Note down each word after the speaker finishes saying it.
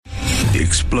The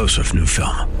explosive new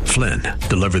film, Flynn,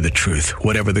 deliver the truth,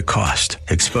 whatever the cost,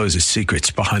 exposes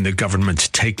secrets behind the government's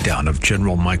takedown of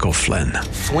General Michael Flynn.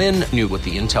 Flynn knew what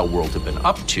the intel world had been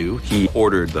up to. He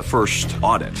ordered the first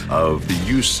audit of the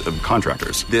use of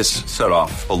contractors. This set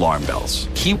off alarm bells.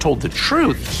 He told the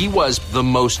truth. He was the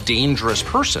most dangerous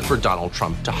person for Donald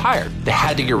Trump to hire. They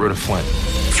had to get rid of Flynn.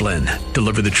 Flynn,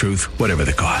 deliver the truth, whatever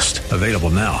the cost. Available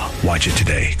now. Watch it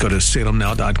today. Go to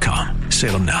salemnow.com.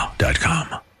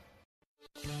 salemnow.com.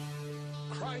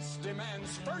 Christ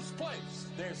demands first place.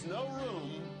 There's no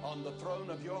room on the throne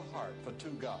of your heart for two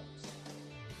gods.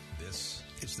 This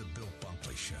is the Bill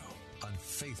Bunkley Show on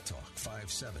Faith Talk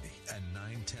 570 and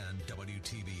 910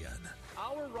 WTBN.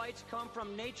 Our rights come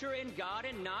from nature and God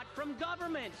and not from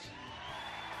government.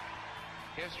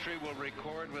 History will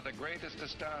record with the greatest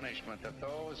astonishment that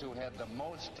those who had the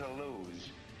most to lose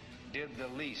did the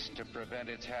least to prevent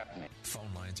its happening.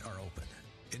 Phone lines are open.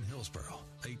 In Hillsborough,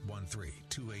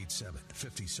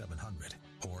 813-287-5700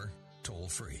 or toll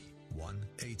free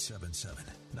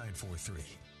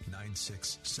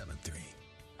 1-877-943-9673.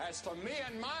 As for me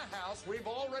and my house, we've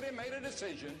already made a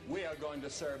decision. We are going to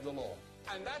serve the Lord.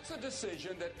 And that's a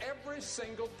decision that every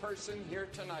single person here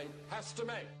tonight has to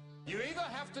make. You either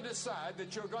have to decide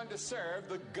that you're going to serve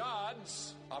the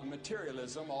gods of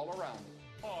materialism all around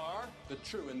you, or the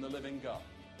true and the living God.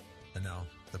 And now,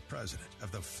 the president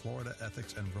of the Florida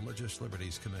Ethics and Religious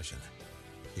Liberties Commission.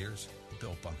 Here's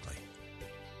Bill Bunkley.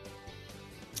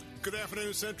 Good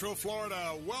afternoon, Central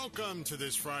Florida. Welcome to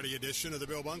this Friday edition of the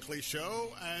Bill Bunkley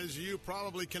Show. As you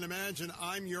probably can imagine,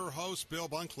 I'm your host, Bill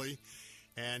Bunkley,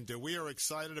 and we are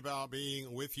excited about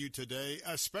being with you today,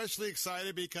 especially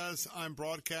excited because I'm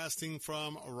broadcasting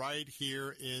from right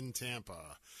here in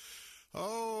Tampa.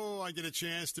 Oh, I get a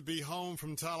chance to be home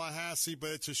from Tallahassee, but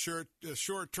it's a short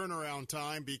turnaround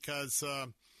time because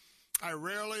I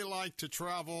rarely like to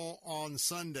travel on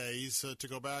Sundays to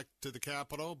go back to the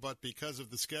Capitol, but because of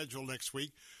the schedule next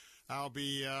week, I'll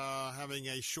be having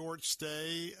a short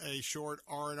stay, a short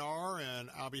R&R, and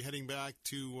I'll be heading back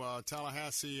to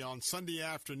Tallahassee on Sunday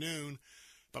afternoon.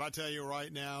 But I tell you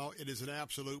right now, it is an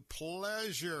absolute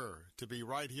pleasure to be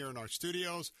right here in our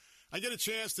studios. I get a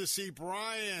chance to see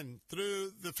Brian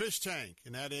through the fish tank,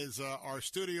 and that is our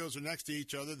studios are next to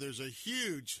each other. There's a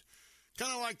huge,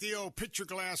 kind of like the old picture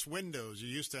glass windows you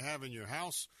used to have in your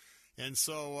house. And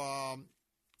so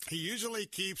he usually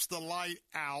keeps the light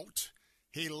out.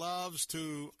 He loves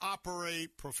to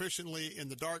operate proficiently in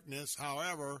the darkness.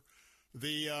 However,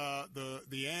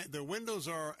 the windows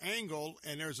are angled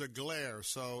and there's a glare.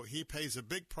 So he pays a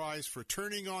big price for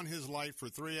turning on his light for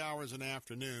 3 hours an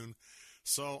afternoon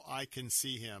so I can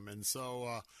see him. And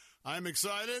so I'm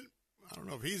excited. I don't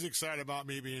know if he's excited about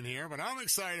me being here, but I'm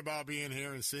excited about being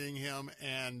here and seeing him,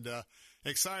 and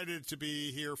excited to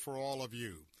be here for all of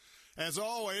you. As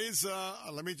always,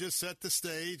 let me just set the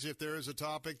stage. If there is a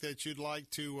topic that you'd like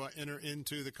to enter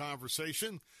into the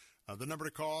conversation, the number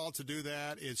to call to do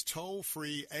that is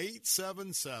toll-free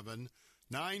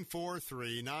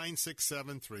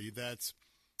 877-943-9673. That's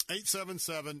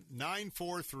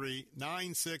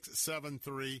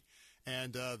 877-943-9673.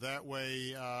 And that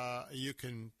way you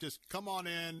can just come on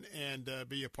in and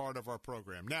be a part of our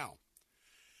program. Now,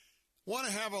 want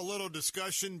to have a little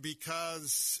discussion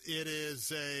because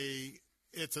it's a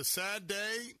sad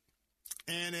day,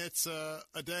 and it's a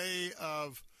day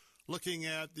of looking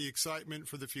at the excitement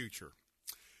for the future.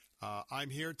 I'm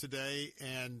here today,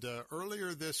 and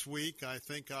earlier this week, I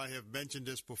think I have mentioned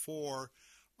this before,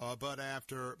 but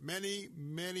after many,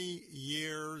 many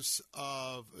years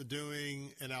of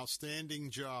doing an outstanding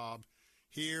job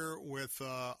here with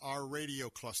our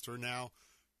radio cluster. Now,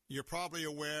 you're probably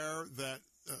aware that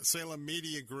Salem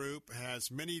Media Group has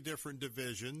many different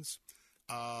divisions,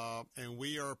 and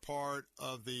we are part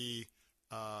of the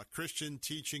Christian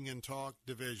Teaching and Talk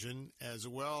division, as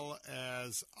well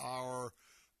as our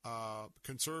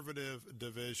conservative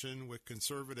division with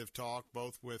Conservative Talk,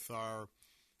 both with our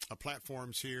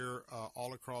platforms here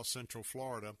all across Central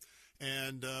Florida.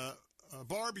 And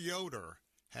Barb Yoder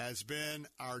has been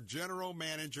our general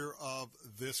manager of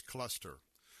this cluster.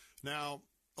 Now,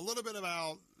 a little bit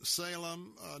about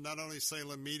Salem, not only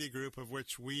Salem Media Group, of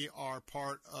which we are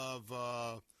part of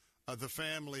the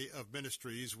family of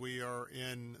ministries. We are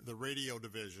in the radio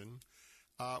division.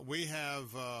 We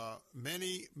have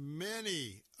many,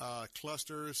 many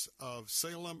clusters of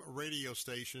Salem radio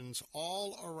stations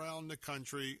all around the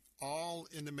country, all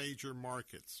in the major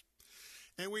markets.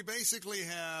 And we basically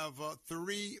have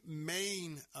three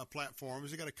main platforms.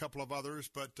 We've got a couple of others,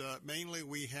 but mainly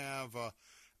we have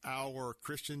our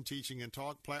Christian Teaching and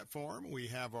Talk platform. We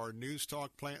have our News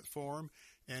Talk platform,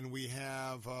 and we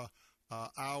have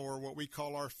what we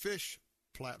call our fish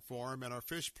platform, and our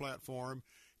fish platform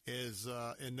is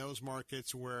in those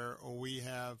markets where we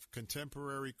have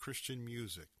contemporary Christian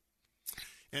music.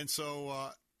 And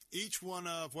so each one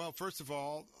of, well, first of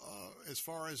all, as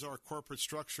far as our corporate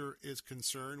structure is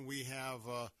concerned, we have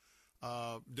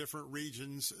different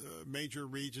regions, major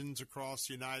regions across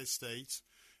the United States.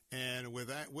 And with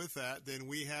that, then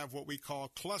we have what we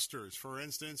call clusters, for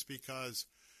instance, because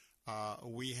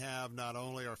we have not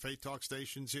only our Faith Talk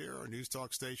stations here, our News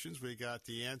Talk stations, we got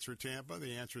the Answer Tampa,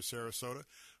 the Answer Sarasota.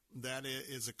 That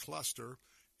is a cluster.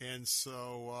 And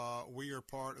so we are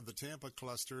part of the Tampa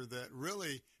cluster that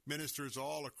really ministers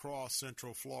all across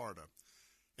Central Florida.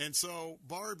 And so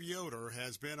Barb Yoder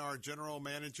has been our general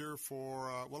manager for,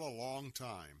 a long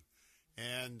time.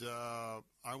 And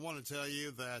I want to tell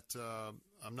you that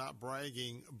I'm not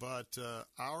bragging, but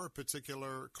our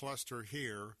particular cluster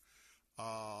here,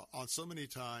 on so many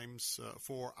times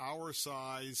for our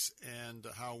size and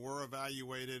how we're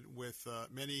evaluated with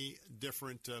many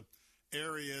different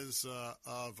areas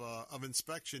of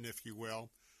inspection, if you will.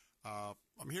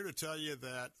 I'm here to tell you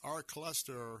that our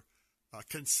cluster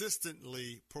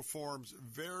consistently performs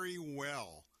very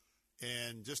well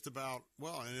in just about,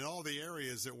 in all the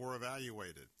areas that were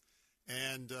evaluated.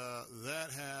 And that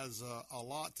has a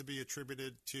lot to be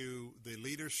attributed to the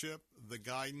leadership, the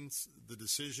guidance, the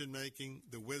decision-making,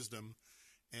 the wisdom,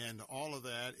 and all of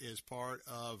that is part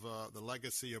of the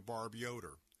legacy of Barb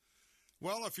Yoder.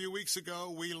 Well, a few weeks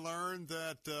ago, we learned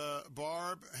that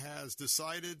Barb has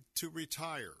decided to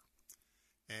retire.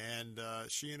 And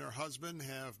she and her husband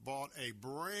have bought a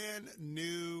brand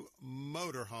new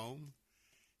motorhome.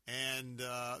 And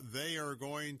they are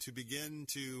going to begin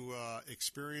to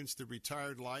experience the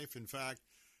retired life. In fact,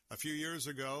 a few years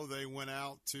ago, they went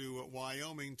out to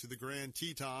Wyoming to the Grand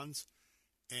Tetons.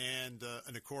 And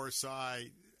of course,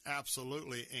 I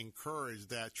absolutely encourage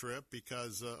that trip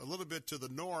because a little bit to the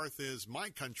north is my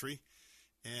country.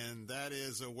 And that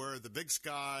is where the big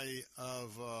sky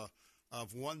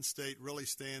of one state really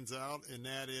stands out, and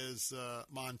that is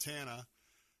Montana.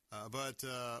 But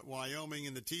Wyoming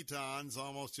and the Tetons,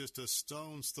 almost just a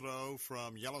stone's throw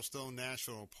from Yellowstone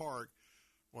National Park,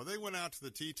 well, they went out to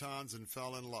the Tetons and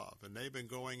fell in love, and they've been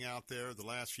going out there the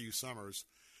last few summers.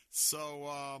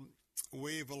 So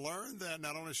we've learned that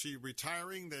not only is she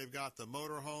retiring, they've got the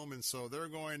motorhome, and so they're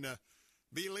going to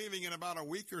be leaving in about a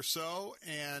week or so,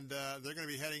 and they're going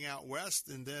to be heading out west,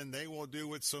 and then they will do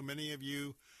what so many of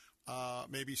you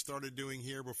maybe started doing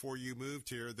here before you moved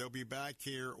here. They'll be back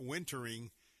here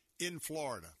wintering in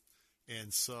Florida.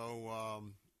 And so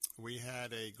we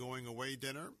had a going-away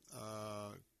dinner,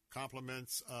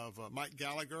 compliments of Mike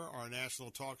Gallagher, our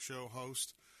national talk show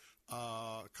host,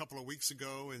 a couple of weeks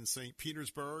ago in St.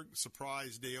 Petersburg,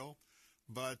 surprise deal.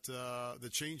 But the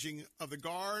changing of the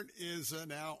guard is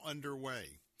now underway.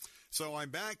 So I'm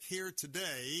back here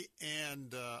today,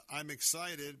 and I'm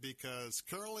excited because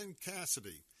Carolyn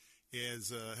Cassidy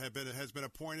has been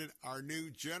appointed our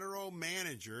new general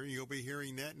manager. You'll be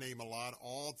hearing that name a lot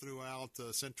all throughout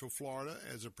Central Florida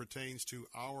as it pertains to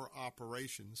our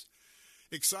operations.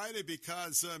 Excited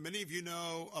because many of you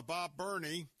know Bob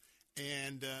Burney,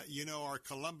 and you know our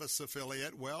Columbus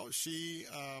affiliate. Well, she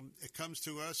comes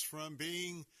to us from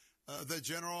being the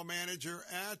general manager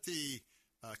at the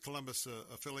Columbus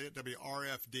affiliate,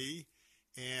 WRFD.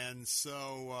 And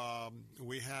so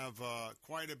we have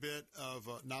quite a bit of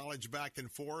knowledge back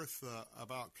and forth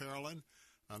about Carolyn.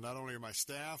 Not only my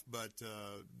staff, but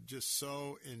just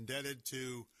so indebted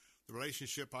to the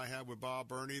relationship I have with Bob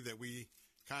Burney that we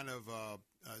kind of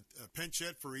pinch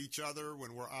hit for each other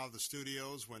when we're out of the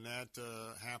studios when that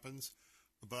happens.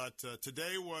 But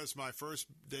today was my first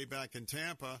day back in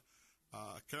Tampa.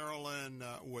 Carolyn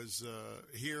was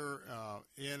here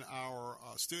in our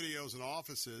studios and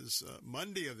offices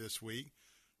Monday of this week,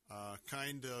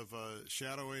 kind of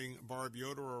shadowing Barb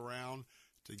Yoder around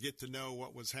to get to know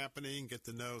what was happening, get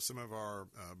to know some of our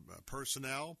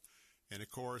personnel. And, of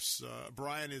course,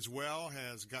 Brian as well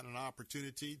has gotten an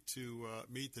opportunity to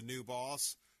meet the new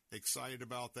boss. Excited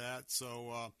about that.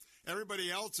 So everybody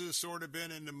else has sort of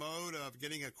been in the mode of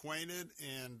getting acquainted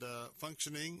and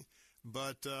functioning.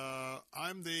 But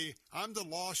I'm the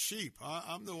lost sheep.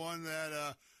 I'm the one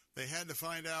that they had to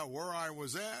find out where I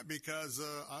was at because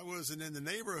I wasn't in the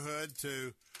neighborhood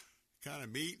to kind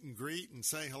of meet and greet and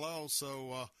say hello.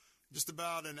 So just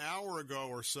about an hour ago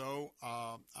or so,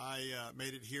 I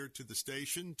made it here to the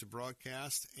station to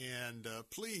broadcast, and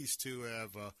pleased to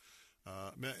have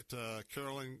met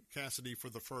Carolyn Cassidy for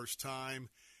the first time,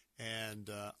 and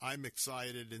I'm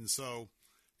excited. And so,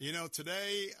 you know,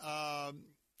 today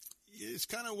it's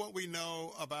kind of what we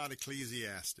know about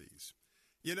Ecclesiastes.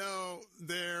 You know,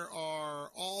 there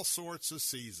are all sorts of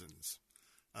seasons.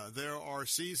 There are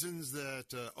seasons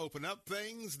that open up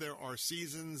things. There are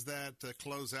seasons that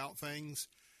close out things.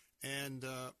 And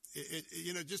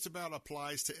it just about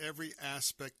applies to every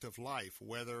aspect of life,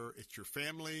 whether it's your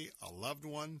family, a loved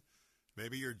one,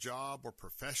 maybe your job or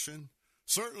profession.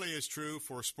 Certainly is true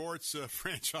for sports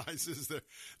franchises.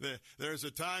 There's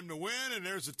a time to win, and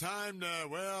there's a time to,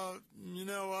 well, you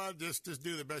know what, just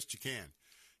do the best you can.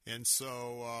 And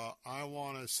so I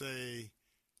want to say,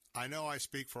 I know I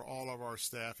speak for all of our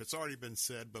staff. It's already been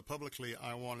said, but publicly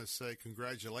I want to say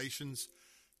congratulations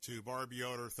to Barb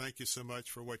Yoder. Thank you so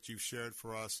much for what you've shared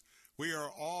for us. We are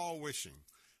all wishing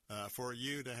for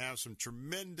you to have some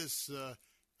tremendous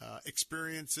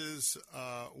experiences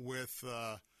with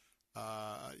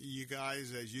you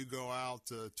guys as you go out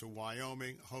to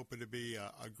Wyoming, hoping to be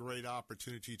a great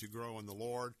opportunity to grow in the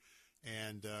Lord.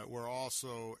 And we're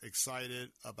also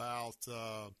excited about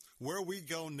where we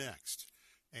go next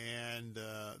and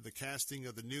the casting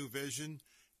of the new vision.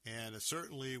 And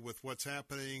certainly with what's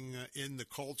happening in the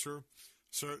culture,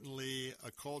 certainly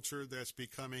a culture that's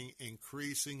becoming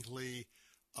increasingly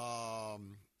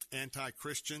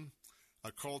anti-Christian,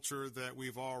 a culture that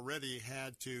we've already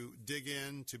had to dig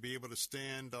in to be able to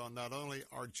stand on not only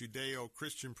our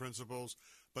Judeo-Christian principles,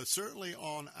 but certainly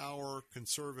on our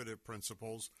conservative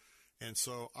principles. And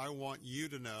so I want you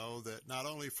to know that not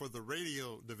only for the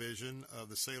radio division of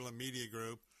the Salem Media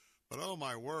Group, but oh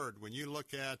my word, when you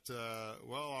look at,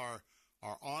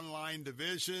 our online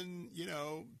division, you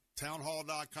know,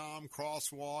 townhall.com,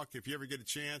 Crosswalk, if you ever get a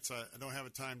chance, I don't have a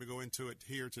time to go into it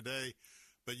here today,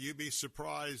 but you'd be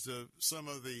surprised of some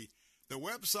of the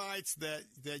websites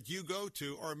that you go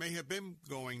to or may have been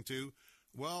going to.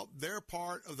 Well, they're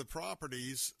part of the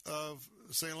properties of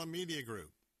Salem Media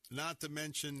Group. Not to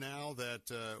mention now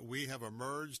that we have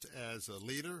emerged as a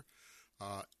leader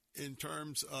in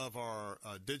terms of our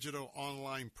digital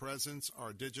online presence,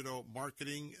 our digital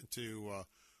marketing to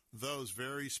those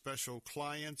very special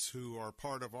clients who are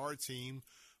part of our team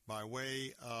by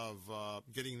way of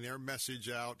getting their message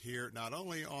out here, not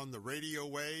only on the radio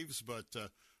waves, but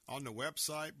on the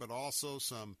website, but also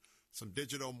some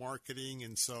digital marketing.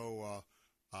 And so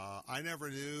I never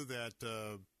knew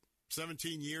that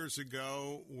 17 years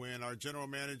ago when our general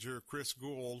manager, Chris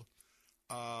Gould,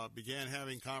 began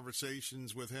having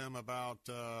conversations with him about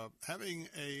having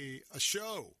a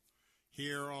show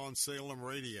here on Salem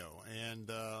Radio. And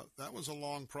that was a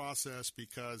long process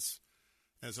because,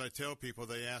 as I tell people,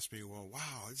 they ask me, well,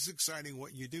 wow, it's exciting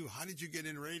what you do. How did you get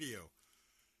in radio?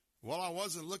 Well, I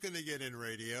wasn't looking to get in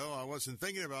radio. I wasn't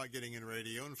thinking about getting in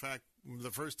radio. In fact,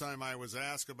 the first time I was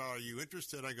asked about, are you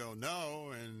interested? I go,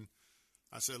 no. And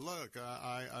I said, look,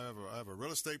 I have a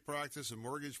real estate practice, a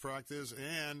mortgage practice,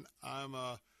 and I'm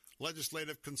a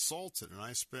legislative consultant. And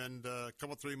I spend a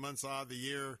couple, 3 months out of the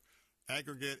year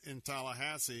aggregate in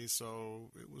Tallahassee. So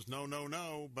it was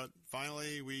no. But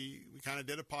finally, we kind of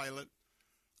did a pilot.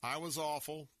 I was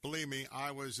awful. Believe me,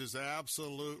 I was just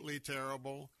absolutely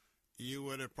terrible. You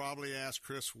would have probably asked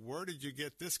Chris, where did you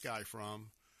get this guy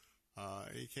from?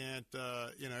 He can't,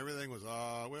 everything was,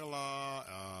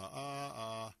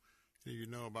 You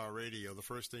know about radio, the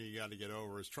first thing you got to get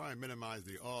over is try and minimize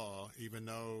the even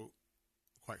though,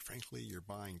 quite frankly, you're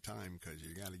buying time because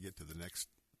you got to get to the next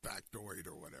factoid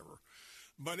or whatever.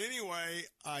 But anyway,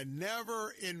 I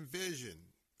never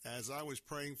envisioned, as I was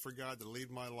praying for God to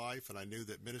lead my life, and I knew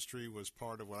that ministry was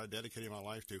part of what I dedicated my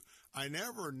life to, I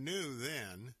never knew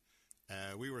then,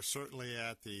 we were certainly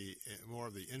at the more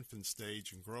of the infant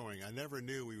stage and growing, I never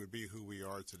knew we would be who we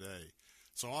are today.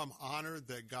 So I'm honored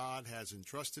that God has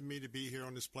entrusted me to be here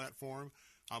on this platform.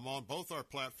 I'm on both our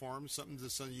platforms, something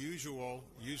that's unusual.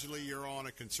 Usually you're on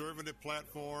a conservative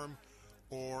platform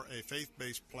or a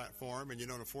faith-based platform. And, in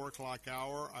the 4 o'clock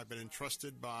hour, I've been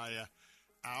entrusted by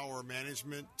our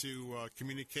management to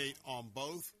communicate on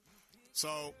both.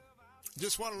 So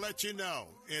just want to let you know,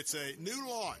 it's a new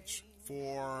launch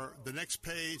for the next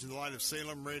page in the light of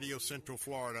Salem Radio Central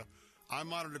Florida.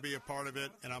 I'm honored to be a part of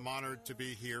it, and I'm honored to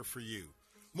be here for you.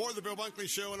 More of the Bill Bunkley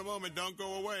Show in a moment. Don't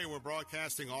go away. We're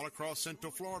broadcasting all across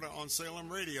Central Florida on Salem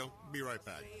Radio. Be right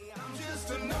back. I'm just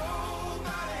a nobody,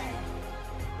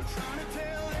 trying to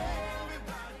tell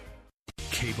everybody.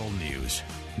 Cable news.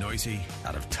 Noisy,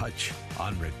 out of touch,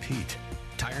 on repeat.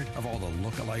 Tired of all the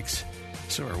lookalikes?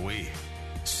 So are we.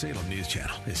 Salem News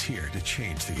Channel is here to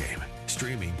change the game.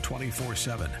 Streaming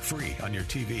 24/7, free on your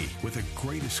TV with the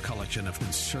greatest collection of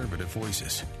conservative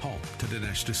voices. Home to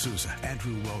Dinesh D'Souza,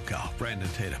 Andrew Wilkow, Brandon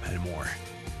Tatum, and more.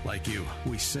 Like you,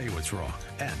 we say what's wrong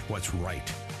and what's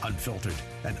right. Unfiltered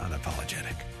and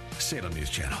unapologetic. Salem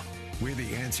News Channel. We're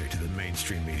the answer to the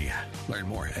mainstream media. Learn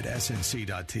more at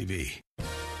snc.tv.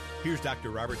 Here's Dr.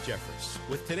 Robert Jeffress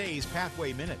with today's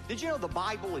Pathway Minute. Did you know the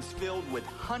Bible is filled with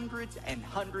hundreds and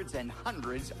hundreds and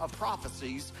hundreds of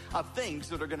prophecies of things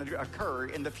that are going to occur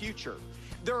in the future?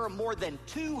 There are more than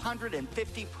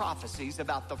 250 prophecies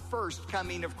about the first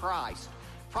coming of Christ.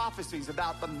 Prophecies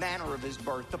about the manner of his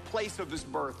birth, the place of his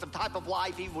birth, the type of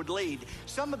life he would lead.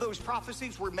 Some of those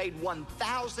prophecies were made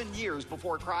 1,000 years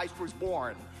before Christ was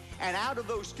born. And out of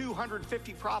those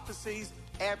 250 prophecies,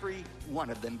 every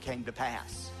one of them came to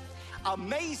pass.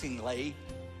 Amazingly,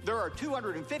 there are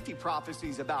 250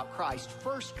 prophecies about Christ's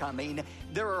first coming.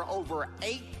 There are over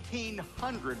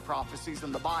 1,800 prophecies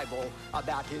in the Bible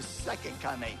about his second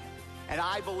coming. And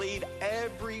I believe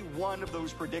every one of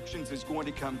those predictions is going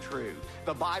to come true.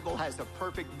 The Bible has a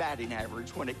perfect batting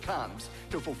average when it comes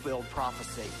to fulfilled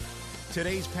prophecy.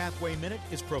 Today's Pathway Minute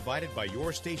is provided by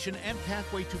your station and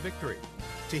Pathway to Victory.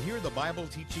 To hear the Bible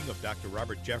teaching of Dr.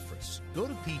 Robert Jeffress, go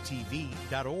to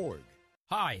ptv.org.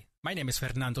 Hi, my name is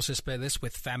Fernando Cespedes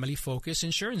with Family Focus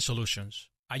Insurance Solutions.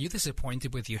 Are you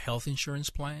disappointed with your health insurance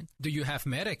plan? Do you have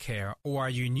Medicare or are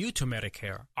you new to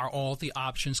Medicare? Are all the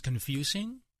options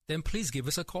confusing? Then please give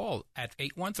us a call at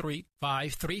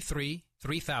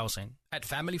 813-533-3000. At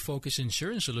Family Focus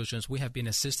Insurance Solutions, we have been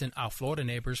assisting our Florida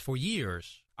neighbors for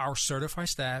years. Our certified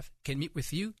staff can meet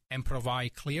with you and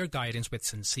provide clear guidance with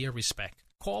sincere respect.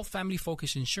 Call Family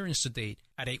Focus Insurance today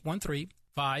at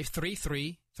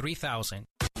 813-533-3000.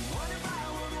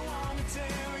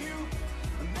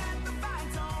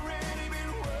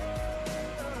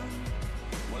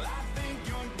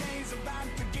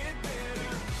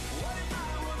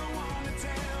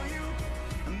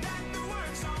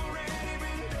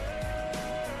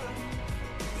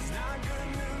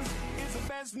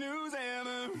 News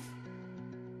ever.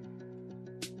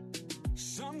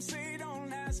 Some say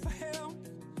don't ask for help.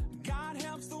 God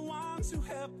helps the ones who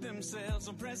help themselves.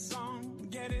 So press on,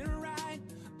 get it right.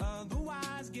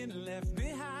 Otherwise, get left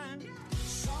behind.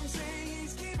 Some say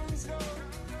he's keeping score.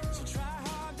 So try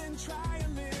hard, then try a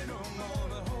little more.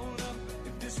 But hold up,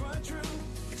 if this were true,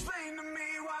 explain to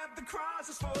me what the cross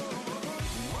is for.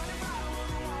 What if I were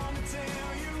the one to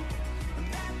tell you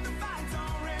that the fight's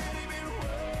already been won?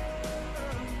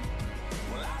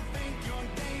 Well, I think your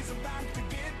day's about to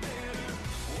get better.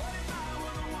 What if I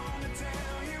were the one to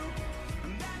tell you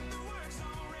that the work's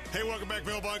already... Hey, welcome back.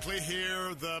 Bill Bunkley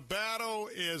here. The battle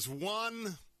is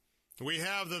won. We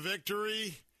have the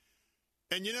victory.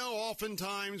 And you know,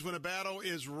 oftentimes when a battle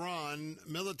is run,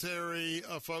 military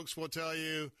folks will tell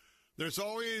you there's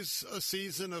always a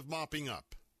season of mopping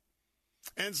up.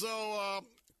 And so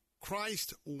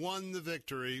Christ won the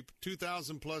victory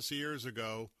 2,000 plus years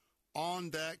ago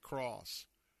on that cross.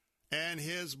 And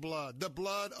his blood, the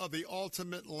blood of the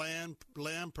ultimate Lamb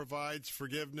provides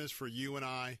forgiveness for you and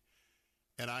I.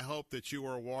 And I hope that you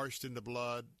are washed in the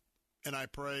blood. And I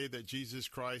pray that Jesus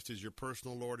Christ is your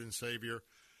personal Lord and Savior.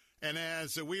 And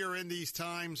as we are in these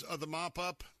times of the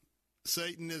mop-up,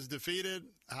 Satan is defeated.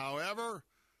 However,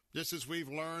 just as we've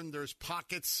learned, there's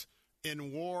pockets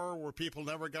in war where people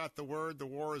never got the word the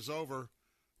war is over.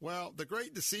 Well, the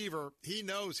great deceiver, he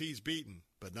knows he's beaten.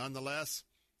 But nonetheless,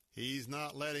 he's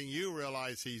not letting you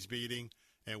realize he's beating.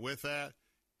 And with that,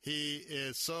 he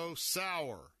is so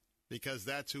sour because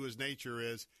that's who his nature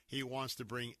is. He wants to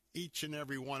bring each and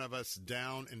every one of us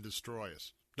down and destroy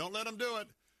us. Don't let him do it.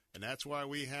 And that's why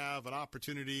we have an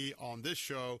opportunity on this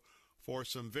show for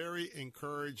some very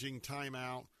encouraging time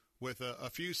out with a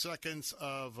few seconds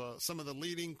of some of the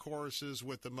leading choruses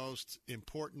with the most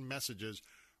important messages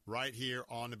right here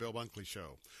on the Bill Bunkley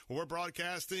Show. Well, we're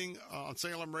broadcasting on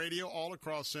Salem Radio all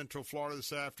across Central Florida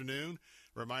this afternoon.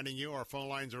 Reminding you, our phone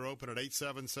lines are open at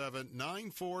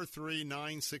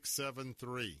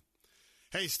 877-943-9673.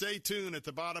 Hey, stay tuned. At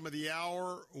the bottom of the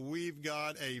hour, we've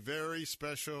got a very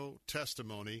special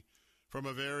testimony from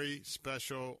a very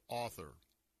special author.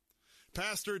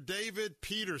 Pastor David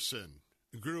Peterson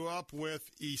grew up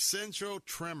with essential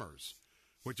tremors,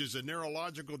 which is a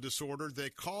neurological disorder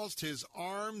that caused his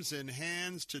arms and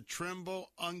hands to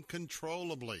tremble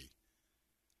uncontrollably.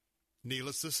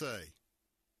 Needless to say,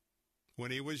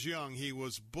 when he was young, he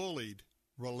was bullied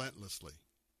relentlessly.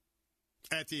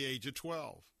 At the age of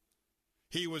 12,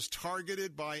 he was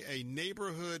targeted by a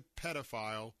neighborhood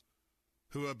pedophile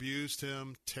who abused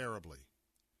him terribly.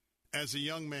 As a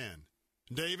young man,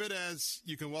 David, as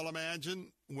you can well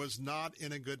imagine, was not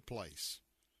in a good place.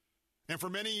 And for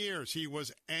many years, he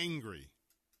was angry,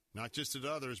 not just at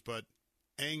others, but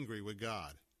angry with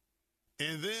God.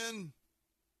 And then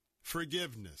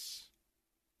forgiveness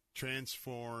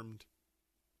transformed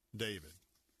David.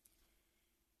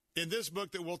 In this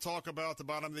book that we'll talk about at the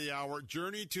bottom of the hour,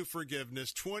 Journey to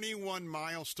Forgiveness, 21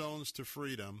 Milestones to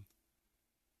Freedom,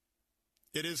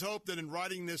 it is hoped that in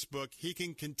writing this book, he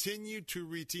can continue to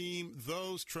redeem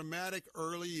those traumatic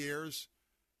early years.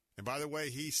 And by the way,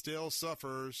 he still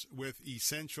suffers with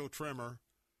essential tremor.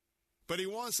 But he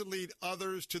wants to lead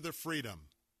others to the freedom,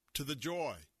 to the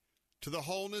joy, to the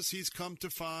wholeness he's come to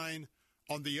find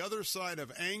on the other side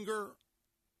of anger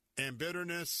and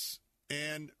bitterness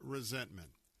and resentment.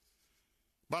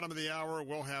 Bottom of the hour,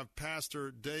 we'll have Pastor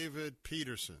David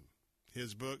Peterson,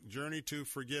 his book, Journey to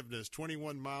Forgiveness,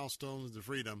 21 Milestones to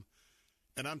Freedom.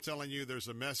 And I'm telling you, there's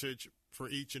a message for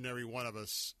each and every one of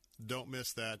us. Don't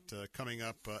miss that coming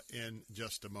up in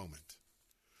just a moment.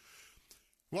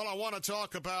 Well, I want to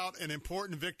talk about an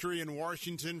important victory in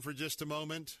Washington for just a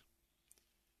moment.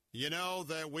 You know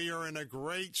that we are in a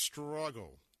great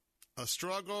struggle, a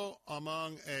struggle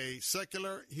among a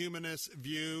secular humanist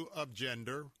view of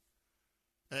gender,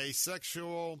 a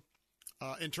sexual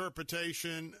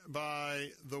interpretation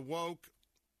by the woke,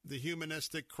 the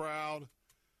humanistic crowd,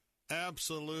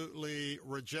 absolutely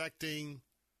rejecting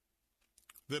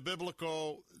the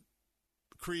biblical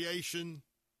creation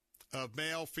of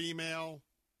male, female,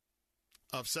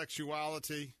 of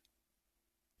sexuality,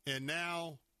 and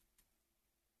now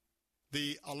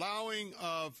the allowing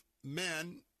of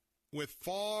men with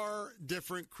far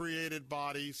different created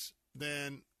bodies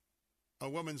than a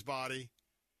woman's body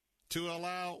to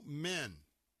allow men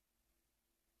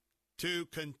to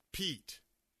compete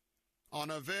on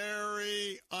a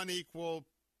very unequal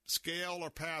scale or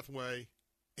pathway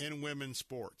in women's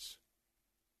sports.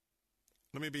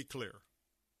 Let me be clear.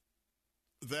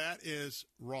 That is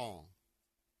wrong.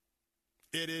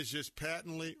 It is just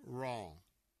patently wrong.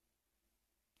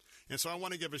 And so I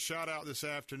want to give a shout out this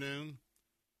afternoon.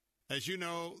 As you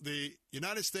know, the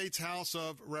United States House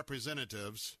of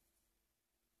Representatives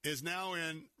is now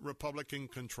in Republican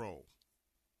control.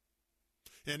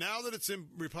 And now that it's in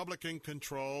Republican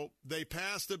control, they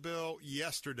passed a bill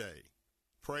yesterday,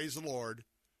 praise the Lord,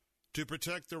 to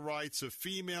protect the rights of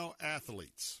female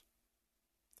athletes.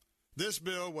 This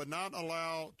bill would not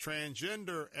allow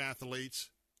transgender athletes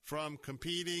from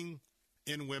competing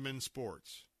in women's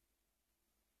sports.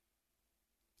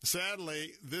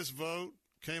 Sadly, this vote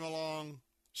came along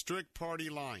strict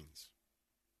party lines.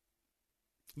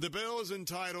 The bill is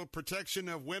entitled Protection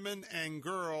of Women and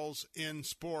Girls in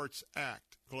Sports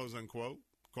Act, close unquote,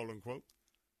 quote unquote.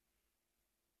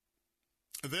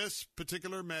 This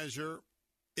particular measure,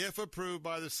 if approved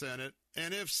by the Senate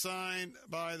and if signed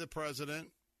by the President,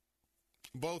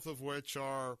 both of which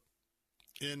are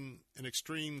in an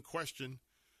extreme question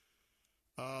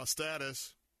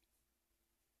status,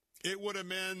 it would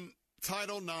amend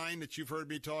Title IX that you've heard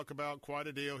me talk about quite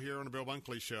a deal here on the Bill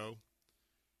Bunkley Show.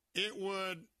 It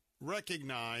would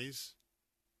recognize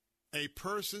a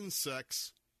person's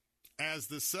sex as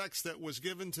the sex that was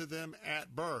given to them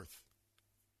at birth,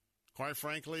 quite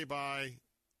frankly, by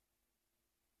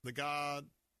the God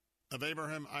of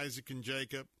Abraham, Isaac, and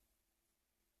Jacob,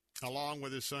 along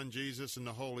with his son Jesus and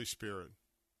the Holy Spirit.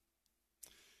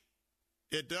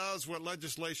 It does what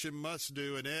legislation must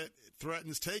do, and it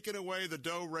threatens taking away the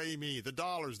do-re-mi, the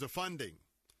dollars, the funding,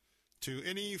 to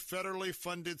any federally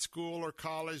funded school or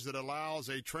college that allows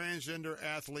a transgender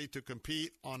athlete to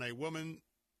compete on a woman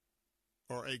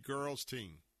or a girl's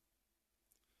team.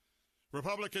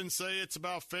 Republicans say it's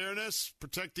about fairness,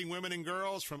 protecting women and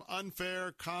girls from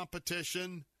unfair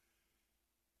competition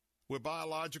with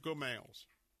biological males.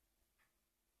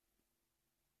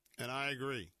 And I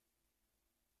agree.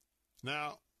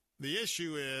 Now, the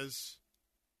issue is,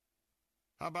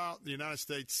 how about the United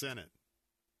States Senate?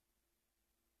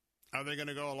 Are they going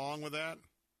to go along with that?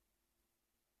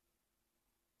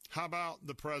 How about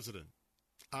the president?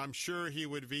 I'm sure he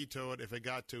would veto it if it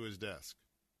got to his desk.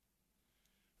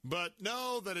 But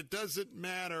know that it doesn't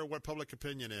matter what public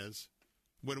opinion is.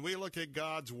 When we look at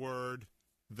God's word,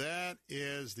 that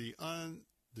is the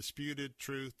undisputed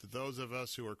truth to those of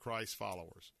us who are Christ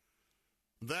followers.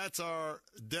 That's our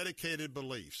dedicated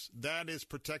beliefs. That is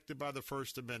protected by the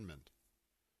First Amendment.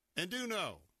 And do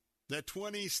know that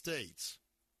 20 states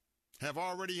have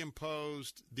already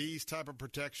imposed these type of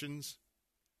protections.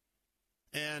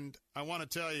 And I want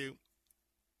to tell you,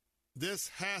 this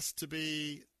has to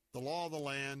be the law of the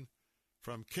land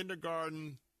from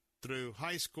kindergarten through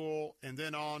high school and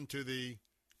then on to the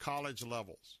college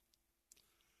levels.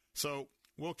 So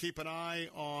we'll keep an eye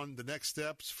on the next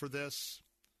steps for this.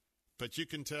 But you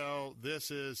can tell this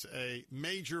is a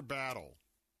major battle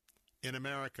in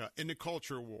America, in the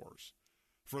culture wars,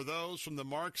 for those from the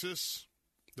Marxists,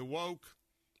 the woke,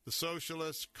 the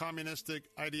socialist, communistic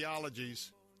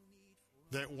ideologies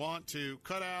that want to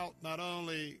cut out not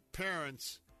only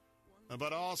parents,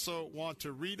 but also want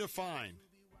to redefine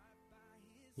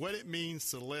what it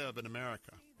means to live in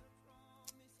America.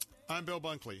 I'm Bill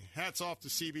Bunkley. Hats off to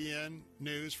CBN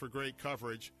News for great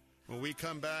coverage. When we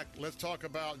come back, let's talk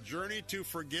about Journey to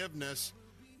Forgiveness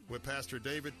with Pastor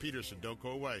David Peterson. Don't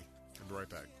go away. I'll be right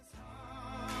back.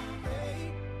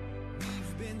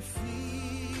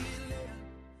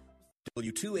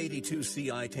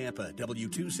 W282CI Tampa,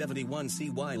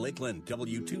 W271CY Lakeland,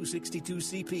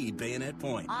 W262CP Bayonet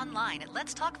Point. Online at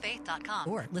letstalkfaith.com.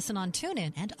 Or listen on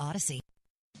TuneIn and Odyssey.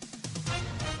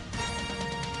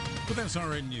 With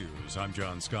SRN News, I'm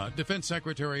John Scott. Defense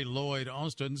Secretary Lloyd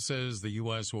Austin says the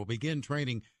U.S. will begin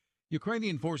training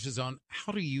Ukrainian forces on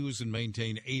how to use and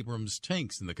maintain Abrams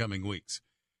tanks in the coming weeks,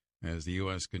 as the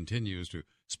U.S. continues to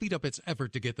speed up its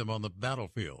effort to get them on the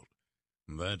battlefield.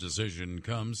 That decision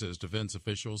comes as defense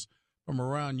officials from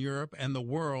around Europe and the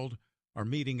world are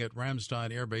meeting at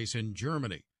Ramstein Air Base in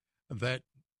Germany. That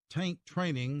tank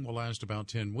training will last about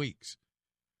 10 weeks.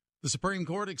 The Supreme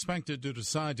Court expected to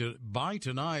decide by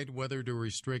tonight whether to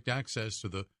restrict access to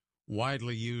the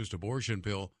widely used abortion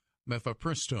pill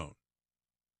mifepristone.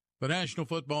 The National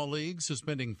Football League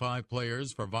suspending 5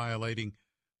 players for violating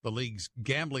the league's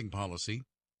gambling policy,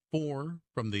 4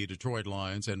 from the Detroit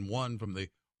Lions and 1 from the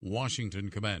Washington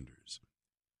Commanders.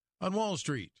 On Wall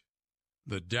Street,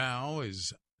 the Dow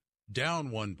is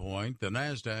down 1 point. The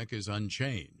NASDAQ is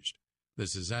unchanged.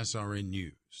 This is SRN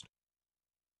News.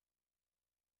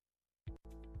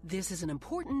 This is an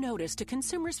important notice to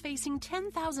consumers facing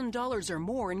 $10,000 or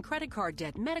more in credit card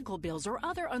debt, medical bills, or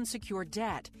other unsecured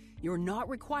debt. You're not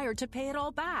required to pay it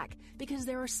all back because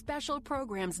there are special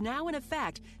programs now in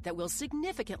effect that will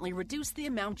significantly reduce the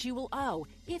amount you will owe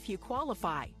if you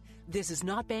qualify. This is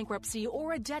not bankruptcy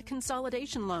or a debt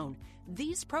consolidation loan.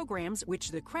 These programs,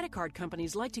 which the credit card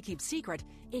companies like to keep secret,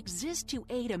 exist to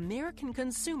aid American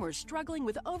consumers struggling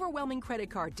with overwhelming credit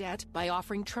card debt by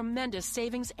offering tremendous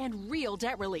savings and real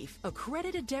debt relief.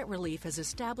 Accredited Debt Relief has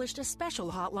established a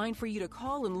special hotline for you to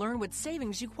call and learn what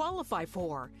savings you qualify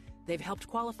for. They've helped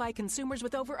qualify consumers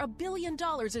with over $1 billion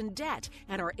in debt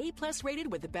and are A+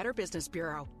 rated with the Better Business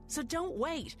Bureau. So don't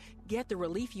wait. Get the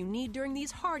relief you need during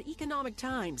these hard economic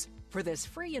times. For this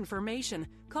free information,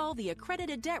 call the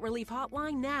Accredited Debt Relief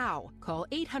Hotline now. Call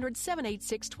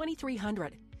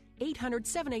 800-786-2300.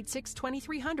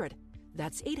 800-786-2300.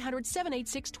 That's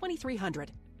 800-786-2300.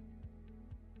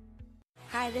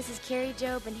 Hi, this is Carrie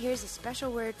Job, and here's a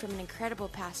special word from an incredible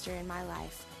pastor in my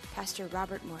life, Pastor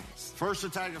Robert Morris. First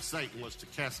attack of Satan was to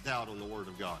cast doubt on the Word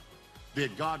of God.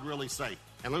 Did God really say?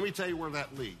 And let me tell you where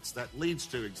that leads. That leads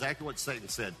to exactly what Satan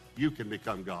said. You can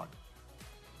become God.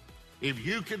 If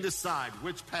you can decide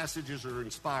which passages are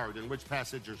inspired and which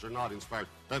passages are not inspired,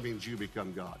 that means you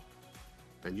become God.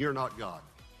 And you're not God.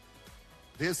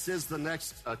 This is the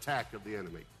next attack of the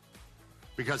enemy.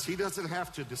 Because he doesn't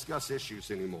have to discuss issues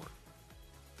anymore.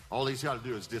 All he's got to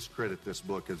do is discredit this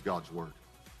book as God's Word.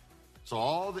 So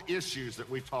all the issues that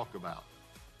we talk about,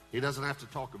 he doesn't have to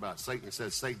talk about. Satan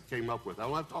says Satan came up with. I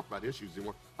don't have to talk about issues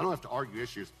anymore. I don't have to argue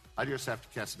issues. I just have to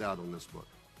cast doubt on this book.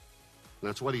 And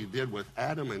that's what he did with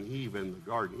Adam and Eve in the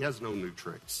garden. He has no new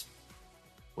tricks.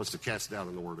 Was to cast doubt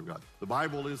on the Word of God. The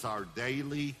Bible is our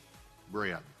daily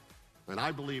bread. And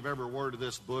I believe every word of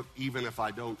this book, even if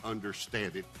I don't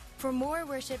understand it. For more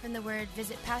worship in the Word,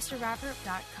 visit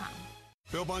PastorRobert.com.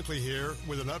 Bill Bunkley here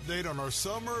with an update on our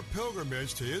summer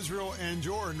pilgrimage to Israel and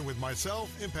Jordan with myself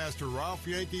and Pastor Ralph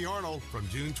Yankee Arnold from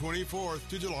June 24th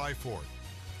to July 4th.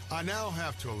 I now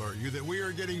have to alert you that we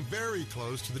are getting very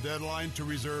close to the deadline to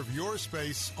reserve your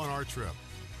space on our trip.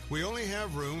 We only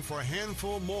have room for a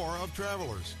handful more of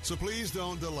travelers, so please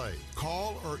don't delay.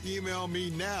 Call or email me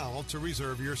now to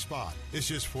reserve your spot. It's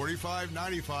just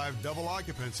 $45.95 double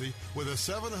occupancy with a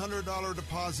 $700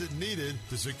 deposit needed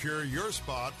to secure your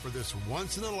spot for this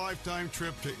once-in-a-lifetime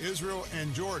trip to Israel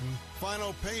and Jordan,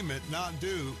 final payment not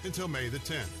due until May the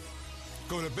 10th.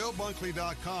 Go to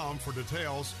BillBunkley.com for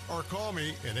details or call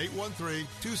me at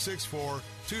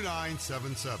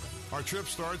 813-264-2977. Our trip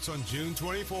starts on June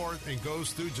 24th and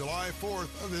goes through July 4th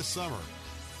of this summer.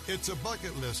 It's a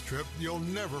bucket list trip you'll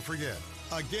never forget.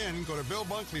 Again, go to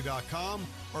BillBunkley.com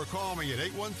or call me at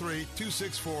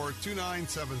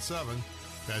 813-264-2977.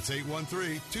 That's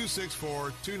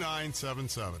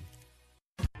 813-264-2977.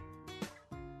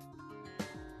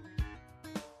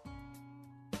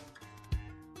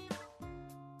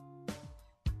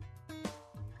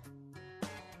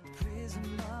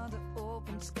 Prison under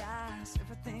open skies,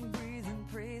 everything breathing,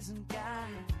 praising God.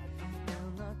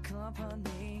 In the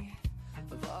company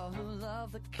of all who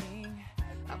love the King,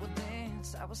 I will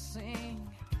dance, I will sing,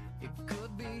 It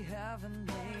could be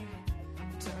heavenly.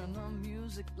 Turn the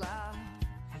music loud.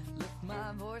 Lift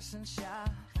my voice and shout.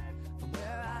 From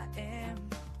where I am,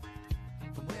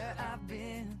 from where I've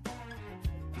been.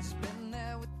 He's been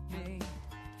there with me.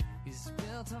 He's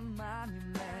built a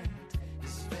monument.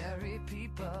 His very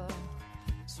people.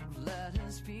 So let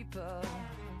his people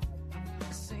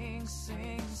sing,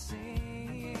 sing,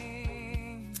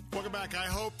 sing. Welcome back. I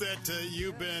hope that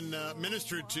you've been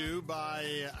ministered to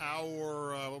by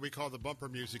our, what we call the bumper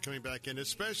music coming back in,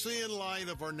 especially in light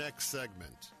of our next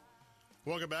segment.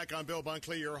 Welcome back. I'm Bill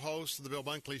Bunkley, your host of The Bill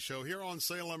Bunkley Show, here on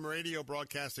Salem Radio,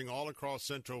 broadcasting all across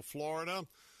Central Florida,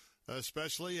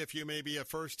 especially if you may be a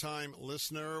first-time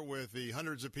listener with the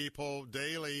hundreds of people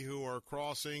daily who are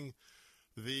crossing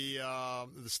the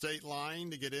state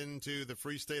line to get into the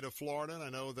free state of Florida. And I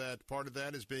know that part of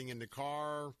that is being in the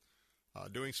car,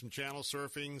 doing some channel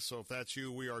surfing. So if that's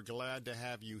you, we are glad to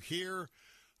have you here.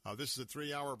 This is a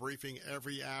 3-hour briefing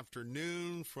every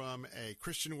afternoon from a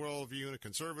Christian worldview and a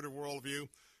conservative worldview. And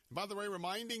by the way,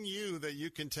 reminding you that you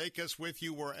can take us with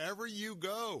you wherever you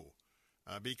go,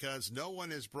 because no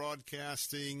one is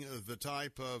broadcasting the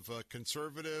type of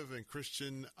conservative and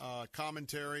Christian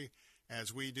commentary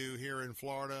as we do here in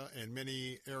Florida and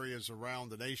many areas around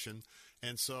the nation.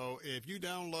 And so if you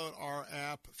download our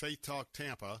app, Faith Talk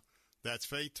Tampa, that's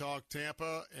Faith Talk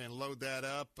Tampa, and load that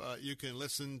up, you can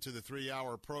listen to the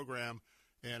 3-hour program,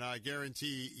 and I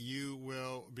guarantee you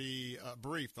will be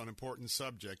briefed on important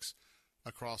subjects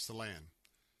across the land.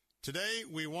 Today,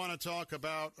 we want to talk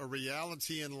about a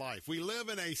reality in life. We live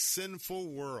in a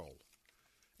sinful world,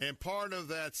 and part of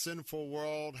that sinful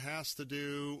world has to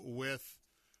do with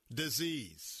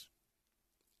disease.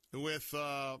 With,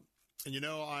 and you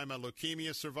know, I'm a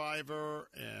leukemia survivor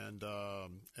and a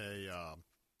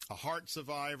heart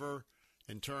survivor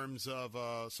in terms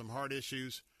of some heart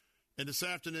issues. And this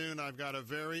afternoon, I've got a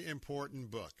very important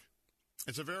book.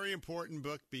 It's a very important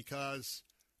book because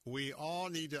we all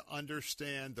need to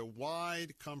understand the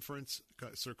wide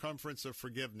circumference of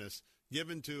forgiveness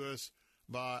given to us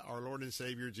by our Lord and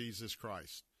Savior, Jesus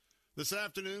Christ. This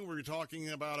afternoon, we're talking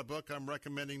about a book I'm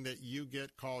recommending that you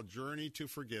get called Journey to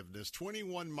Forgiveness,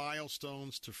 21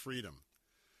 Milestones to Freedom.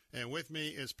 And with me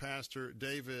is Pastor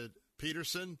David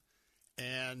Peterson,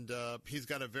 and he's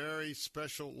got a very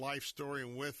special life story.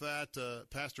 And with that,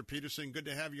 Pastor Peterson, good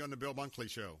to have you on the Bill Bunkley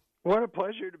Show. What a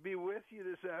pleasure to be with you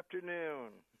this afternoon.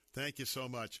 Thank you so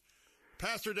much.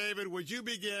 Pastor David, would you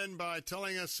begin by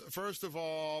telling us, first of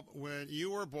all, when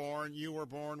you were born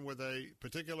with a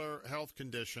particular health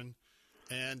condition,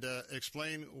 and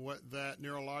explain what that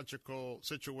neurological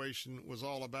situation was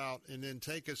all about, and then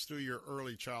take us through your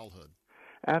early childhood.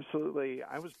 Absolutely.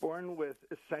 I was born with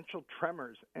essential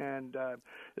tremors, and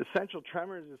essential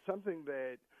tremors is something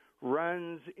that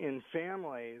runs in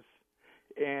families,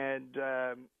 and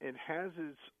it has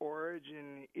its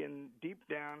origin in deep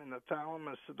down in the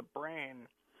thalamus of the brain,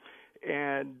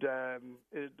 and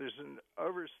there's an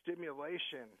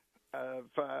overstimulation of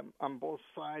on both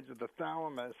sides of the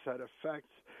thalamus that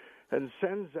affects and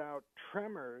sends out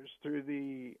tremors through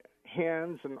the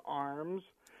hands and arms.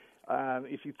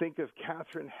 If you think of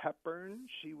Katharine Hepburn,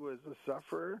 she was a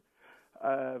sufferer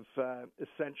of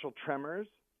essential tremors.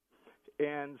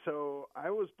 And so I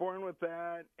was born with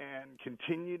that and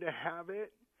continue to have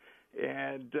it.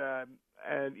 And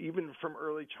even from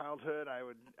early childhood, I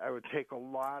would take a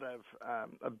lot of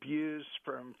abuse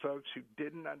from folks who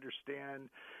didn't understand,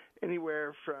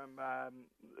 anywhere from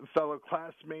fellow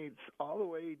classmates all the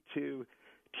way to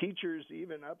teachers,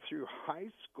 even up through high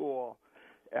school.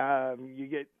 You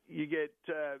get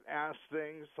asked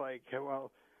things like,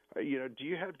 well, do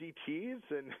you have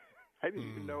DTs? And I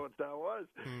didn't even know what that was.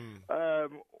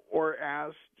 Or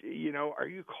asked, are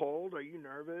you cold? Are you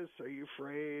nervous? Are you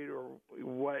afraid? Or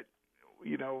what,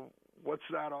 what's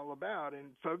that all about?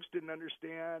 And folks didn't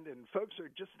understand, and folks are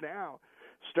just now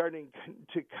starting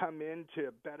to come into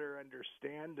a better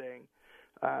understanding.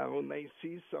 When they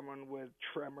see someone with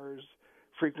tremors,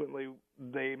 frequently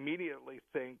they immediately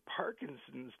think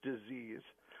Parkinson's disease.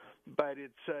 But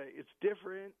it's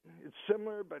different. It's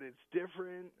similar, but it's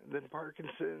different than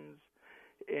Parkinson's.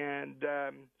 And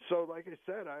so, like I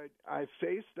said, I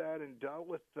faced that and dealt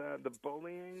with the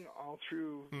bullying all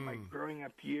through my growing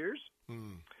up years.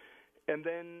 And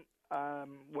then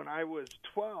when I was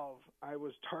 12, I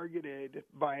was targeted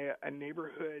by a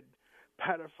neighborhood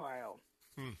pedophile.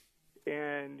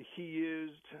 And he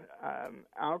used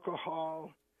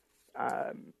alcohol,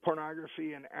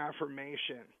 pornography, and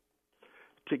affirmation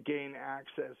to gain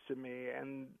access to me.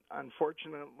 And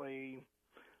unfortunately,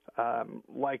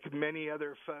 like many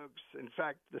other folks, in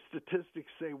fact, the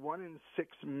statistics say 1 in 6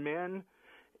 men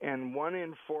and 1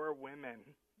 in 4 women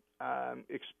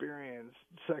experience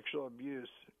sexual abuse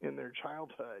in their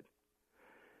childhood.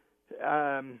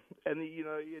 And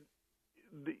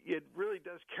it really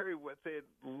does carry with it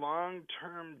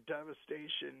long-term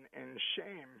devastation and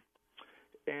shame.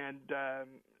 And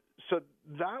so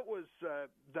that was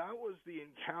the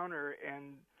encounter,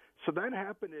 and so that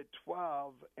happened at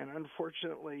 12. And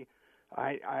unfortunately,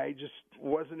 I just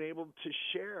wasn't able to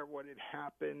share what had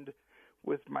happened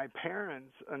with my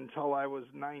parents until I was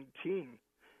 19,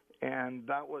 and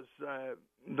that was a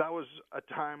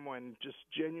time when just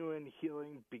genuine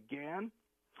healing began.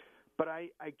 But I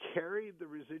carried the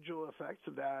residual effects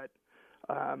of that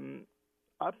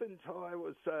up until I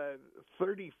was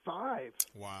 35.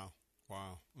 Wow.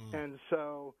 And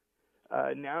so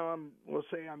now we'll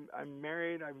say I'm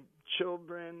married, I have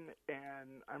children,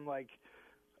 and I'm like,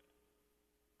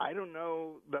 I don't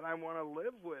know that I want to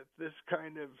live with this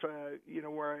kind of,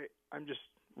 where I'm just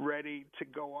ready to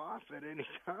go off at any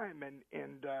time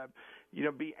and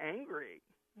be angry.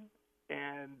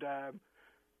 And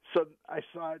so I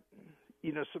sought,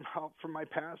 some help from my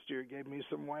pastor. He gave me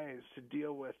some ways to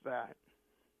deal with that.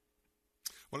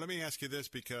 Well, let me ask you this,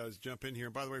 because jump in here.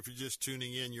 By the way, if you're just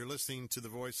tuning in, you're listening to the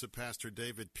voice of Pastor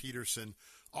David Peterson,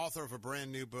 author of a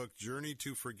brand new book, Journey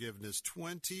to Forgiveness,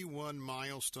 21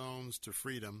 Milestones to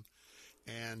Freedom.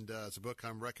 And it's a book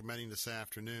I'm recommending this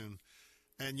afternoon.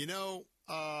 And,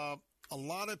 a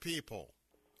lot of people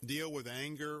deal with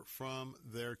anger from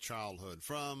their childhood,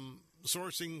 from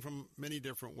sourcing from many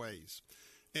different ways.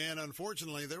 And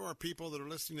unfortunately, there are people that are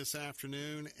listening this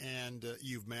afternoon, and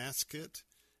you've masked it.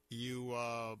 You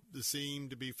seem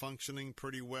to be functioning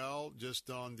pretty well just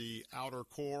on the outer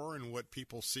core and what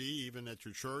people see, even at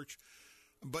your church.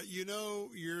 But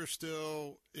you're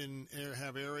still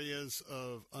have areas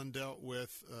of undealt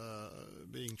with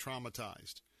being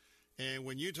traumatized. And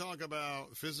when you talk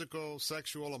about physical,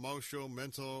 sexual, emotional,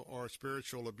 mental, or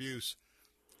spiritual abuse,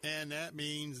 and that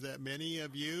means that many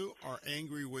of you are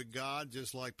angry with God,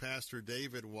 just like Pastor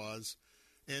David was.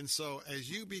 And so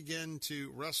as you begin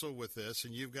to wrestle with this,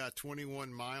 and you've got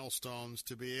 21 milestones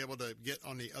to be able to get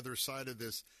on the other side of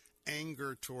this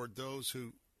anger toward those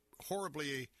who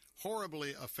horribly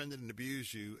offended and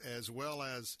abused you, as well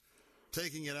as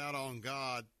taking it out on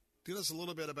God, tell us a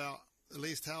little bit about at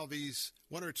least how these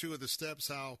one or two of the steps,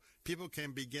 how people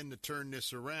can begin to turn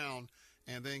this around,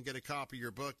 and then get a copy of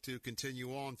your book to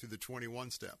continue on through the 21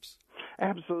 steps.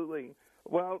 Absolutely.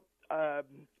 Well,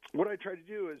 what I try to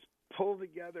do is pull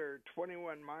together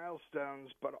 21 milestones,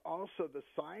 but also the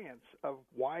science of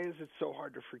why is it so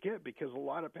hard to forgive, because a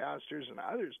lot of pastors and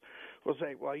others will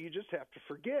say, well, you just have to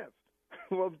forgive.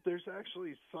 Well, there's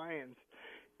actually science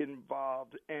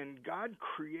involved, and God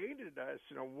created us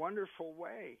in a wonderful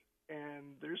way,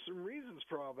 and there's some reasons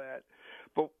for all that.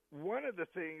 But one of the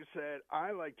things that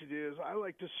I like to do is I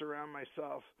like to surround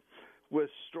myself with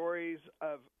stories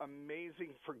of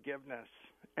amazing forgiveness.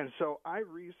 And so I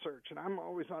research, and I'm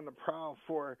always on the prowl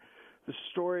for the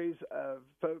stories of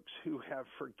folks who have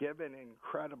forgiven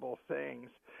incredible things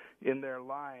in their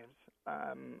lives.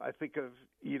 I think of,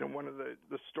 one of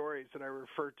the stories that I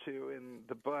refer to in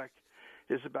the book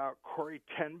is about Corrie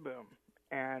ten Boom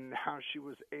and how she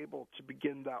was able to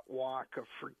begin that walk of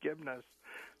forgiveness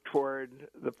toward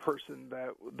the person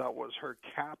that was her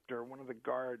captor, one of the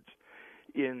guards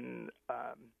in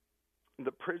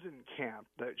the prison camp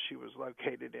that she was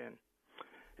located in.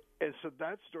 And so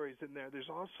that story's in there. There's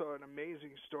also an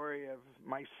amazing story of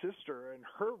my sister and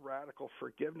her radical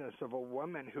forgiveness of a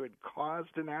woman who had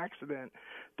caused an accident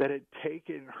that had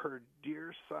taken her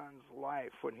dear son's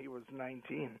life when he was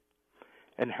 19,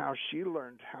 and how she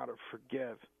learned how to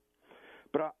forgive.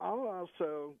 But I'll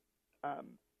also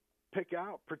pick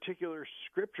out particular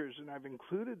scriptures, and I've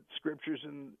included scriptures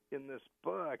in this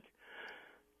book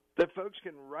that folks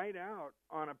can write out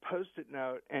on a Post-it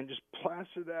note and just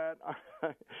plaster that,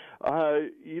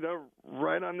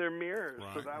 right on their mirrors.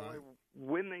 Right, so that way,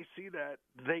 when they see that,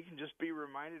 they can just be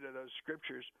reminded of those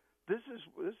scriptures. This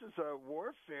is a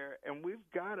warfare, and we've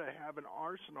got to have an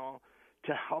arsenal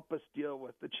to help us deal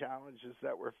with the challenges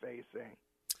that we're facing.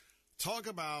 Talk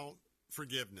about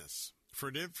forgiveness.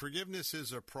 Forgiveness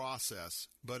is a process,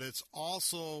 but it's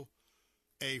also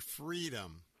a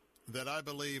freedom that I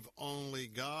believe only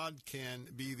God can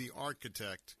be the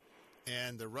architect,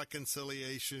 and the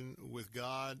reconciliation with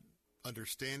God,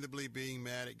 understandably being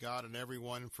mad at God and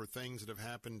everyone for things that have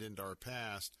happened in our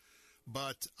past.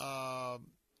 But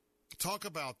talk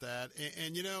about that.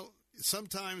 And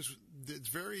sometimes it's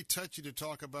very touchy to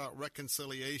talk about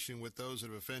reconciliation with those that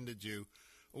have offended you.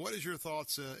 What is your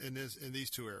thoughts in these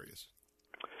two areas?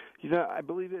 I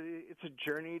believe that it's a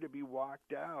journey to be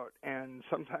walked out, and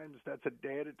sometimes that's a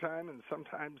day at a time, and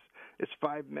sometimes it's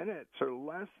 5 minutes or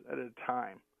less at a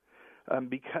time,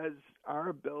 because our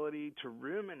ability to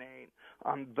ruminate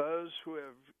on those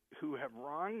who have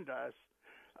wronged us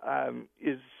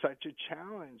is such a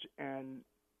challenge, and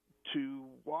to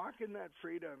walk in that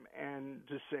freedom and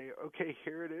to say, okay,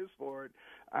 here it is, Lord,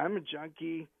 I'm a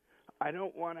junkie. I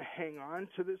don't want to hang on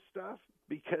to this stuff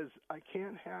because I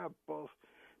can't have both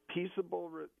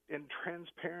peaceable and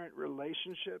transparent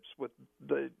relationships with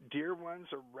the dear ones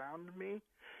around me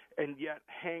and yet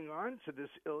hang on to this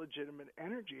illegitimate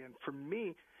energy. And for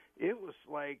me, it was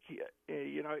like,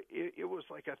 it was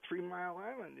like a 3-mile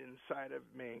island inside of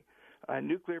me, a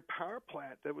nuclear power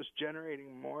plant that was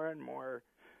generating more and more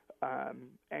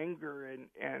anger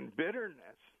and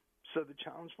bitterness. So the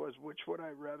challenge was, which would I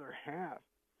rather have?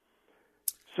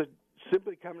 So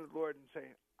simply come to the Lord and say,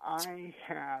 I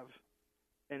have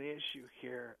an issue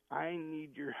here. I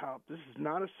need your help. This is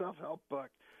not a self-help book,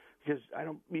 because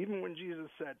even when Jesus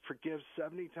said, forgive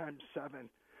 70 times 7,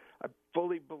 I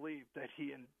fully believe that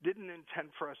he didn't intend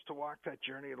for us to walk that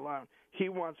journey alone. He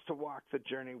wants to walk the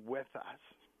journey with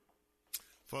us.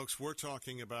 Folks, we're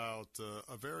talking about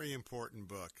a very important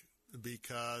book,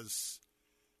 because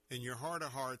in your heart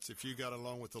of hearts, if you got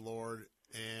along with the Lord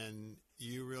and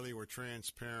you really were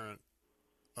transparent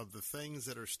of the things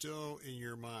that are still in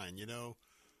your mind,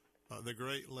 the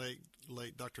great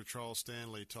late Dr. Charles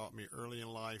Stanley taught me early in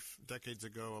life, decades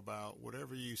ago, about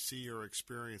whatever you see or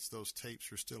experience, those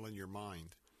tapes are still in your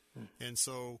mind. And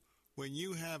so when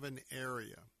you have an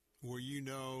area where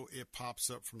it pops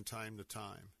up from time to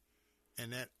time,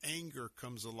 and that anger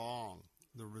comes along,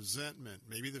 the resentment,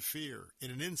 maybe the fear,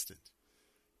 in an instant,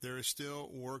 there is still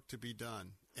work to be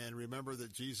done. And remember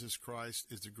that Jesus Christ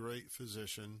is the great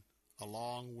physician,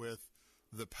 along with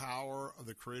the power of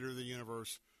the creator of the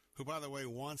universe, who, by the way,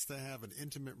 wants to have an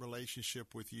intimate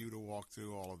relationship with you to walk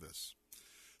through all of this.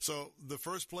 So the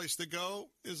first place to go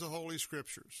is the Holy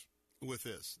Scriptures with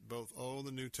this, both Old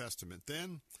and New Testament.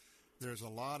 Then there's a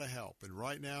lot of help. And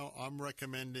right now I'm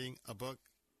recommending a book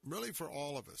really for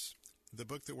all of us. The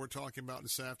book that we're talking about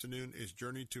this afternoon is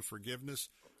Journey to Forgiveness,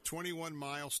 21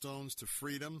 Milestones to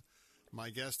Freedom. My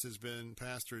guest has been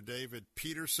Pastor David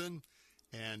Peterson,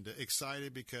 and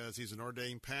excited because he's an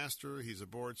ordained pastor. He's a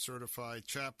board-certified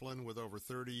chaplain with over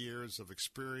 30 years of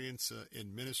experience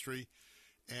in ministry,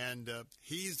 and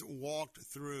he's walked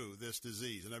through this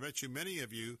disease. And I bet you many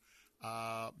of you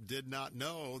did not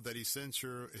know that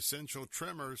essential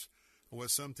tremors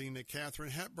was something that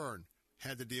Katharine Hepburn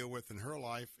had to deal with in her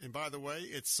life. And by the way,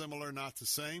 it's similar, not the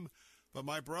same, but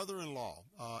my brother-in-law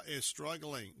is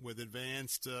struggling with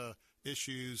advanced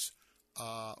issues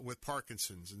with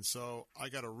Parkinson's. And so I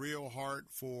got a real heart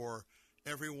for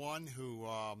everyone who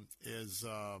is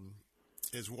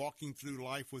walking through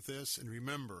life with this. And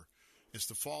remember, it's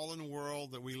the fallen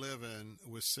world that we live in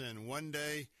with sin. One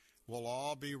day we'll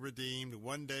all be redeemed.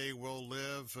 One day we'll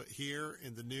live here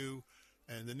in the new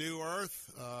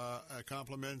earth,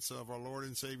 compliments of our Lord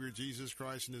and Savior Jesus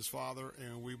Christ and his Father,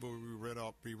 and we will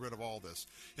be rid of all this.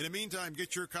 In the meantime,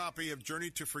 get your copy of Journey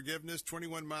to Forgiveness,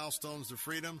 21 Milestones to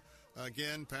Freedom.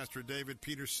 Again, Pastor David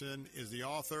Peterson is the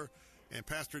author. And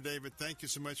Pastor David, thank you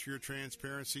so much for your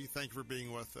transparency. Thank you for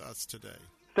being with us today.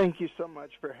 Thank you so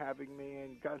much for having me,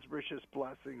 and God's richest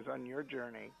blessings on your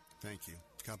journey. Thank you.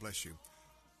 God bless you.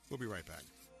 We'll be right back.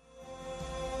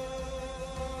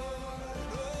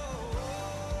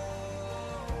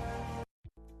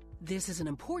 This is an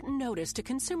important notice to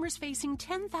consumers facing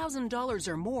 $10,000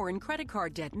 or more in credit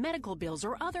card debt, medical bills,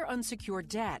 or other unsecured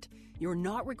debt. You're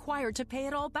not required to pay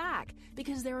it all back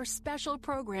because there are special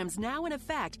programs now in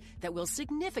effect that will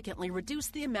significantly reduce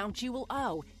the amount you will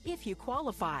owe if you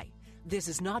qualify. This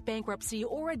is not bankruptcy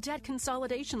or a debt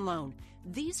consolidation loan.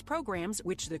 These programs,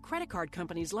 which the credit card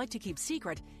companies like to keep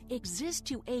secret, exist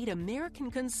to aid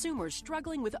American consumers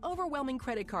struggling with overwhelming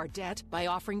credit card debt by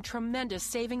offering tremendous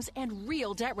savings and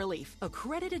real debt relief.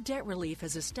 Accredited Debt Relief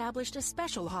has established a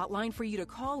special hotline for you to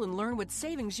call and learn what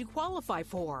savings you qualify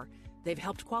for. They've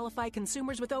helped qualify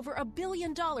consumers with over $1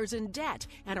 billion in debt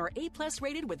and are A+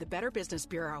 rated with the Better Business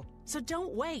Bureau. So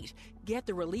don't wait. Get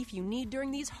the relief you need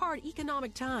during these hard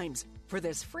economic times. For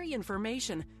this free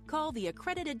information, call the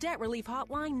Accredited Debt Relief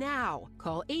Hotline now.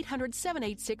 Call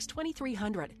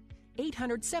 800-786-2300.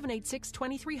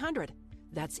 800-786-2300.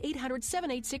 That's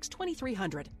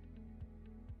 800-786-2300.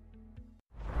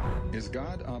 Is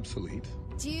God obsolete?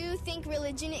 Do you think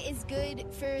religion is good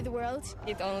for the world?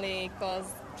 It only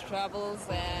causes troubles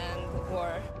and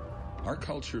war. Our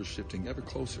culture is shifting ever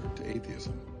closer to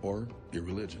atheism or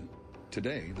irreligion.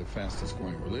 Today, the fastest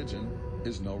growing religion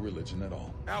is no religion at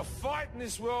all. Our fight in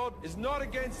this world is not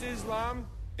against Islam,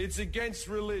 it's against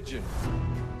religion.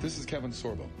 This is Kevin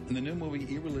Sorbo. In the new movie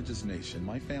Irreligious Nation,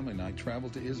 my family and I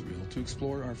traveled to Israel to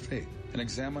explore our faith and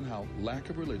examine how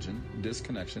lack of religion,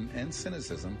 disconnection, and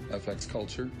cynicism affects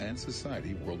culture and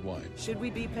society worldwide. Should we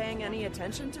be paying any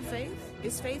attention to faith?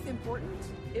 Is faith important?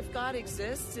 If God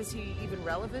exists, is he even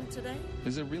relevant today?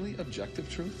 Is it really objective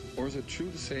truth? Or is it true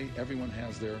to say everyone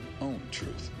has their own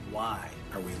truth? Why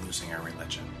are we losing our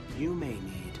religion? You may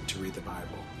need to read the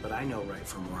Bible, but I know right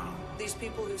from wrong. These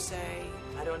people who say,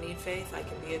 I don't need faith, I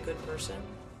can be a good person,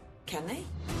 can they?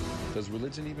 Does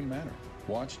religion even matter?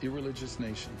 Watch Irreligious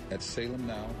Nation at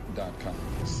salemnow.com.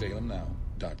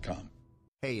 salemnow.com.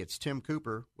 Hey, it's Tim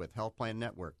Cooper with Health Plan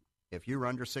Network. If you're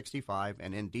under 65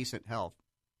 and in decent health,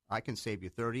 I can save you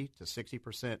 30 to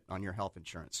 60% on your health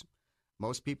insurance.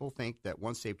 Most people think that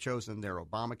once they've chosen their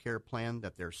Obamacare plan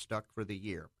that they're stuck for the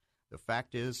year. The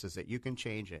fact is that you can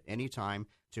change at any time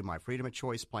to my Freedom of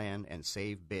Choice plan and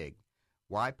save big.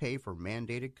 Why pay for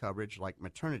mandated coverage like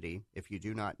maternity if you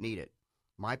do not need it?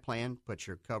 My plan puts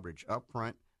your coverage up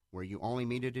front where you only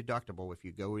meet a deductible if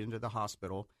you go into the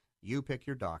hospital. You pick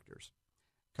your doctors.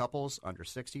 Couples under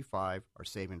 65 are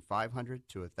saving $500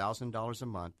 to $1,000 a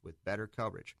month with better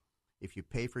coverage. If you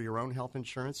pay for your own health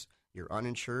insurance, you're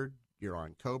uninsured, you're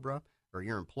on COBRA, or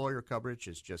your employer coverage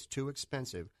is just too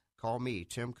expensive, call me,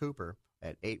 Tim Cooper,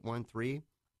 at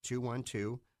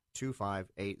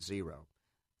 813-212-2580.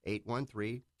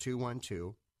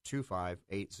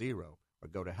 813-212-2580. Or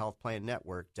go to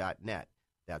healthplannetwork.net.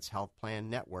 That's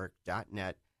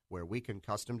healthplannetwork.net, where we can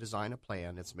custom design a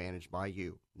plan that's managed by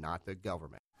you, not the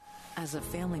government. As a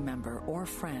family member or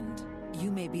friend,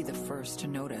 you may be the first to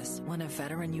notice when a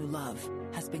veteran you love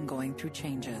has been going through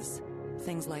changes.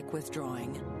 Things like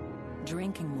withdrawing,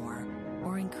 drinking more,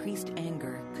 or increased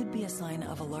anger could be a sign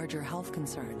of a larger health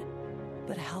concern.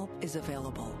 But help is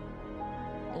available.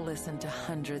 Listen to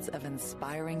hundreds of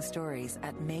inspiring stories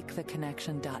at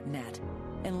maketheconnection.net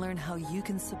and learn how you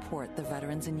can support the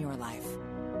veterans in your life.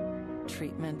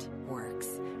 Treatment works.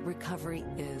 Recovery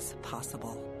is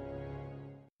possible.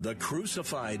 The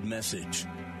Crucified Message.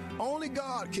 Only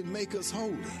God can make us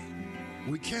holy.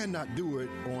 We cannot do it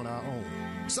on our own.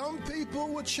 Some people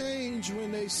will change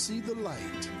when they see the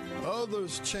light.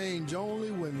 Others change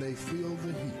only when they feel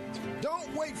the heat.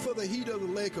 Don't wait for the heat of the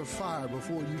lake of fire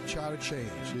before you try to change.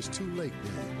 It's too late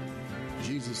then.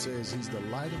 Jesus says he's the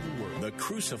light of the world. The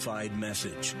Crucified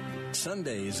Message.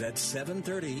 Sundays at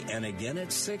 7:30 and again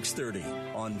at 6:30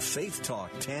 on Faith Talk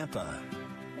Tampa.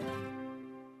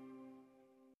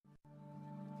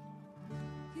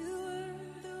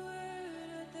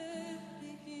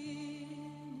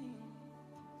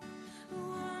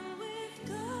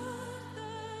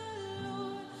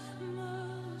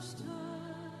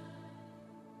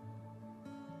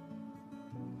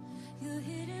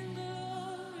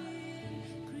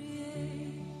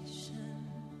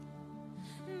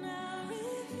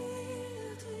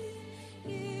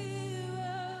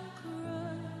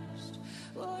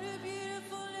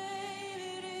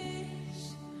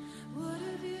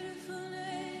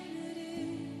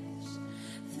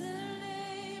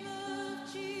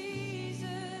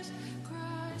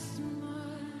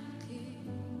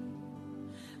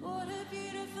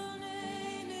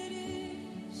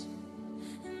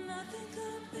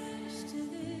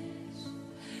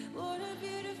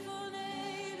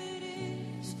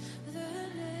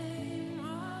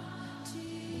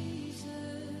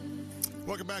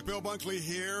 Welcome back. Bill Bunkley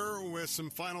here with some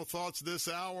final thoughts this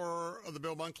hour of the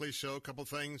Bill Bunkley Show. A couple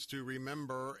things to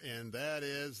remember, and that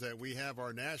is that we have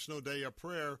our National Day of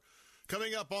Prayer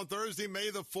coming up on Thursday,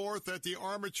 May the 4th at the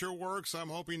Armature Works. I'm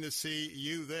hoping to see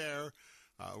you there.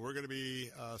 We're going to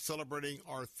be celebrating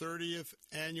our 30th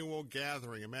annual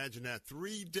gathering. Imagine that,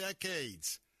 3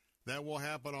 decades. That will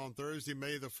happen on Thursday,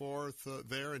 May the 4th,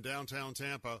 there in downtown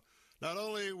Tampa. Not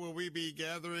only will we be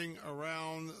gathering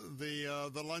around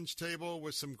the lunch table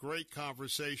with some great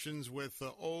conversations with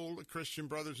old Christian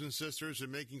brothers and sisters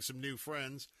and making some new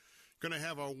friends, going to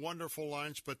have a wonderful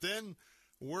lunch, but then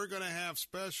we're going to have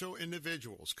special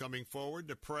individuals coming forward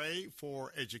to pray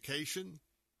for education,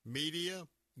 media,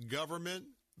 government,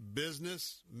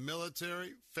 business,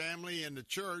 military, family, and the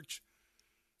church.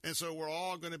 And so we're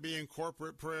all going to be in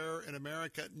corporate prayer, and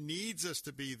America needs us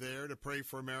to be there to pray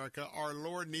for America. Our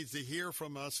Lord needs to hear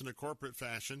from us in a corporate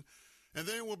fashion. And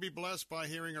then we'll be blessed by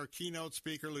hearing our keynote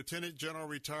speaker, Lieutenant General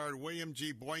Retired William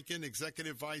G. Boykin,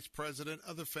 Executive Vice President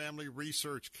of the Family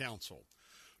Research Council.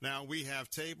 Now, we have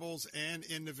tables and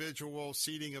individual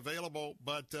seating available,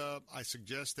 but I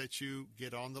suggest that you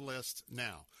get on the list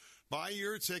now. Buy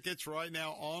your tickets right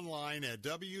now online at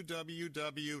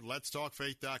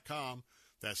www.letstalkfaith.com.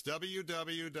 That's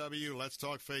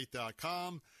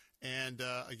www.letstalkfaith.com. And,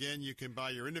 again, you can buy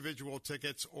your individual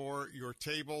tickets or your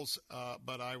tables,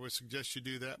 but I would suggest you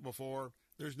do that before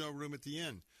there's no room at the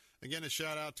end. Again, a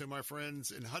shout-out to my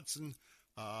friends in Hudson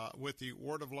with the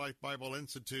Word of Life Bible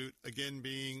Institute, again,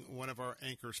 being one of our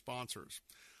anchor sponsors.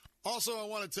 Also, I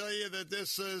want to tell you that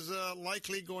this is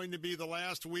likely going to be the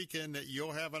last weekend that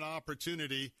you'll have an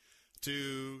opportunity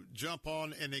to jump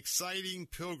on an exciting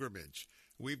pilgrimage.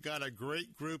 We've got a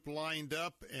great group lined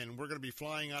up, and we're going to be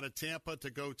flying out of Tampa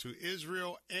to go to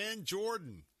Israel and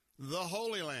Jordan, the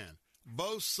Holy Land,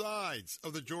 both sides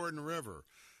of the Jordan River.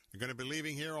 We're going to be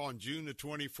leaving here on June the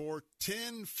 24th,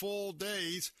 10 full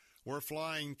days. We're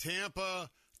flying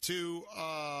Tampa to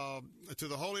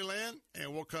the Holy Land,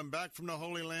 and we'll come back from the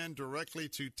Holy Land directly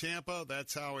to Tampa.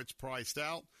 That's how it's priced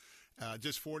out.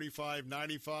 Just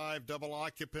 $45.95, double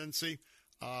occupancy.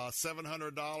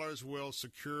 $700 will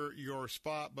secure your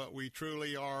spot, but we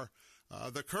truly are.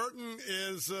 The curtain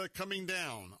is coming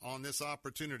down on this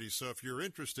opportunity. So if you're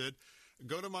interested,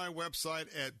 go to my website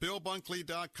at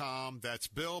BillBunkley.com. That's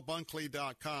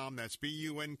BillBunkley.com. That's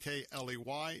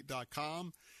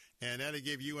BUNKLEY.com. And that'll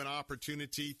give you an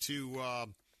opportunity to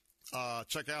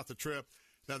check out the trip.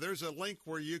 Now, there's a link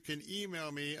where you can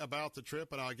email me about the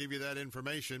trip, and I'll give you that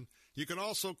information. You can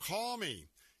also call me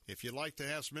if you'd like to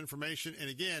have some information. And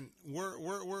again,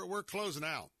 we're closing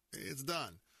out. It's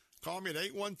done. Call me at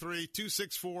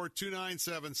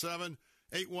 813-264-2977,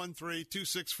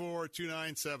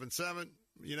 813-264-2977.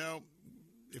 You know,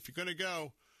 if you're going to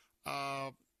go,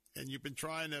 and you've been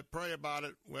trying to pray about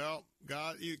it, well,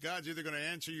 God's either going to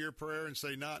answer your prayer and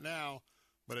say, not now,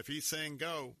 but if he's saying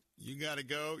go, you got to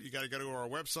go. You got to go to our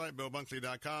website,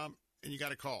 BillBunkley.com, and you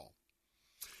got to call.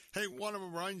 Hey, want to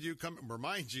remind you,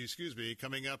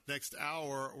 coming up next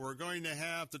hour, we're going to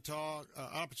have to talk,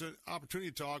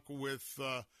 opportunity to talk with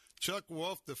Chuck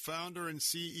Wolf, the founder and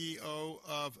CEO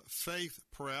of Faith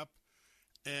Prep.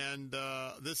 And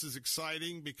this is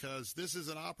exciting because this is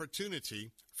an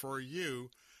opportunity for you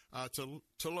to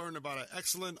learn about an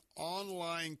excellent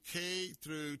online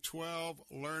K-12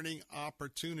 learning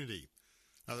opportunity.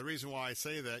 Now, the reason why I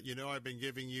say that, I've been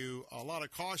giving you a lot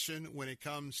of caution when it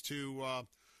comes to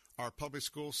our public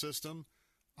school system.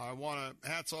 I want to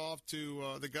hats off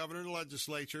to the governor and the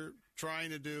legislature trying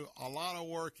to do a lot of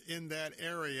work in that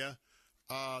area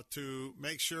to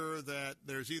make sure that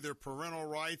there's either parental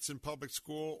rights in public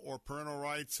school or parental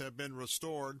rights have been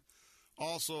restored.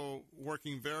 Also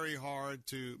working very hard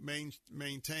to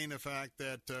maintain the fact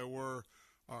that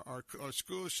our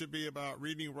schools should be about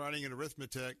reading, writing, and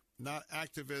arithmetic, not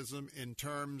activism in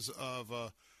terms of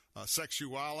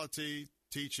sexuality,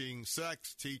 teaching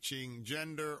sex, teaching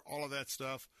gender, all of that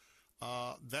stuff.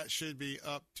 That should be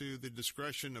up to the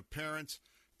discretion of parents,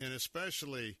 and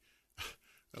especially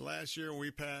last year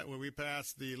when we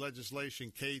passed the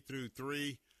legislation K through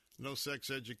 3, no sex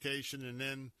education, and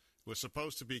then it was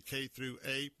supposed to be K through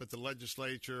 8, but the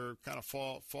legislature kind of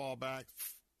fall back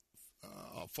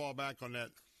on that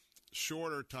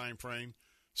shorter time frame.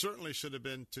 Certainly should have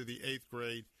been to the 8th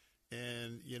grade.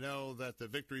 And you know that the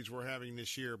victories we're having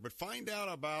this year. But find out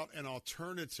about an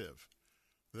alternative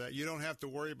that you don't have to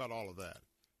worry about all of that.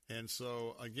 And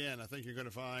so, again, I think you're going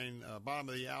to find bottom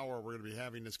of the hour we're going to be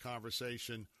having this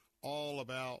conversation all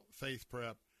about Faith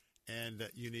Prep, and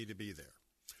that you need to be there.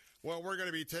 Well, we're going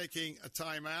to be taking a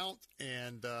time out,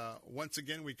 and once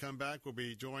again, we come back. We'll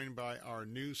be joined by our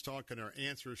news talk and our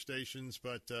answer stations.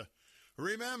 But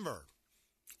remember,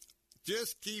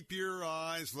 just keep your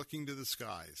eyes looking to the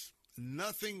skies.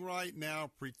 Nothing right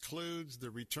now precludes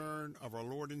the return of our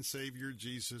Lord and Savior,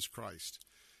 Jesus Christ.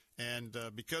 And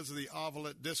because of the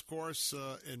Olivet Discourse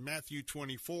in Matthew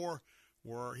 24,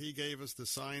 where he gave us the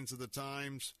signs of the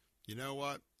times, you know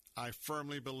what? I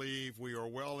firmly believe we are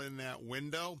well in that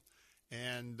window,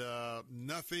 and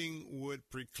nothing would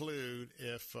preclude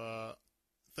if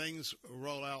things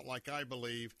roll out like I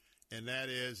believe, and that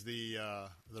is the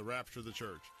rapture of the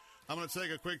church. I'm going to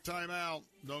take a quick time out.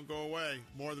 Don't go away.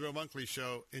 More of the Bill Bunkley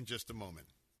Show in just a moment.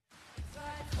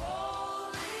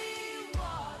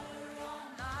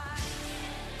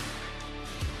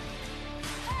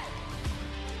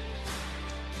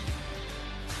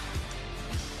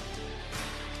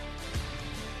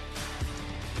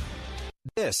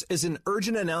 This is an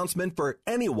urgent announcement for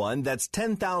anyone that's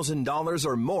 $10,000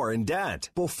 or more in debt.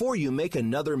 Before you make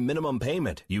another minimum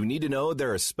payment, you need to know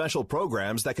there are special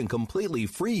programs that can completely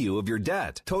free you of your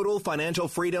debt. Total Financial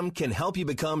Freedom can help you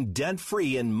become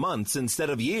debt-free in months instead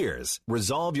of years.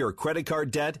 Resolve your credit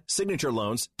card debt, signature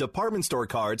loans, department store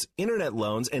cards, internet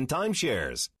loans, and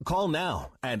timeshares. Call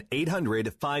now at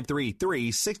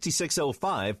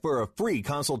 800-533-6605 for a free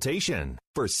consultation.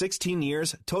 For 16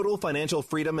 years, Total Financial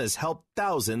Freedom has helped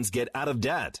thousands get out of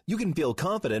debt. You can feel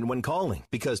confident when calling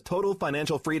because Total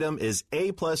Financial Freedom is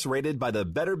A+ rated by the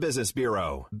Better Business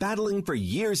Bureau. Battling for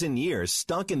years and years,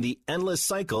 stuck in the endless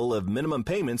cycle of minimum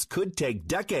payments could take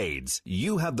decades.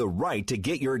 You have the right to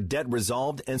get your debt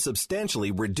resolved and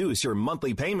substantially reduce your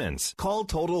monthly payments. Call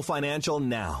Total Financial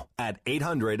now at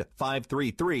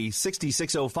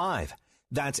 800-533-6605.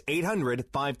 That's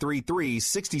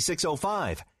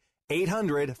 800-533-6605.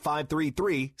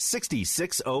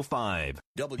 800-533-6605.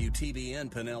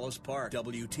 WTBN Pinellas Park,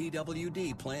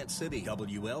 WTWD Plant City,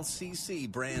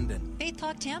 WLCC Brandon. Faith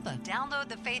Talk Tampa. Download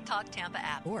the Faith Talk Tampa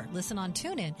app or listen on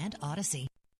TuneIn and Odyssey.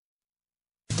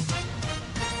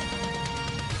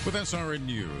 With SRN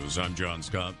News, I'm John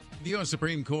Scott. The U.S.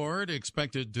 Supreme Court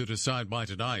expected to decide by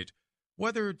tonight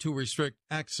whether to restrict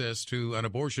access to an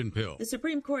abortion pill. The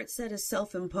Supreme Court set a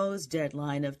self-imposed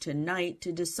deadline of tonight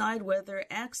to decide whether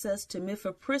access to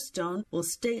mifepristone will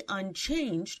stay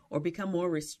unchanged or become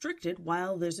more restricted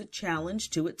while there's a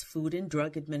challenge to its Food and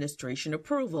Drug Administration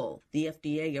approval. The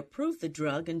FDA approved the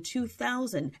drug in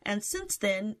 2000, and since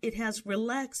then it has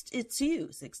relaxed its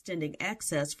use, extending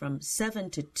access from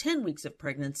 7 to 10 weeks of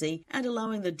pregnancy and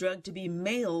allowing the drug to be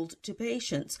mailed to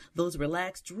patients. Those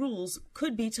relaxed rules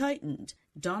could be tightened.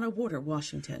 Donna Warder,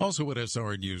 Washington. Also at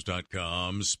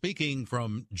SRNews.com, speaking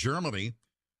from Germany,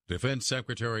 Defense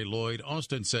Secretary Lloyd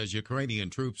Austin says Ukrainian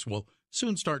troops will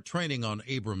soon start training on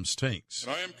Abrams tanks.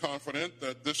 And I am confident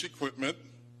that this equipment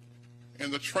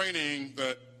and the training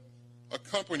that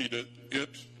accompanied it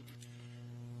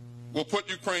will put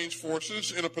Ukraine's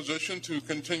forces in a position to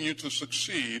continue to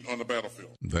succeed on the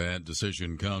battlefield. That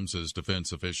decision comes as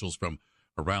defense officials from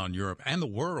around Europe and the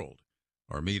world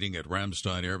are meeting at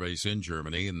Ramstein Air Base in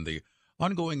Germany in the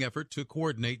ongoing effort to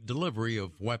coordinate delivery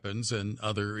of weapons and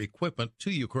other equipment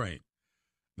to Ukraine.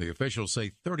 The officials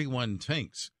say 31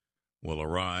 tanks will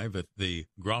arrive at the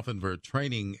Grafenwöhr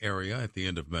training area at the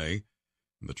end of May.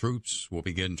 The troops will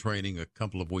begin training a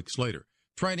couple of weeks later.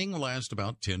 Training will last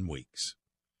about 10 weeks.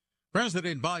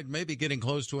 President Biden may be getting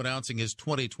close to announcing his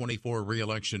 2024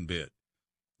 re-election bid.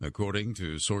 According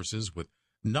to sources with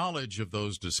knowledge of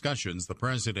those discussions, the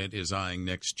president is eyeing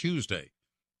next Tuesday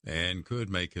and could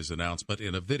make his announcement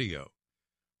in a video.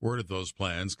 Word of those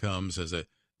plans comes as a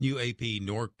new AP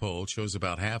Norc poll shows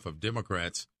about half of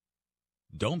Democrats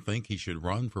don't think he should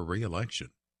run for re-election.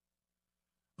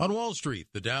 On Wall Street,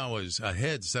 the Dow is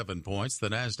ahead 7 points, the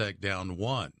Nasdaq down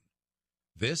 1.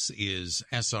 This is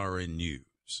SRN News.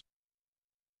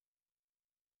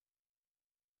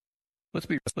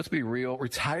 Let's be real.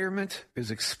 Retirement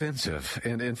is expensive,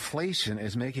 and inflation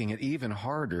is making it even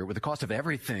harder with the cost of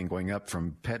everything going up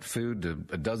from pet food to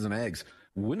a dozen eggs.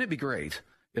 Wouldn't it be great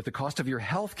if the cost of your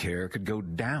health care could go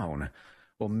down?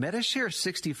 Well, Medishare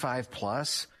 65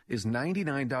 Plus is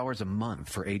 $99 a month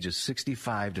for ages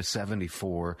 65 to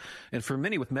 74. And for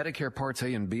many with Medicare Parts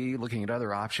A and B, looking at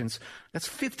other options, that's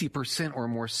 50% or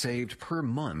more saved per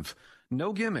month.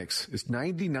 No gimmicks. It's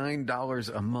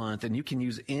 $99 a month, and you can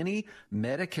use any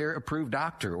Medicare-approved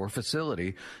doctor or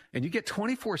facility, and you get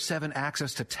 24/7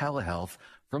 access to telehealth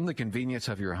from the convenience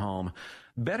of your home.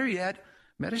 Better yet,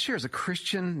 Medishare is a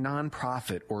Christian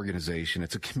nonprofit organization.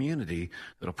 It's a community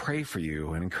that'll pray for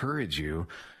you and encourage you.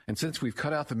 And since we've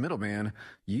cut out the middleman,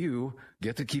 you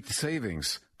get to keep the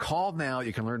savings. Call now.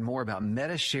 You can learn more about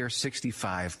Medishare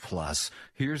 65 Plus.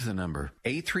 Here's the number: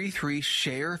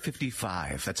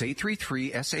 833-SHARE-55. That's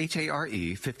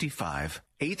 833-SHARE-55.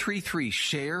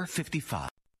 833-SHARE-55.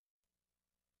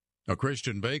 A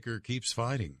Christian baker keeps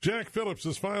fighting. Jack Phillips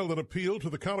has filed an appeal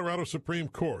to the Colorado Supreme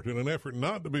Court in an effort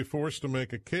not to be forced to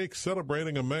make a cake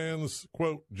celebrating a man's,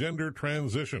 quote, gender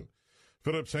transition.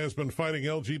 Phillips has been fighting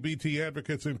LGBT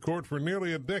advocates in court for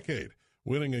nearly a decade,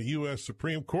 winning a U.S.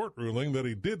 Supreme Court ruling that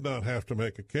he did not have to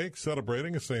make a cake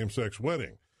celebrating a same-sex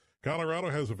wedding. Colorado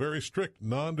has a very strict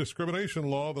non-discrimination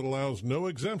law that allows no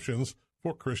exemptions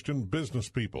for Christian business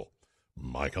people.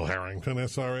 Michael Harrington,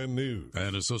 SRN News.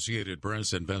 An Associated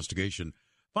Press investigation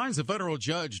finds a federal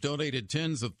judge donated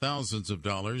tens of thousands of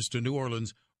dollars to New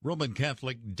Orleans Roman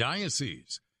Catholic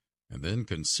diocese and then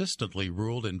consistently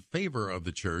ruled in favor of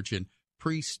the church in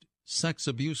priest sex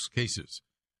abuse cases.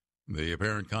 The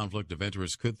apparent conflict of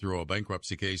interest could throw a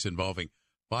bankruptcy case involving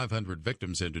 500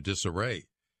 victims into disarray.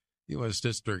 U.S.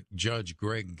 District Judge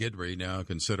Greg Guidry now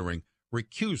considering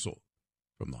recusal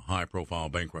from the high-profile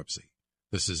bankruptcy.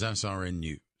 This is SRN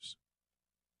News.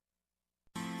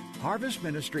 Harvest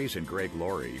Ministries and Greg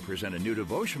Laurie present a new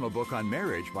devotional book on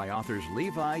marriage by authors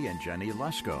Levi and Jenny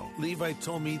Lusko. Levi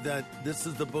told me that this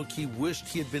is the book he wished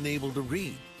he had been able to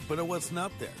read, but it wasn't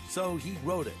up there. So he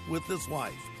wrote it with his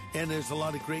wife. And there's a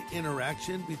lot of great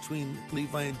interaction between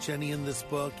Levi and Jenny in this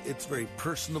book. It's very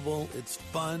personable. It's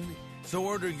fun. So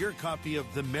order your copy of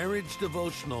The Marriage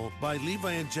Devotional by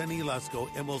Levi and Jenny Lusko,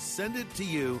 and we'll send it to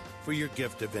you for your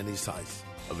gift of any size.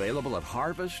 Available at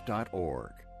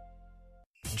harvest.org.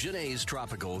 Janae's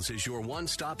Tropicals is your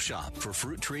one-stop shop for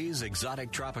fruit trees,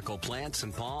 exotic tropical plants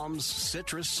and palms,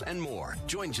 citrus, and more.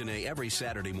 Join Janae every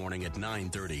Saturday morning at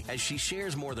 9:30 as she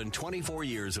shares more than 24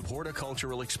 years of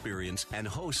horticultural experience and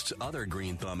hosts other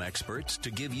Green Thumb experts to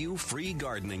give you free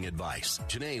gardening advice.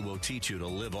 Janae will teach you to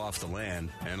live off the land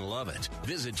and love it.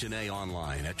 Visit Janae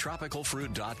online at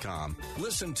tropicalfruit.com.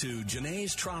 Listen to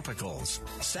Janae's Tropicals,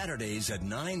 Saturdays at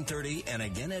 9:30 and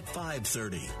again at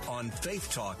 5:30 on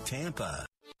Faith Talk Tampa.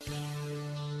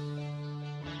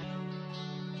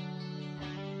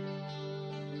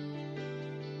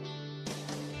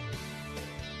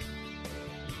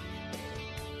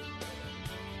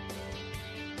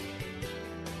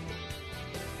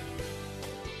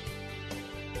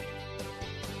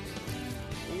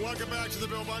 Welcome back to the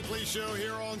Bill Bunkley Show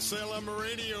here on Salem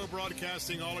Radio,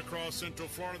 broadcasting all across Central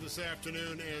Florida this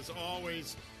afternoon. As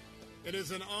always, it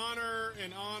is an honor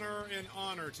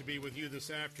to be with you this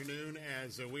afternoon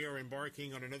as we are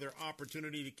embarking on another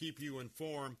opportunity to keep you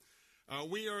informed.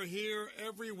 We are here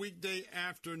every weekday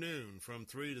afternoon from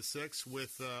 3 to 6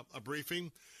 with a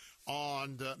briefing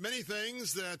on many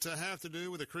things that have to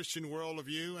do with a Christian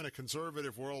worldview and a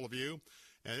conservative worldview.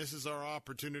 And this is our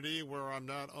opportunity where I'm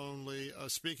not only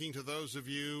speaking to those of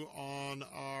you on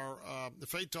our the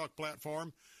Faith Talk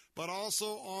platform, but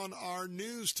also on our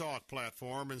News Talk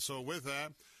platform. And so with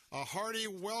that, a hearty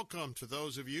welcome to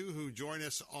those of you who join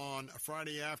us on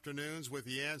Friday afternoons with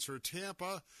The Answer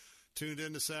Tampa, tuned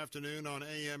in this afternoon on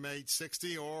AM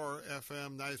 860 or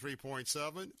FM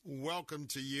 93.7. Welcome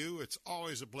to you. It's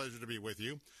always a pleasure to be with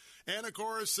you. And, of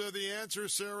course, The Answer,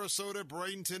 Sarasota,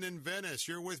 Bradenton, and Venice.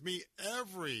 You're with me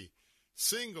every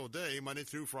single day, Monday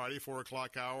through Friday, 4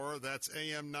 o'clock hour. That's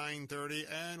AM 930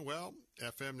 and, well,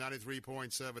 FM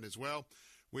 93.7 as well.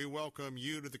 We welcome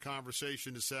you to the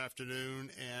conversation this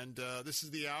afternoon. And this is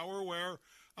the hour where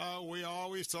we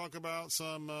always talk about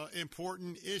some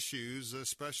important issues,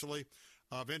 especially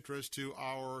of interest to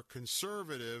our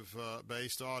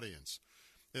conservative-based audience.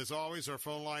 As always, our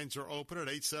phone lines are open at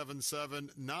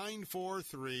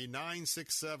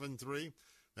 877-943-9673.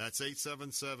 That's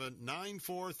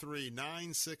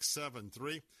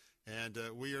 877-943-9673. And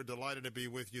we are delighted to be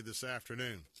with you this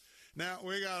afternoon. Now,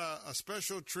 we got a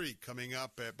special treat coming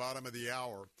up at bottom of the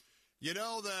hour. You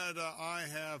know that I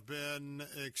have been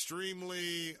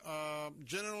extremely,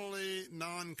 generally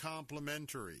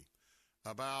non-complimentary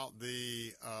about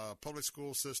the public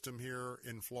school system here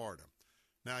in Florida.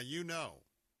 Now, you know,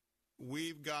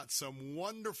 we've got some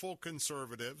wonderful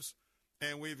conservatives,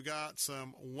 and we've got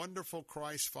some wonderful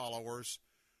Christ followers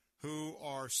who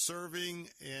are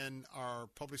serving in our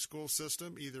public school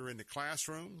system, either in the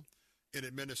classroom, in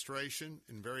administration,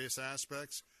 in various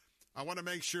aspects. I want to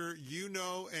make sure you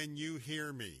know and you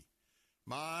hear me.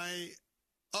 My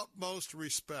utmost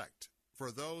respect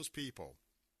for those people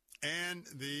and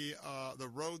the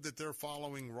road that they're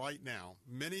following right now,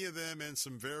 many of them in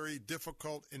some very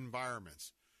difficult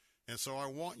environments. And so I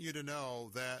want you to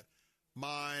know that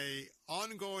my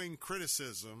ongoing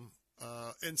criticism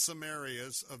in some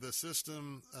areas of the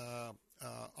system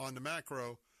on the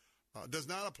macro does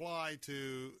not apply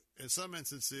to, in some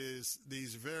instances,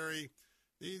 these very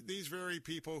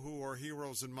people who are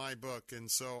heroes in my book. And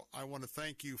so I want to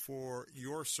thank you for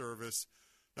your service,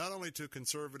 not only to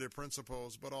conservative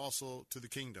principles, but also to the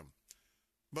kingdom.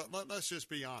 But let's just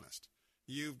be honest.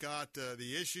 You've got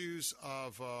the issues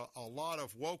of a lot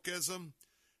of wokeism.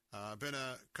 Been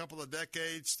a couple of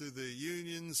decades through the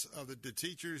unions of the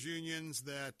teachers' unions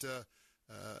that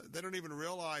they don't even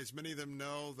realize. Many of them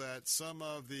know that some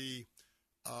of the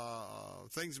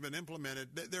things have been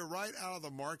implemented. They're right out of the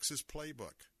Marxist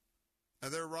playbook.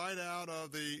 They're right out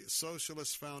of the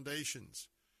socialist foundations.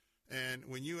 And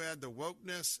when you add the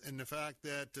wokeness and the fact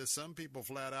that some people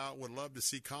flat out would love to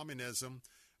see communism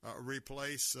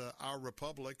replace our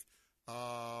republic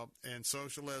and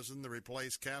socialism to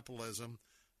replace capitalism.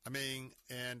 I mean,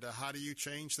 and how do you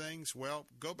change things? Well,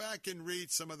 go back and read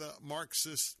some of the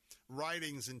Marxist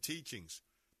writings and teachings.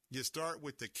 You start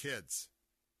with the kids.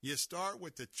 You start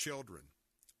with the children,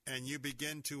 and you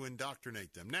begin to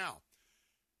indoctrinate them. Now,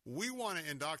 we want to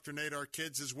indoctrinate our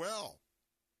kids as well.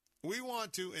 We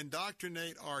want to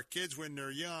indoctrinate our kids when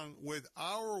they're young with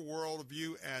our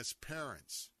worldview as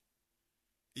parents.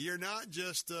 You're not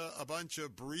just a bunch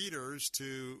of breeders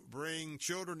to bring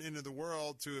children into the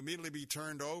world to immediately be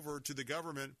turned over to the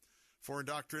government for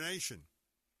indoctrination.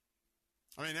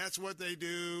 I mean, that's what they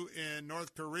do in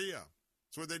North Korea.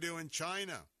 That's what they do in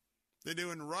China. They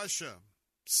do in Russia,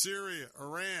 Syria,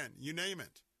 Iran, you name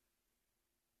it.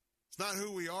 It's not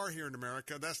who we are here in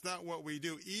America. That's not what we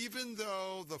do. Even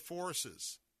though the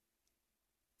forces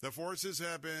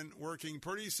have been working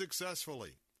pretty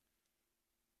successfully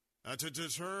to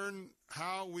turn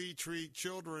how we treat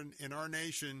children in our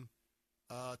nation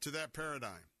to that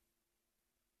paradigm.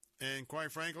 And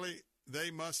quite frankly, they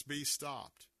must be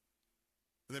stopped.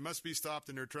 They must be stopped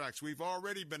in their tracks. We've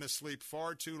already been asleep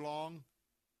far too long.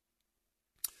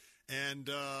 And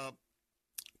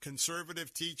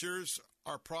conservative teachers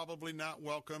are probably not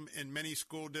welcome in many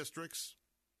school districts.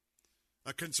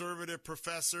 Conservative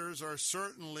professors are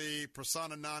certainly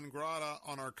persona non grata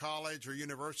on our college or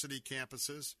university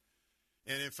campuses.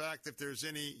 And in fact, if there's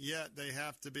any yet, they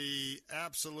have to be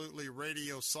absolutely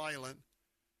radio silent.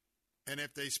 And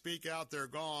if they speak out, they're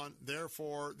gone.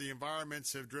 Therefore, the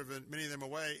environments have driven many of them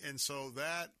away. And so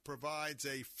that provides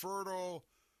a fertile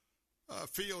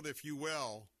field, if you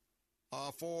will,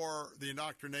 for the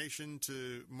indoctrination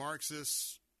to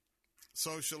Marxist,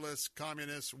 socialist,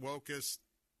 communist, wokist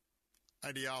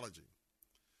ideology.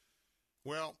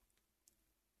 Well,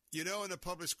 you know, in the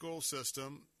public school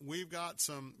system, we've got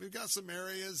some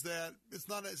areas that it's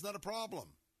not a problem.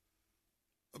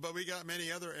 But we got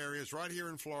many other areas right here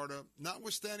in Florida,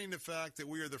 notwithstanding the fact that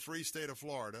we are the free state of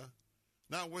Florida,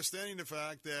 notwithstanding the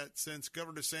fact that since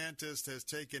Governor DeSantis has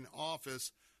taken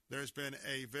office, there's been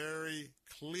a very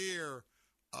clear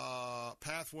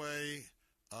pathway,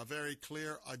 a very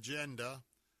clear agenda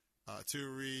to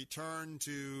return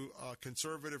to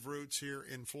conservative roots here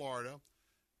in Florida.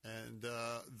 And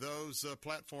those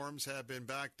platforms have been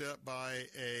backed up by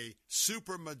a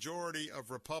supermajority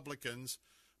of Republicans,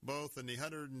 both in the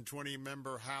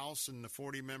 120-member House and the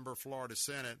 40-member Florida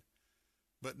Senate.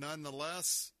 But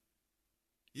nonetheless,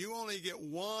 you only get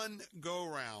one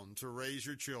go-round to raise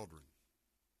your children.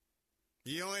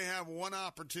 You only have one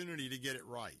opportunity to get it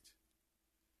right.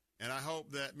 And I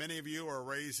hope that many of you are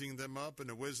raising them up in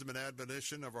the wisdom and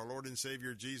admonition of our Lord and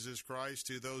Savior Jesus Christ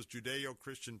to those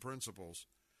Judeo-Christian principles.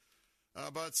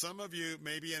 But some of you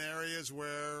may be in areas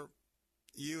where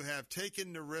you have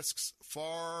taken the risks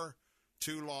far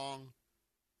too long.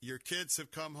 Your kids have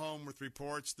come home with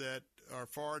reports that are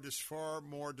far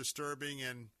more disturbing,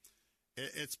 and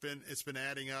it's been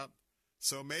adding up.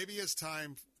 So maybe it's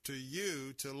time to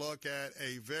you to look at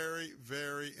a very,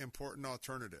 very important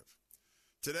alternative.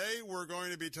 Today we're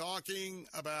going to be talking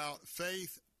about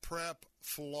Faith Prep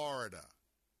Florida.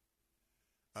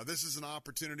 This is an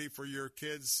opportunity for your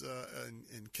kids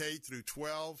in K through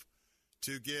 12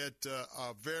 to get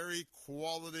a very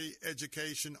quality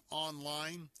education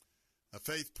online.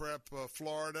 Faith Prep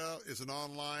Florida is an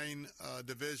online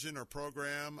division or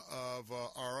program of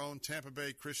our own Tampa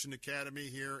Bay Christian Academy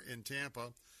here in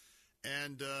Tampa.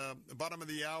 And the bottom of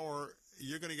the hour,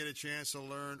 you're going to get a chance to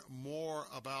learn more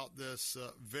about this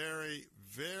very,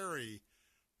 very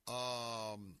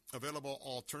available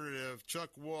alternative.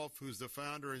 Chuck Wolf, who's the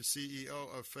founder and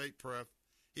CEO of Faith Prep,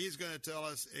 he's going to tell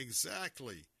us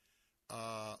exactly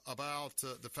about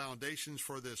the foundations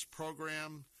for this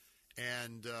program,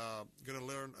 and going to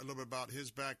learn a little bit about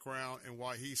his background and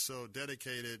why he's so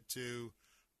dedicated to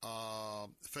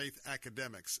faith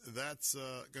academics. That's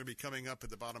going to be coming up at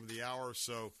the bottom of the hour,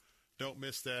 so don't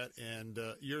miss that. And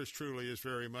yours truly is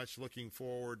very much looking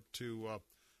forward to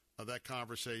that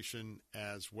conversation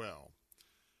as well.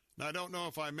 Now, I don't know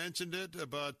if I mentioned it,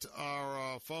 but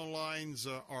our phone lines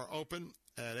are open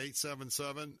at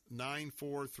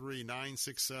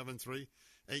 877-943-9673,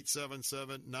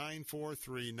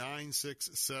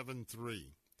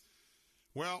 877-943-9673.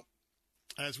 Well,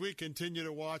 as we continue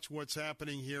to watch what's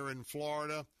happening here in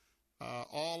Florida,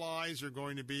 all eyes are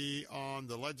going to be on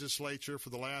the legislature for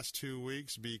the last 2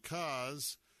 weeks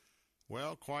because,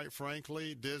 well, quite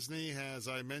frankly, Disney, as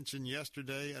I mentioned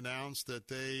yesterday, announced that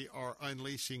they are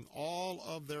unleashing all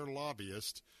of their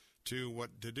lobbyists to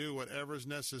do whatever is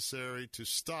necessary to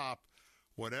stop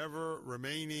whatever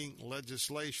remaining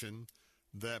legislation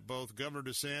that both Governor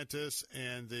DeSantis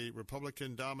and the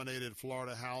Republican-dominated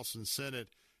Florida House and Senate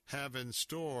have in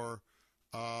store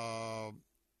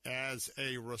as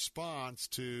a response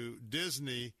to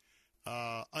Disney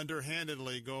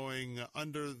underhandedly going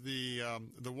under the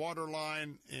water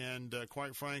line and,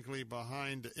 quite frankly,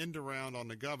 behind the end around on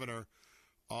the governor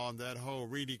on that whole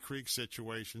Reedy Creek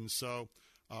situation. So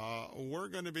we're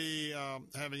going to be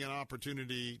having an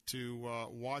opportunity to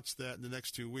watch that in the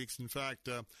next 2 weeks. In fact,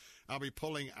 I'll be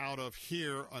pulling out of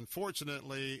here,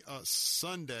 unfortunately,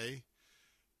 Sunday,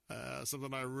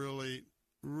 something I really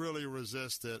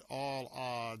resist at all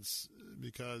odds,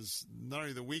 because not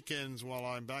only the weekends while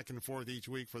I'm back and forth each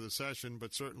week for the session,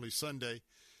 but certainly Sunday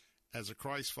as a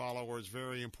Christ follower is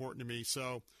very important to me.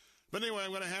 So, but anyway,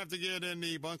 I'm going to have to get in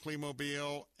the Bunkley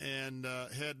Mobile and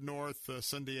head north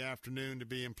Sunday afternoon to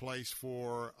be in place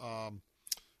for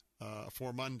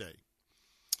Monday.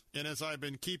 And as I've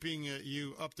been keeping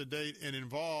you up to date and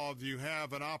involved, you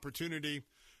have an opportunity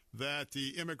that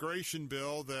the immigration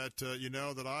bill that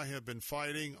that I have been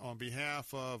fighting on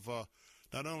behalf of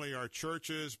not only our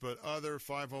churches but other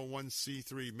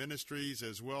 501c3 ministries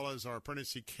as well as our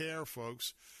pregnancy care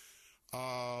folks.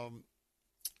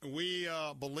 We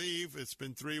believe it's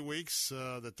been 3 weeks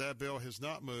that bill has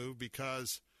not moved,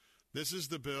 because this is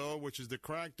the bill which is the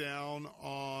crackdown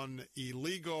on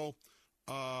illegal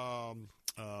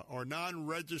or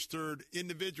non-registered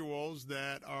individuals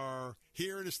that are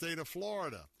here in the state of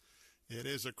Florida. It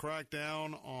is a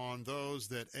crackdown on those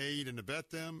that aid and abet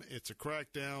them. It's a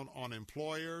crackdown on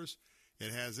employers.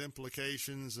 It has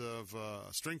implications of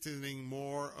strengthening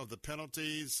more of the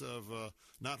penalties of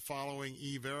not following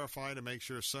E-Verify to make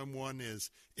sure someone is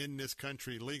in this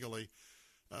country legally.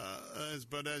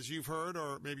 But as you've heard,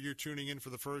 or maybe you're tuning in for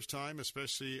the first time,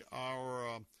 especially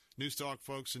our Newstalk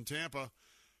folks in Tampa,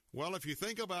 well, if you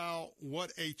think about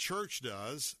what a church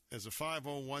does as a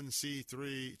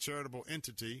 501c3 charitable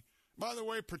entity, by the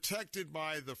way, protected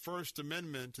by the First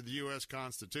Amendment to the U.S.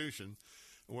 Constitution,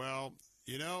 well,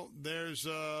 there's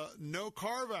no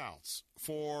carve-outs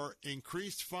for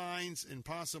increased fines and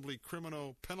possibly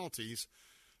criminal penalties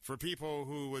for people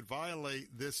who would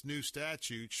violate this new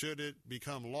statute should it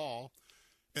become law.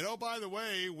 And, oh, by the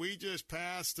way, we just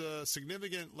passed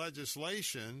significant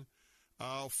legislation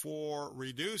for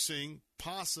reducing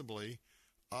possibly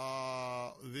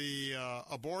the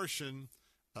abortion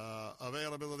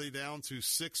availability down to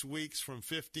 6 weeks from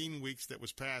 15 weeks that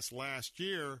was passed last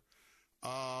year.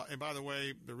 And by the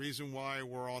way, the reason why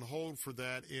we're on hold for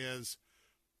that is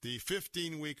the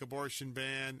 15-week abortion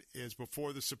ban is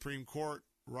before the Supreme Court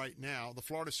right now, the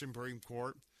Florida Supreme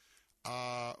Court.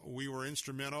 We were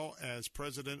instrumental as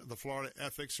president of the Florida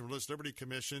Ethics and Religious Liberty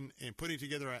Commission in putting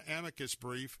together an amicus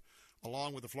brief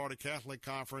along with the Florida Catholic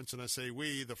Conference, and I say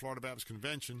we, the Florida Baptist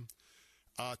Convention,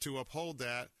 to uphold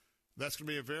that. That's going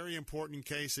to be a very important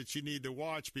case that you need to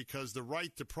watch, because the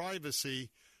right to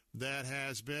privacy that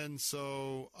has been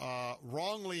so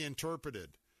wrongly interpreted.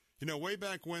 Way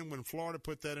back when Florida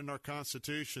put that in our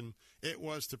Constitution, it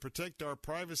was to protect our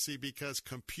privacy because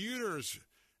computers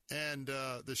and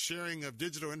the sharing of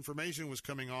digital information was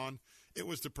coming on. It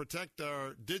was to protect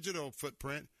our digital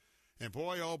footprint. And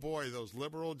boy, oh boy, those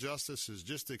liberal justices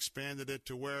just expanded it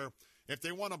to where if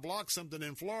they want to block something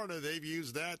in Florida, they've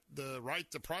used that, the right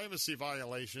to privacy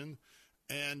violation.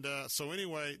 And so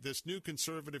anyway, this new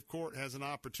conservative court has an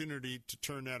opportunity to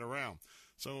turn that around.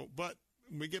 So, but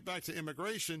we get back to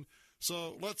immigration.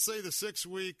 So let's say the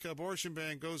 6-week abortion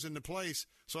ban goes into place.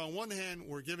 So on one hand,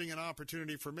 we're giving an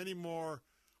opportunity for many more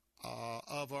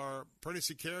of our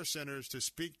pregnancy care centers to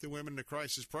speak to women in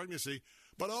crisis pregnancy.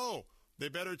 But, they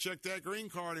better check that green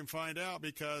card and find out,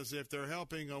 because if they're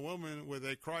helping a woman with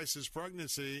a crisis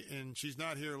pregnancy and she's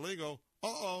not here legal,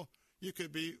 you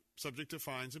could be subject to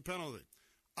fines and penalty.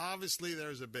 Obviously,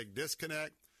 there's a big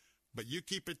disconnect, but you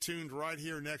keep it tuned right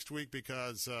here next week,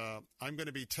 because I'm going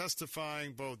to be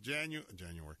testifying both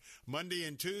Monday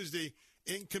and Tuesday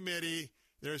in committee.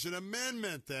 There's an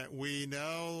amendment that we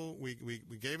know. We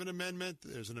gave an amendment.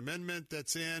 There's an amendment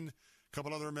that's in. A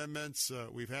couple other amendments.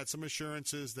 We've had some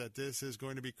assurances that this is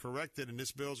going to be corrected, and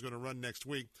this bill is going to run next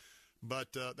week. But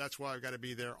that's why I've got to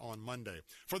be there on Monday.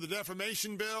 For the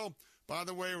defamation bill, by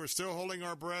the way, we're still holding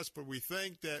our breath, but we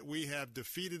think that we have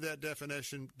defeated that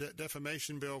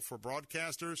defamation bill for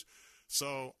broadcasters.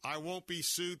 So I won't be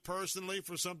sued personally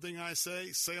for something I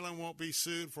say. Salem won't be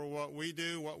sued for what we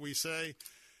do, what we say.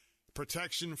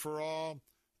 Protection for all.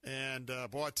 And,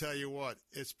 boy, I tell you what,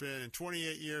 it's been, in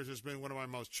 28 years, it's been one of my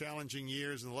most challenging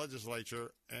years in the legislature.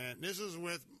 And this is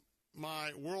with my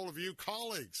worldview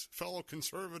colleagues, fellow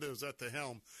conservatives at the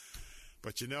helm.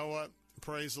 But you know what?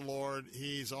 Praise the Lord.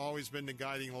 He's always been the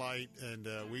guiding light, and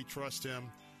we trust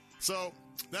him. So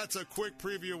that's a quick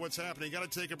preview of what's happening.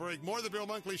 Got to take a break. More of the Bill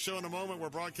Bunkley Show in a moment. We're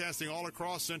broadcasting all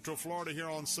across Central Florida here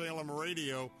on Salem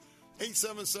Radio.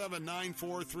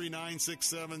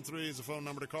 877-943-9673 is the phone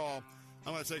number to call.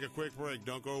 I'm going to take a quick break.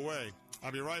 Don't go away.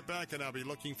 I'll be right back, and I'll be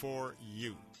looking for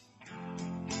you.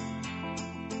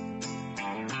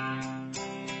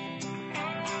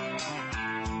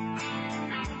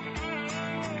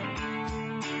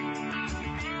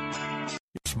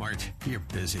 Smart, you're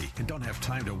busy, and don't have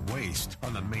time to waste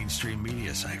on the mainstream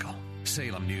media cycle.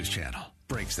 Salem News Channel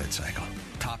breaks that cycle.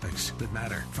 Topics that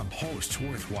matter from hosts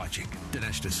worth watching.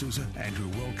 Dinesh D'Souza, Andrew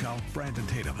Wilkow, Brandon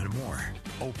Tatum, and more.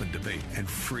 Open debate and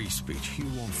free speech you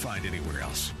won't find anywhere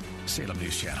else. Salem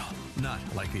News Channel, not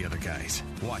like the other guys.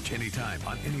 Watch anytime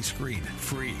on any screen,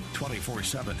 free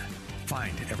 24/7.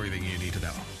 Find everything you need to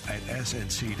know at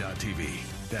snc.tv.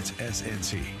 That's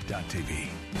snc.tv.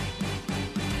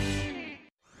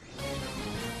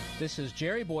 This is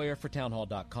Jerry Boyer for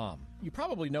townhall.com. You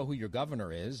probably know who your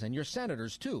governor is, and your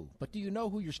senators too, but do you know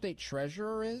who your state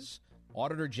treasurer is?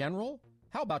 Auditor General?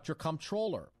 How about your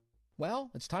comptroller? Well,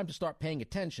 it's time to start paying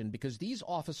attention because these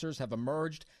officers have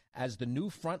emerged as the new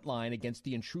front line against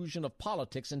the intrusion of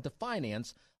politics into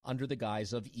finance under the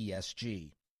guise of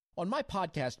ESG. On my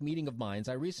podcast, Meeting of Minds,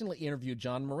 I recently interviewed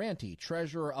John Moranti,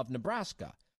 treasurer of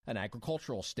Nebraska, an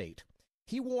agricultural state.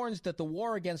 He warns that the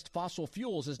war against fossil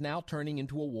fuels is now turning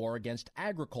into a war against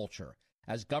agriculture,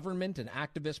 as government and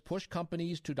activists push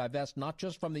companies to divest not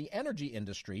just from the energy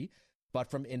industry,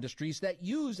 but from industries that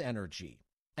use energy.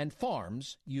 And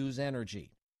farms use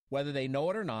energy. Whether they know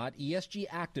it or not, ESG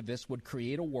activists would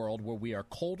create a world where we are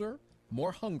colder,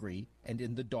 more hungry, and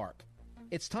in the dark.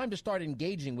 It's time to start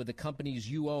engaging with the companies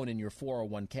you own in your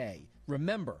 401k.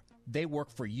 Remember, they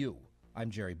work for you.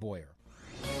 I'm Jerry Boyer.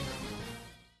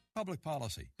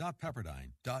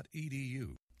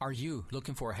 Publicpolicy.pepperdine.edu. Are you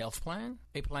looking for a health plan?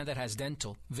 A plan that has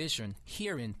dental, vision,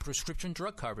 hearing, prescription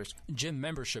drug coverage, gym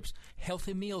memberships,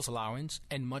 healthy meals allowance,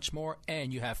 and much more,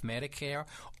 and you have Medicare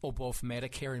or both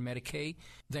Medicare and Medicaid?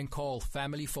 Then call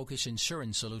Family Focus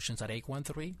Insurance Solutions at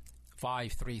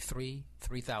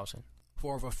 813-533-3000.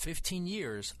 For over 15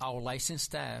 years, our licensed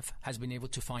staff has been able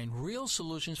to find real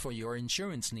solutions for your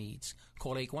insurance needs.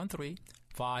 Call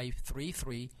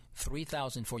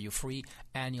 813-533-3000 for your free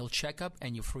annual checkup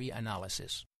and your free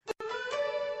analysis.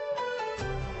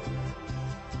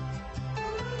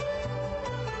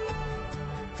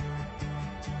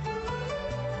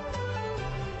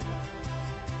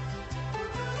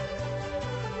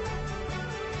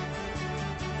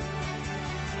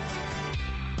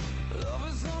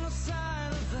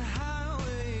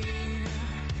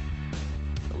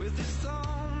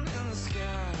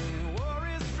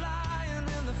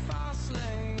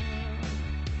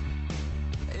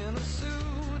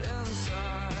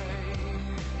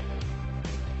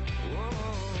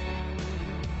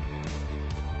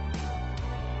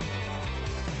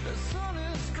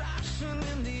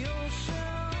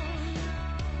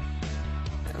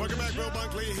 Welcome back, Bill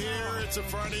Bunkley here. It's a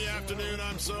Friday afternoon.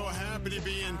 I'm so happy to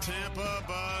be in Tampa,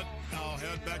 but I'll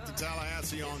head back to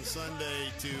Tallahassee on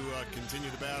Sunday to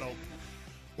continue the battle.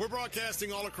 We're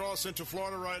broadcasting all across Central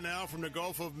Florida right now, from the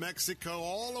Gulf of Mexico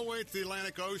all the way to the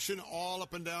Atlantic Ocean, all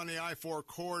up and down the I-4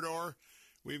 corridor.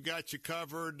 We've got you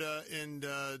covered in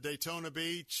Daytona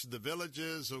Beach, the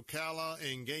Villages, Ocala,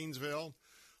 and Gainesville,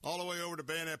 all the way over to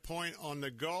Bayonet Point on the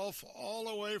Gulf, all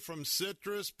the way from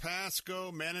Citrus,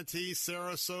 Pasco, Manatee,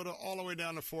 Sarasota, all the way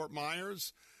down to Fort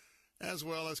Myers, as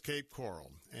well as Cape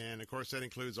Coral. And, of course, that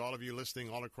includes all of you listening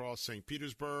all across St.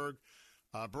 Petersburg,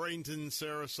 Bradenton,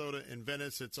 Sarasota, and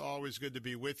Venice. It's always good to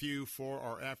be with you for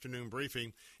our afternoon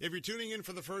briefing. If you're tuning in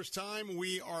for the first time,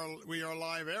 we are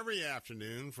live every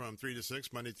afternoon from 3 to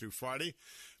 6, Monday through Friday,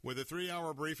 with a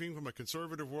 3-hour briefing from a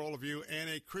conservative worldview and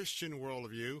a Christian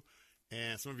worldview.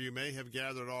 And some of you may have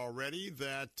gathered already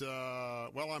that,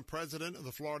 I'm president of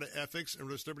the Florida Ethics and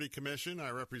Religious Liberty Commission.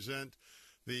 I represent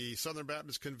the Southern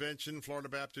Baptist Convention, Florida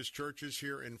Baptist Churches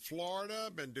here in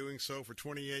Florida. Been doing so for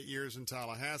 28 years in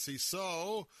Tallahassee.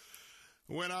 So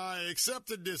when I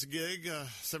accepted this gig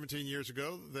 17 years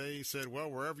ago, they said,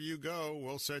 well, wherever you go,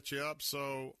 we'll set you up.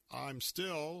 So I'm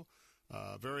still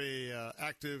very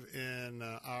active in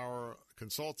our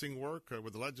consulting work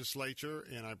with the legislature,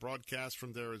 and I broadcast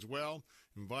from there as well.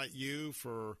 Invite you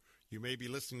may be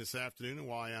listening this afternoon, and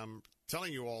why I'm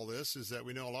telling you all this is that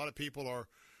we know a lot of people are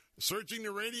searching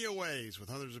the radio waves with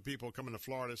hundreds of people coming to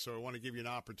Florida, so I want to give you an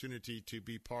opportunity to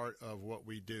be part of what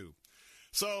we do.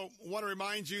 So I want to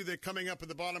remind you that coming up at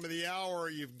the bottom of the hour,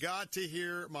 you've got to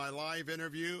hear my live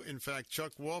interview. In fact,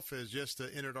 Chuck Wolf has just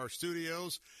entered our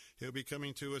studios. He'll be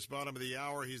coming to us bottom of the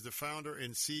hour. He's the founder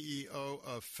and CEO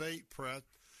of Faith Prep.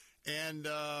 And,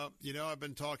 I've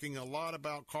been talking a lot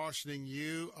about cautioning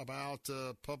you about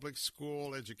public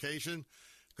school education,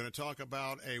 Going to talk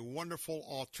about a wonderful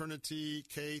alternative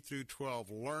K through 12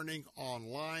 learning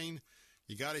online.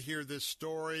 You got to hear this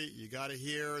story. You got to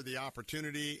hear the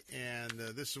opportunity. And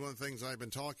this is one of the things I've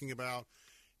been talking about.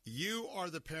 You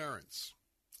are the parents.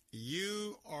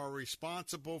 You are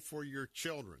responsible for your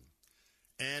children.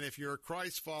 And if you're a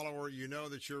Christ follower, you know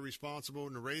that you're responsible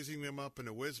in raising them up in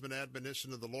the wisdom and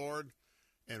admonition of the Lord.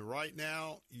 And right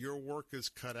now, your work is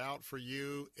cut out for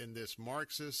you in this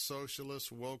Marxist,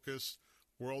 socialist, wokist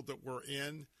world that we're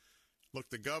in.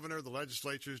 Look, the governor, the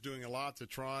legislature is doing a lot to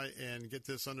try and get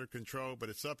this under control, but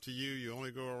it's up to you. You only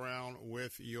go around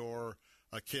with your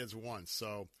kids once.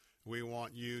 So we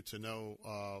want you to know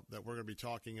that we're going to be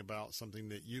talking about something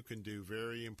that you can do,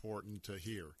 very important to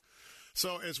hear.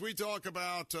 So as we talk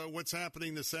about what's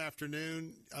happening this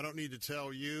afternoon, I don't need to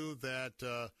tell you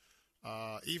that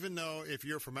even though if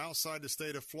you're from outside the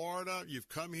state of Florida, you've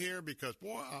come here because,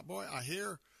 boy, I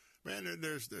hear, man,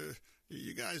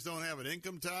 you guys don't have an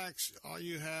income tax. All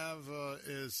you have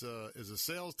is a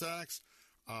sales tax.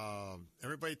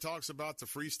 Everybody talks about the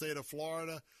free state of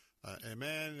Florida. And,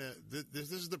 man,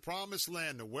 this is the promised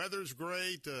land. The weather's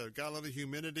great, got a little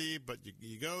humidity, but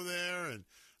you go there, and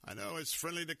I know it's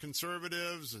friendly to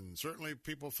conservatives and certainly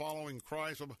people following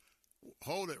Christ.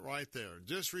 Hold it right there.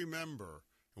 Just remember,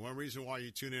 and one reason why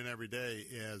you tune in every day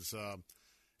is,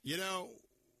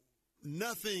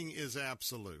 nothing is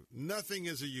absolute. Nothing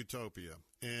is a utopia.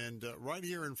 And right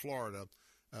here in Florida,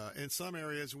 in some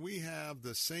areas, we have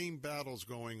the same battles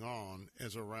going on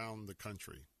as around the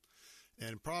country.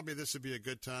 And probably this would be a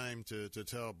good time to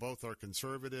tell both our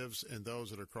conservatives and those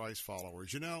that are Christ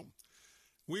followers.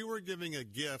 We were giving a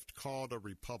gift called a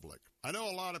republic. I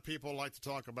know a lot of people like to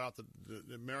talk about the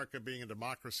America being a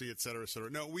democracy, et cetera, et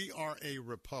cetera. No, we are a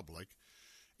republic.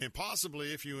 And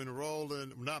possibly if you enrolled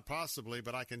in, not possibly,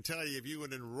 but I can tell you if you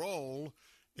would enroll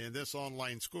in this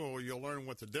online school, you'll learn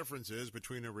what the difference is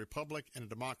between a republic and a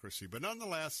democracy. But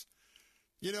nonetheless,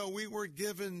 we were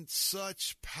given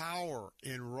such power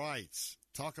and rights.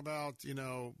 Talk about,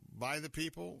 by the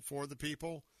people, for the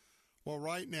people. Well,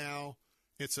 right now,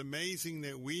 it's amazing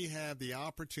that we have the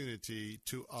opportunity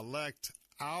to elect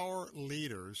our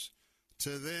leaders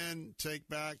to then take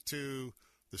back to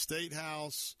the state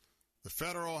house, the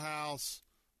federal house,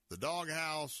 the dog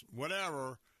house,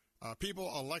 whatever,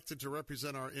 people elected to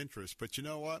represent our interests. But you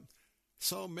know what?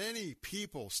 So many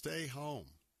people stay home.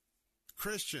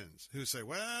 Christians who say,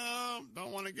 well,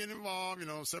 don't want to get involved,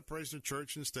 separation of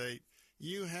church and state.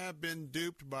 You have been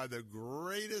duped by the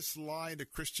greatest lie to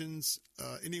Christians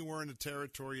anywhere in the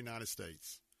territory of the United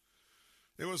States.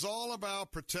 It was all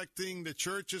about protecting the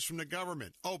churches from the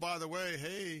government. Oh, by the way,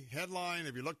 hey, headline,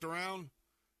 have you looked around?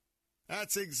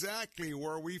 That's exactly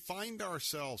where we find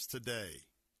ourselves today.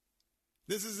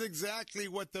 This is exactly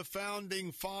what the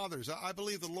founding fathers, I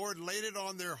believe the Lord laid it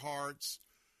on their hearts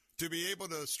to be able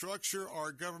to structure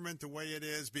our government the way it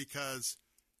is, because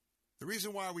the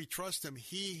reason why we trust him,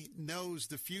 he knows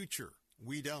the future.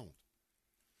 We don't.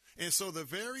 And so the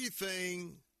very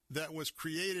thing that was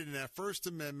created in that First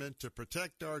Amendment to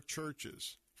protect our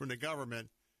churches from the government,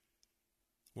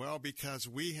 well, because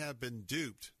we have been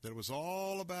duped, that it was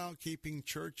all about keeping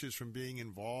churches from being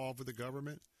involved with the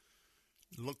government.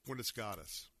 Look what it's got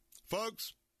us.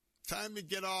 Folks, time to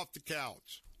get off the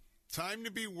couch. Time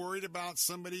to be worried about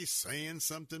somebody saying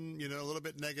something, a little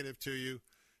bit negative to you.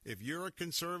 If you're a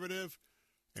conservative,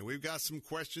 and we've got some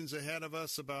questions ahead of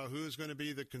us about who's going to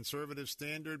be the conservative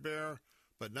standard bearer,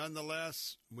 but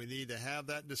nonetheless, we need to have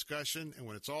that discussion. And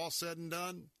when it's all said and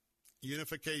done,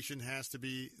 unification has to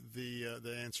be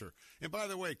the answer. And by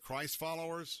the way, Christ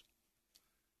followers,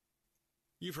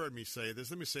 you've heard me say this.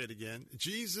 Let me say it again.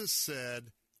 Jesus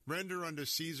said, render unto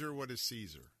Caesar what is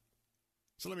Caesar.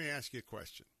 So let me ask you a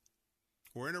question.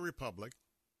 We're in a republic.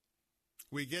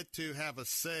 We get to have a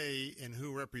say in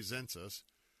who represents us.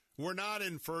 We're not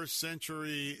in first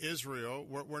century Israel.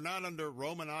 We're not under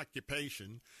Roman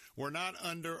occupation. We're not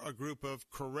under a group of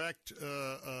correct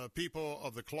people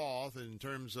of the cloth in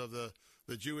terms of the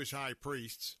Jewish high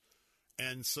priests.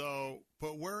 And so,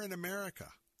 but we're in America.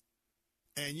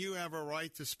 And you have a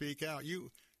right to speak out.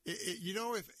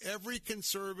 If every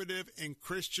conservative and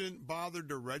Christian bothered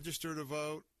to register to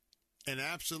vote and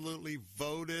absolutely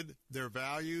voted their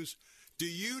values, do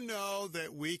you know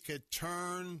that we could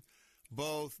turn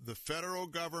both the federal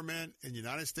government and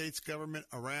United States government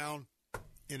around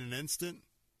in an instant?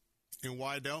 And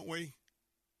why don't we?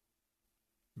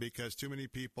 Because too many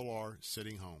people are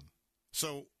sitting home.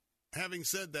 So, having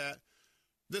said that,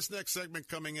 this next segment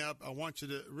coming up, I want you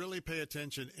to really pay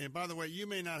attention. And by the way, you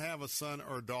may not have a son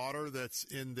or daughter that's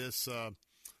in this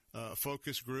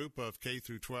focus group of K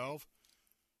through 12.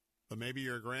 but maybe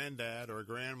your granddad or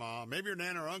grandma, maybe your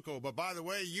aunt or uncle. But by the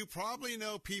way, you probably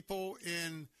know people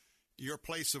in your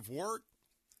place of work.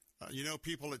 You know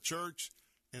people at church.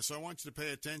 And so I want you to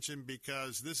pay attention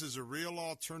because this is a real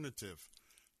alternative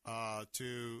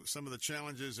to some of the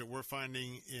challenges that we're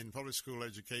finding in public school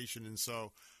education. And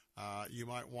so you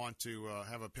might want to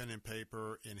have a pen and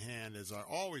paper in hand, as I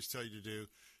always tell you to do,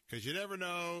 because you never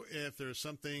know if there's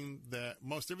something that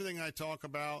most everything I talk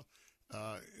about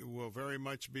will very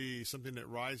much be something that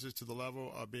rises to the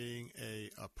level of being a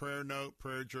prayer note,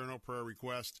 prayer journal, prayer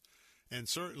request. And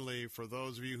certainly for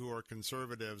those of you who are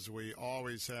conservatives, we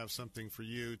always have something for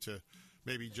you to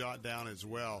maybe jot down as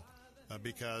well.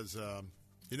 Because,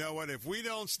 you know what, if we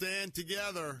don't stand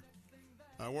together,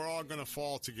 we're all going to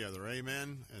fall together.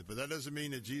 Amen? But that doesn't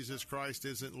mean that Jesus Christ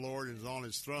isn't Lord and is on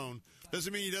his throne.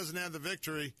 Doesn't mean he doesn't have the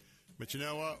victory. But you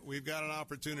know what? We've got an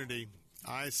opportunity.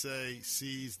 I say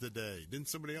seize the day. Didn't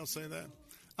somebody else say that?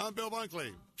 I'm Bill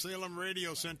Bunkley, Salem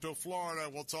Radio, Central Florida.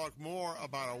 We'll talk more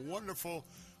about a wonderful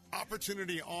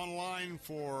opportunity online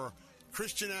for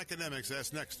Christian academics.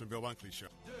 That's next on Bill Bunkley Show.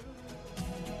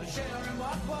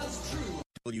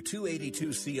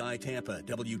 W282CI Tampa,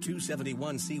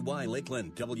 W271CY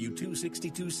Lakeland,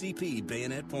 W262CP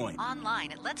Bayonet Point.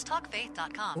 Online at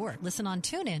letstalkfaith.com or listen on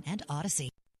TuneIn and Odyssey.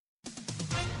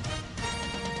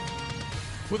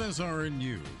 With SRN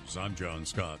News, I'm John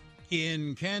Scott.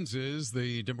 In Kansas,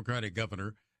 the Democratic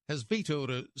governor has vetoed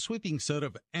a sweeping set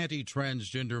of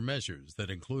anti-transgender measures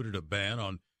that included a ban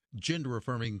on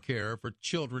gender-affirming care for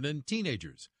children and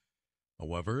teenagers.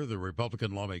 However, the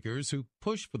Republican lawmakers who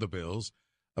pushed for the bills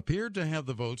appeared to have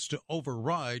the votes to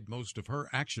override most of her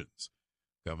actions.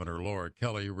 Governor Laura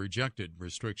Kelly rejected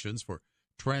restrictions for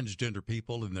transgender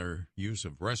people in their use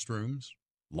of restrooms,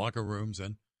 locker rooms,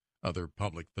 and other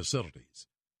public facilities.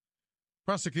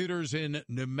 Prosecutors in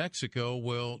New Mexico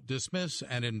will dismiss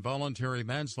an involuntary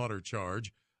manslaughter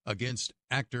charge against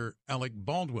actor Alec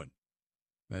Baldwin.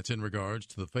 That's in regards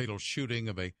to the fatal shooting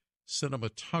of a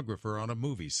cinematographer on a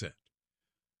movie set.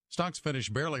 Stocks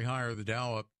finished barely higher, the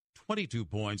Dow up 22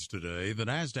 points today. The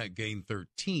Nasdaq gained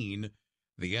 13,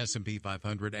 the S&P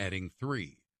 500 adding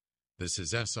 3. This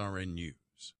is SRN News.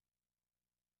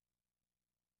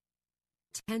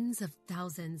 Tens of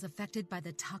thousands affected by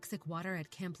the toxic water at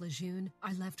Camp Lejeune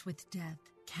are left with death,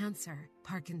 cancer,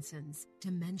 Parkinson's,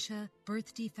 dementia,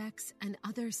 birth defects, and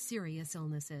other serious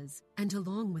illnesses. And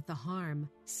along with the harm,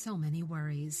 so many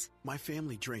worries. My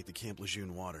family drank the Camp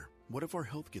Lejeune water. What if our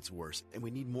health gets worse and we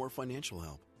need more financial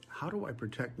help? How do I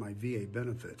protect my VA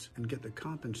benefits and get the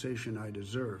compensation I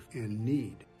deserve and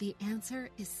need? The answer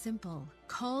is simple.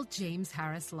 Call James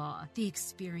Harris Law, the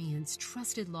experienced,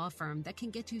 trusted law firm that can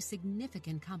get you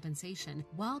significant compensation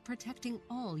while protecting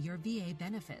all your VA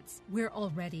benefits. We're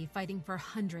already fighting for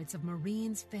hundreds of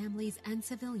Marines, families, and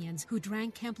civilians who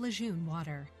drank Camp Lejeune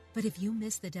water. But if you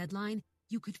miss the deadline,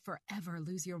 you could forever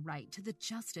lose your right to the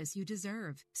justice you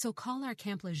deserve. So call our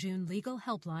Camp Lejeune legal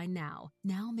helpline now.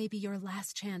 Now may be your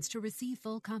last chance to receive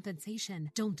full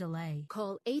compensation. Don't delay.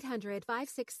 Call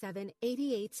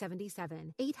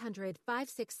 800-567-8877.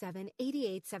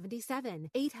 800-567-8877.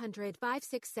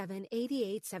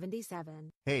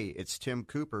 800-567-8877. Hey, it's Tim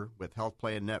Cooper with Health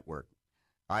Plan Network.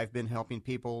 I've been helping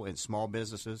people in small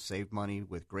businesses save money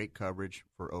with great coverage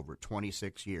for over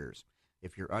 26 years.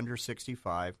 If you're under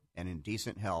 65 and in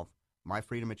decent health, my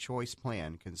Freedom of Choice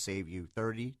plan can save you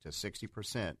 30 to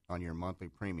 60% on your monthly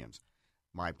premiums.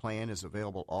 My plan is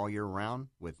available all year round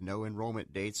with no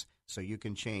enrollment dates, so you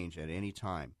can change at any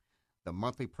time. The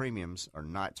monthly premiums are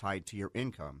not tied to your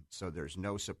income, so there's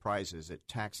no surprises at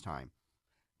tax time.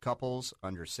 Couples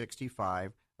under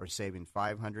 65 are saving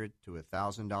 $500 to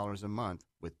 $1,000 a month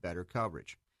with better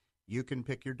coverage. You can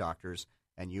pick your doctors,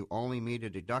 and you only meet a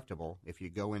deductible if you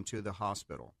go into the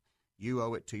hospital. You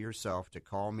owe it to yourself to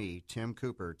call me, Tim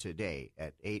Cooper, today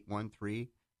at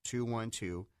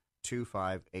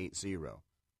 813-212-2580,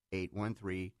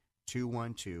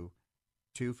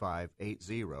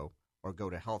 813-212-2580, or go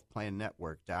to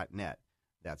healthplannetwork.net.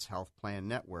 That's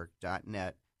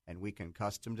healthplannetwork.net, and we can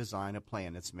custom design a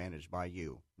plan that's managed by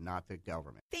you, not the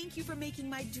government. Thank you for making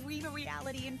my dream a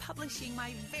reality and publishing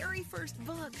my very first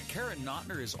book. Karen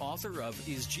Notner is author of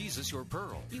Is Jesus Your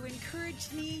Pearl? You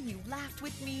encouraged me, you laughed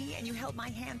with me, and you held my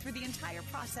hand through the entire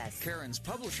process. Karen's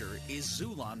publisher is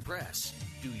Zulon Press.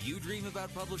 Do you dream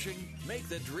about publishing? Make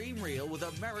the dream real with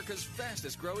America's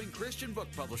fastest growing Christian book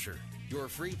publisher. Your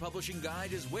free publishing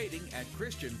guide is waiting at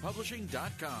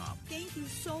ChristianPublishing.com. Thank you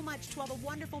so much to all the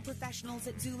wonderful professionals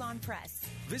at Zulon Press.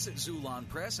 Visit Zulon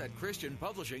Press at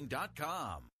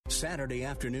ChristianPublishing.com. Saturday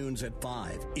afternoons at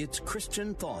 5, it's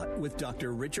Christian Thought with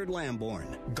Dr. Richard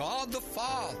Lamborn. God the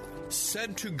Father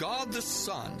said to God the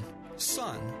Son,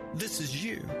 Son, this is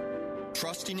you.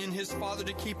 Trusting in his Father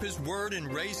to keep his word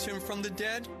and raise him from the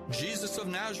dead, Jesus of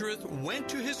Nazareth went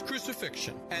to his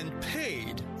crucifixion and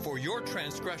paid for your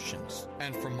transgressions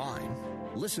and for mine.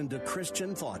 Listen to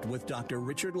Christian Thought with Dr.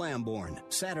 Richard Lamborn,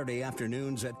 Saturday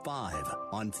afternoons at 5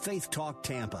 on Faith Talk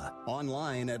Tampa,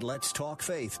 online at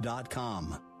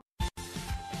letstalkfaith.com.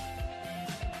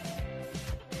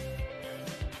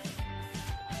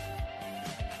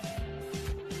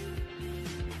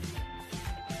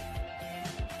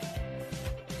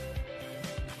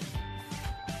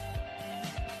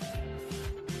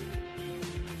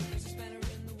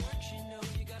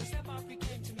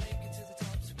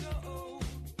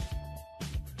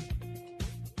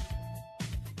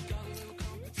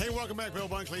 Hey, welcome back. Bill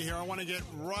Bunkley here. I want to get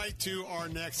right to our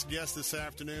next guest this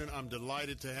afternoon. I'm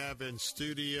delighted to have in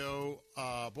studio,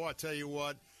 boy, I tell you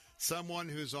what, someone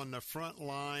who's on the front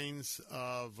lines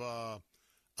of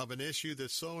an issue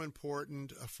that's so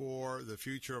important for the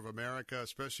future of America,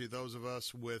 especially those of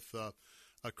us with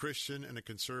a Christian and a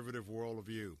conservative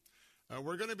worldview.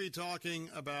 We're going to be talking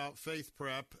about Faith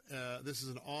Prep. This is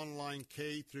an online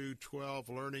K through 12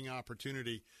 learning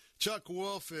opportunity. Chuck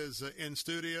Wolf is in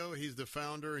studio. He's the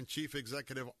founder and chief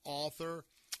executive officer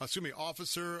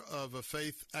of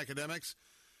Faith Academics.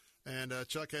 And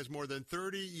Chuck has more than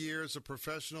 30 years of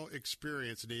professional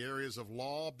experience in the areas of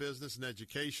law, business, and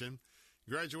education.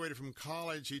 Graduated from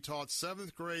college. He taught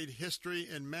 7th grade history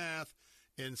and math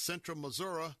in Central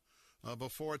Missouri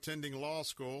before attending law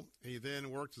school. He then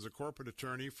worked as a corporate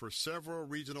attorney for several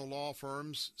regional law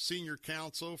firms, senior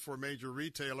counsel for a major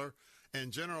retailer,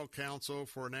 and general counsel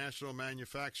for a national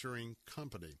manufacturing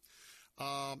company.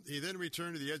 He then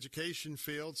returned to the education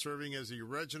field, serving as the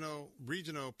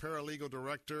regional paralegal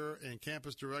director and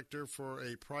campus director for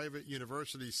a private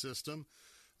university system,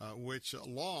 which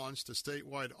launched a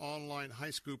statewide online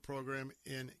high school program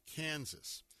in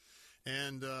Kansas.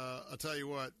 And I'll tell you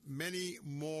what, many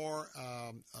more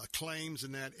claims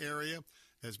in that area.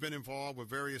 Has been involved with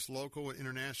various local and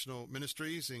international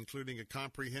ministries, including a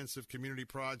comprehensive community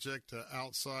project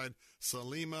outside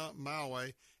Salima,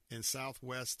 Malawi, in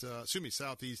Southeast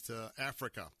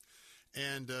Africa.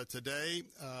 And today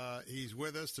he's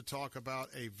with us to talk about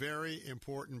a very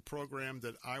important program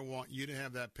that I want you to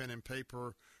have that pen and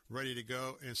paper ready to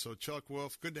go. And so, Chuck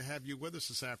Wolf, good to have you with us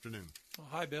this afternoon. Well,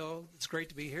 hi, Bill. It's great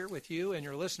to be here with you and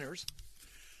your listeners.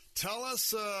 Tell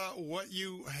us what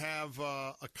you have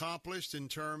accomplished in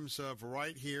terms of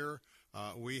right here.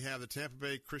 We have the Tampa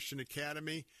Bay Christian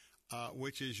Academy,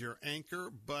 which is your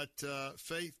anchor, but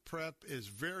Faith Prep is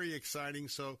very exciting.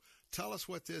 So tell us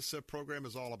what this program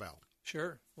is all about.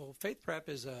 Sure. Well, Faith Prep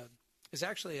is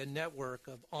actually a network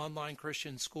of online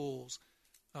Christian schools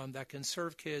that can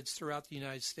serve kids throughout the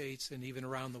United States and even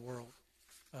around the world.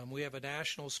 We have a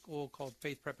national school called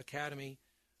Faith Prep Academy.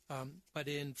 But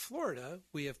in Florida,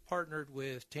 we have partnered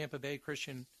with Tampa Bay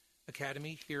Christian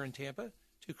Academy here in Tampa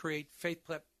to create Faith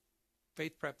Prep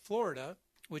Florida,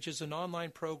 which is an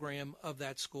online program of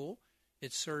that school.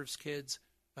 It serves kids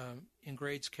in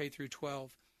grades K through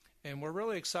 12. And we're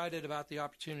really excited about the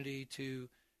opportunity to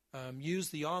use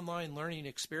the online learning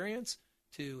experience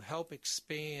to help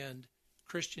expand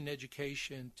Christian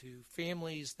education to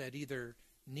families that either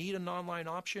need an online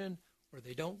option or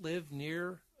they don't live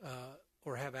near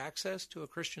or have access to a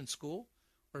Christian school,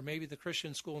 or maybe the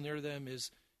Christian school near them is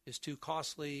too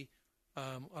costly.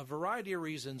 A variety of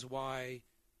reasons why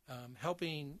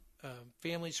helping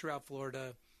families throughout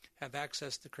Florida have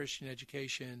access to Christian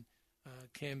education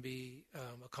can be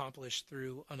accomplished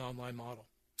through an online model.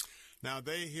 Now,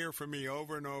 they hear from me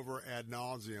over and over ad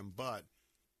nauseum, but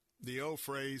the old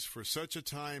phrase, for such a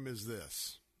time as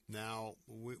this. Now,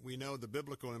 we know the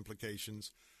biblical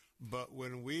implications, but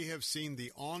when we have seen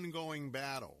the ongoing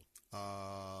battle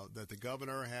that the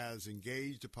governor has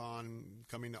engaged upon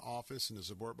coming to office and the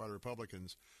support by the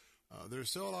Republicans,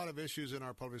 there's still a lot of issues in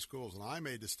our public schools. And I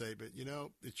made the statement,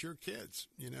 it's your kids.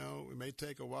 It may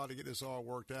take a while to get this all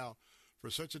worked out. For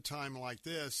such a time like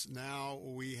this, now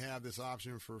we have this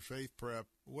option for Faith Prep.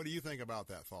 What do you think about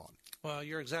that thought? Well,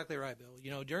 you're exactly right,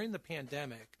 Bill. During the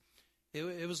pandemic,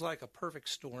 it was like a perfect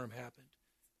storm happened.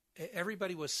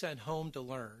 Everybody was sent home to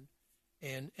learn,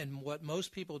 and what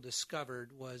most people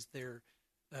discovered was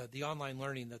the online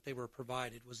learning that they were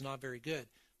provided was not very good.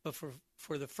 But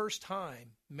for the first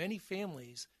time, many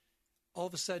families all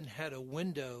of a sudden had a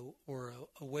window or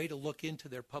a way to look into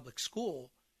their public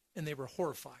school, and they were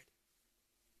horrified.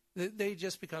 They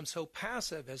just become so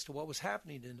passive as to what was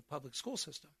happening in the public school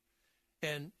system.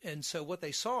 And so what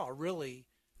they saw really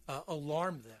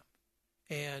alarmed them.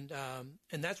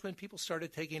 And that's when people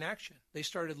started taking action. They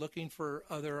started looking for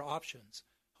other options,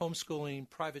 homeschooling,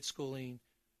 private schooling,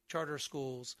 charter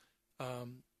schools.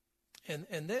 And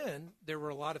then there were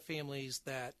a lot of families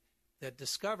that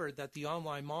discovered that the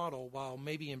online model, while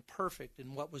maybe imperfect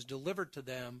in what was delivered to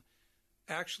them,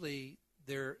 actually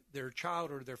their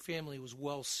child or their family was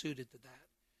well suited to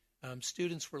that.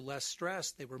 Students were less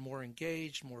stressed. They were more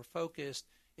engaged, more focused.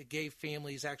 It gave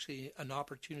families actually an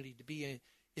opportunity to be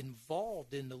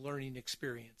involved in the learning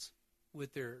experience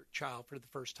with their child for the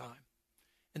first time.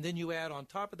 And then you add on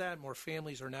top of that, more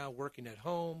families are now working at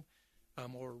home,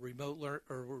 or remote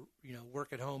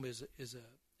work at home is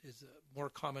a more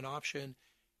common option,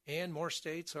 and more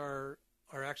states are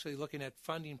actually looking at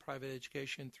funding private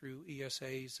education through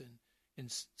ESAs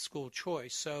and school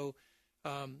choice. So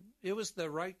it was the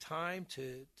right time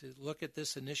to look at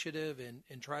this initiative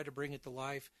and try to bring it to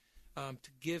life,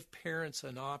 to give parents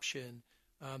an option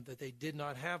that they did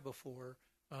not have before,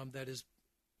 that is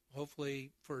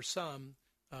hopefully for some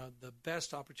the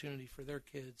best opportunity for their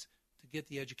kids to get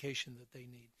the education that they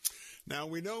need. Now,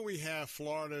 we know we have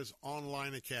Florida's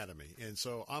Online Academy, and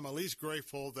so I'm at least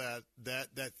grateful that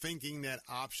thinking that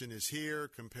option is here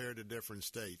compared to different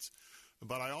states.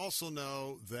 But I also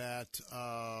know that,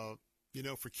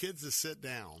 for kids to sit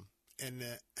down and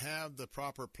have the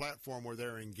proper platform where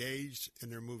they're engaged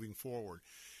and they're moving forward.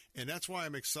 And that's why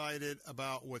I'm excited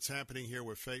about what's happening here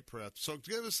with Faith Prep. So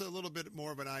give us a little bit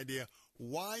more of an idea.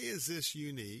 Why is this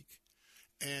unique?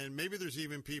 And maybe there's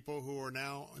even people who are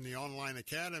now in the Online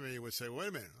Academy would say, wait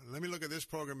a minute, let me look at this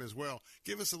program as well.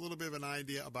 Give us a little bit of an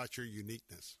idea about your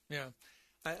uniqueness. Yeah.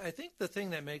 I think the thing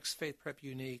that makes Faith Prep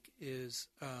unique is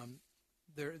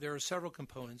there are several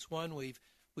components. One, we've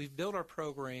built our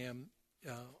program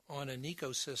on an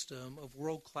ecosystem of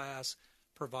world-class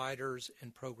providers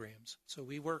and programs. So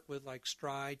we work with like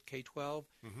Stride, K-12,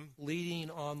 leading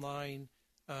online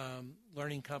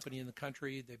learning company in the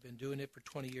country. They've been doing it for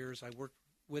 20 years. I worked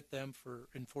with them for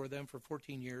them for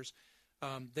 14 years.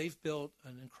 They've built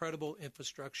an incredible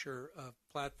infrastructure of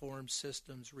platforms,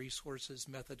 systems, resources,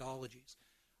 methodologies.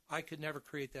 I could never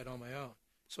create that on my own.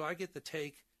 So I get to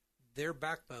take their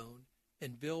backbone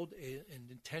and build an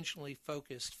intentionally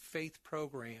focused faith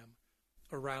program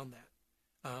around that.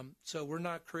 So we're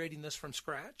not creating this from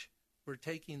scratch. We're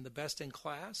taking the best in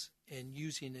class and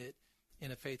using it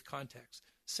in a faith context.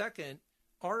 Second,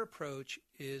 our approach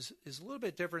is a little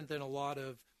bit different than a lot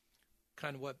of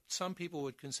kind of what some people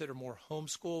would consider more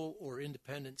homeschool or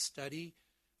independent study.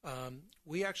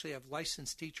 We actually have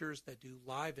licensed teachers that do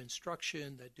live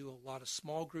instruction, that do a lot of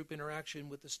small group interaction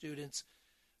with the students.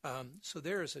 So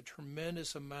there is a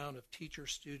tremendous amount of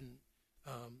teacher-student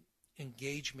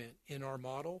engagement in our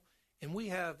model. And we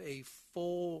have a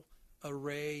full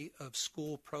array of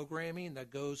school programming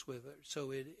that goes with it. So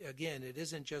it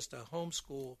isn't just a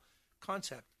homeschool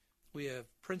concept. We have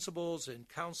principals and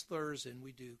counselors, and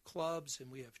we do clubs,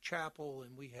 and we have chapel,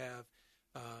 and we have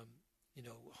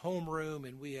homeroom,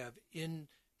 and we have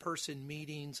in-person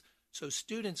meetings. So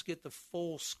students get the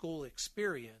full school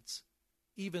experience,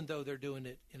 even though they're doing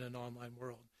it in an online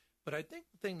world. But I think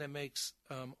the thing that makes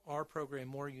our program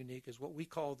more unique is what we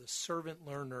call the servant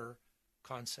learner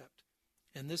concept.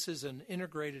 And this is an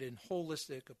integrated and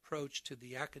holistic approach to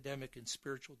the academic and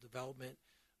spiritual development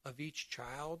of each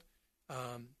child,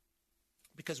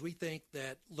 because we think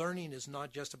that learning is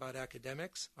not just about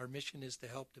academics. Our mission is to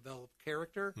help develop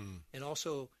character and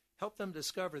also help them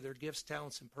discover their gifts,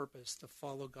 talents, and purpose to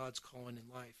follow God's calling in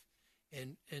life.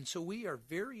 And so we are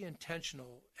very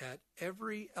intentional at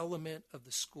every element of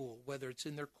the school, whether it's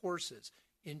in their courses,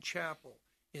 in chapel,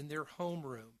 in their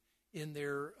homeroom, in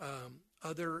their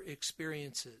other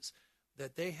experiences,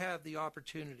 that they have the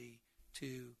opportunity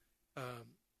to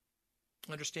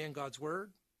understand God's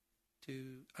Word,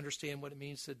 to understand what it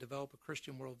means to develop a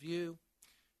Christian worldview,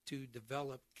 to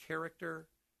develop character,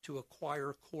 to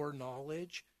acquire core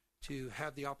knowledge, to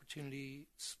have the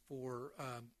opportunities for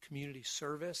community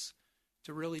service,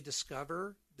 to really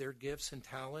discover their gifts and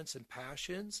talents and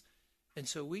passions. And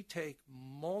so we take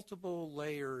multiple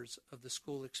layers of the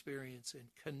school experience and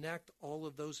connect all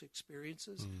of those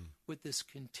experiences with this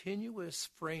continuous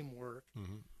framework,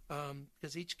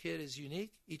 because each kid is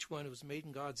unique. Each one was made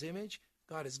in God's image.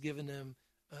 God has given them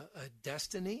a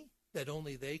destiny that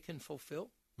only they can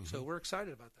fulfill. So we're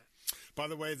excited about that. By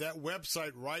the way, that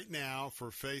website right now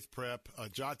for Faith Prep,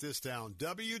 jot this down,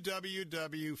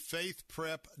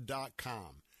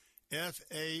 www.faithprep.com.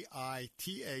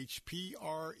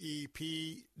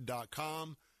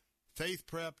 FAITHPREP.com,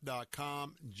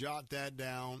 faithprep.com. Jot that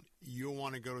down. You'll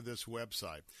want to go to this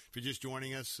website. If you're just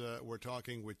joining us, we're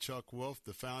talking with Chuck Wolf,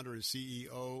 the founder and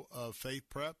CEO of Faith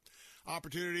Prep.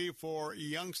 Opportunity for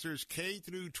youngsters K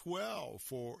through 12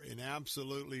 for an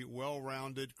absolutely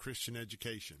well-rounded Christian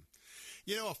education.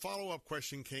 You know, a follow-up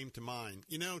question came to mind.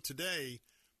 You know, today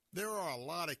there are a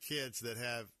lot of kids that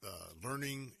have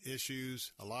learning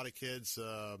issues. A lot of kids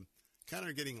kind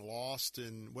of getting lost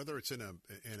in whether it's in a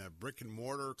brick and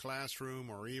mortar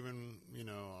classroom or even, you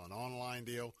know, an online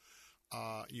deal.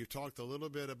 You talked a little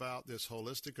bit about this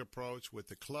holistic approach with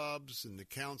the clubs and the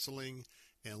counseling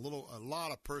and a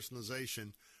lot of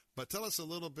personalization. But tell us a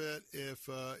little bit if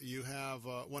you have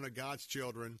one of God's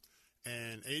children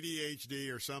and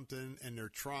ADHD or something and they're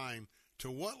trying, to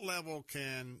what level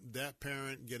can that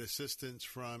parent get assistance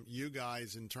from you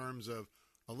guys in terms of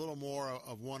a little more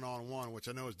of one-on-one, which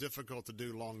I know is difficult to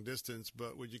do long distance,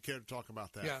 but would you care to talk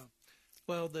about that? Yeah.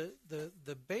 Well, the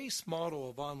base model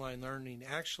of online learning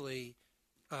actually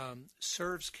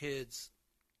serves kids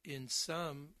in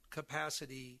some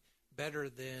capacity better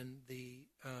than the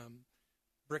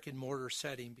brick and mortar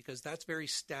setting, because that's very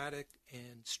static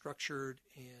and structured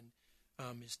and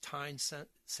is time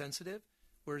sensitive,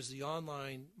 whereas the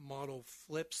online model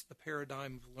flips the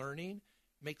paradigm of learning,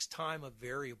 makes time a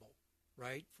variable,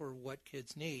 right, for what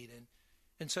kids need.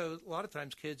 And so a lot of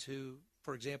times kids who,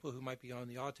 for example, who might be on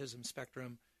the autism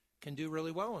spectrum can do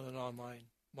really well in an online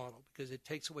model because it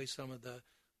takes away some of the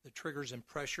triggers and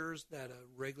pressures that a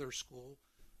regular school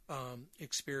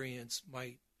experience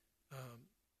might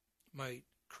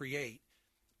create.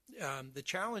 The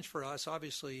challenge for us,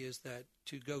 obviously, is that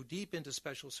to go deep into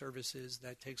special services,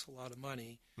 that takes a lot of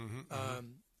money.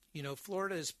 You know,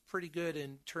 Florida is pretty good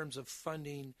in terms of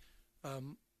funding,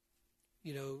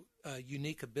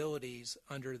 unique abilities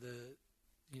under the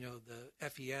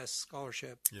FES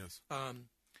scholarship. Yes.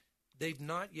 They've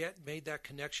not yet made that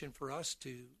connection for us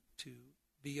to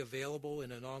be available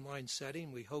in an online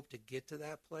setting. We hope to get to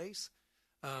that place.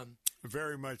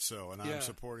 Very much so, and I'm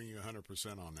supporting you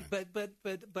 100% on that.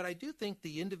 But I do think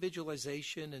the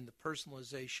individualization and the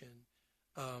personalization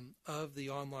of the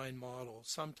online model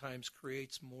sometimes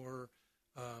creates more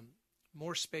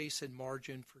space and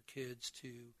margin for kids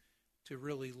to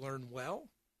really learn well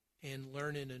and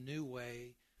learn in a new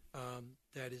way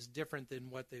that is different than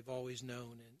what they've always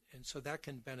known, and so that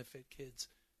can benefit kids,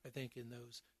 I think, in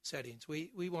those settings.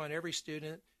 We want every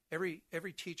student, every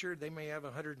teacher, they may have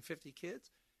 150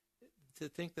 kids, to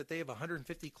think that they have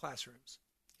 150 classrooms.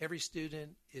 Every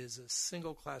student is a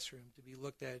single classroom to be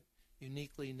looked at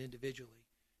uniquely and individually.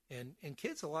 And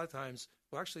kids a lot of times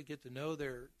will actually get to know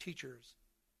their teachers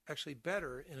actually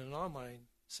better in an online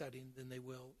setting than they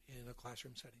will in a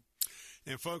classroom setting.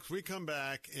 And folks, we come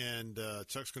back, and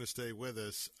Chuck's going to stay with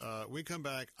us. We come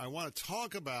back, I want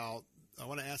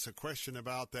to ask a question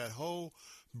about that whole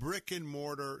brick and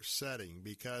mortar setting,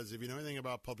 because if you know anything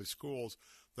about public schools,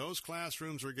 those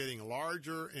classrooms are getting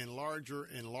larger and larger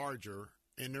and larger,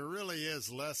 and there really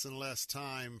is less and less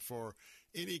time for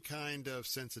any kind of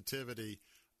sensitivity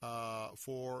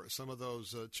for some of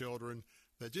those children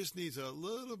that just needs a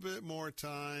little bit more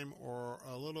time or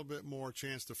a little bit more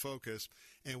chance to focus.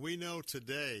 And we know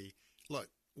today, look,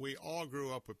 we all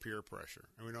grew up with peer pressure,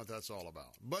 and we know what that's all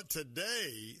about. But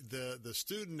today, the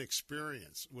student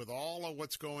experience with all of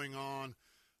what's going on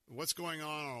a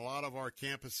lot of our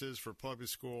campuses for public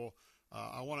school,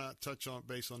 I want to touch on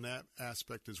base on that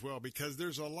aspect as well, because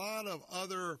there's a lot of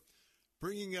other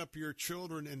bringing up your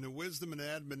children in the wisdom and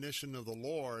admonition of the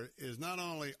Lord is not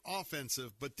only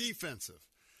offensive but defensive.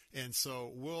 And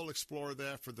so we'll explore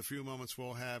that for the few moments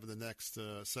we'll have in the next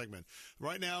segment.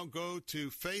 Right now, go to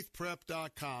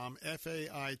faithprep.com,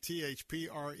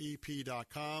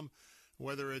 faithprep.com.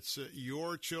 Whether it's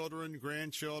your children,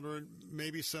 grandchildren,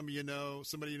 maybe somebody you know,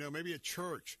 maybe a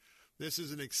church. This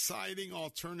is an exciting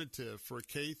alternative for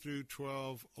K through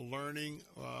 12 learning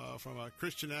from a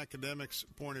Christian academics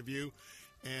point of view.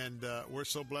 And we're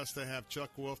so blessed to have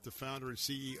Chuck Wolf, the founder and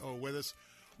CEO, with us.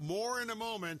 More in a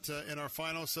moment in our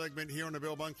final segment here on the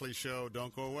Bill Bunkley Show.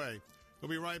 Don't go away. We'll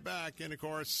be right back. And, of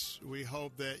course, we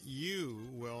hope that you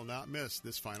will not miss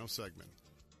this final segment.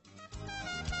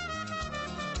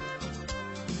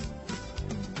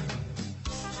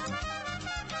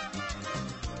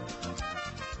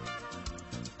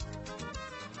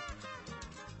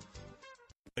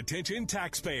 Attention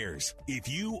taxpayers. If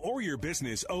you or your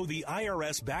business owe the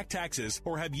IRS back taxes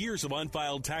or have years of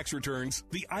unfiled tax returns,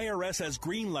 the IRS has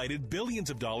green-lighted billions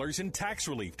of dollars in tax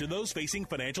relief to those facing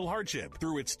financial hardship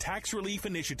through its tax relief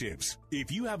initiatives. If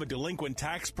you have a delinquent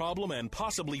tax problem and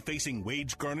possibly facing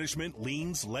wage garnishment,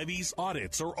 liens, levies,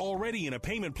 audits, or already in a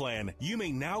payment plan, you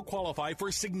may now qualify for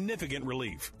significant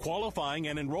relief. Qualifying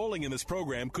and enrolling in this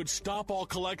program could stop all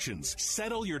collections,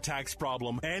 settle your tax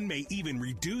problem, and may even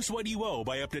reduce what you owe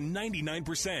by up to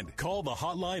 99%. Call the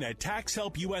hotline at Tax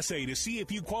Help USA to see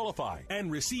if you qualify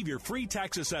and receive your free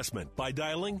tax assessment by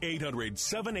dialing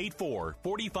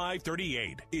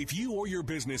 800-784-4538. If you or your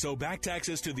business owe back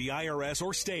taxes to the IRS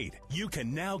or state, you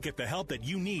can now get the help that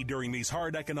you need during these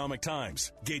hard economic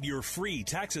times. Get your free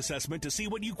tax assessment to see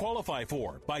what you qualify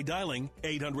for by dialing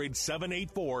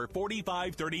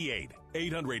 800-784-4538.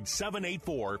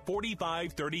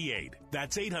 800-784-4538.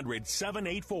 That's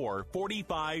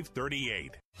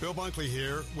 800-784-4538. Bill Bunkley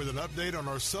here with an update on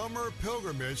our summer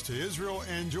pilgrimage to Israel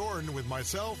and Jordan with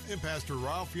myself and Pastor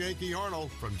Ralph Yankee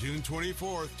Arnold from June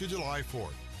 24th to July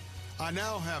 4th. I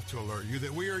now have to alert you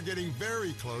that we are getting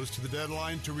very close to the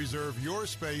deadline to reserve your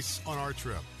space on our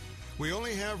trip. We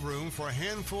only have room for a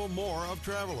handful more of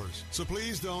travelers, so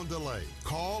please don't delay.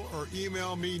 Call or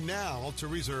email me now to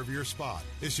reserve your spot.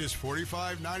 It's just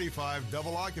 $45.95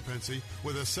 double occupancy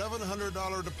with a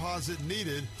 $700 deposit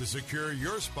needed to secure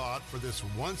your spot for this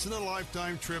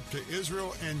once-in-a-lifetime trip to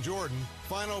Israel and Jordan.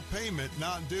 Final payment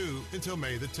not due until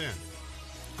May the 10th.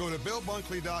 Go to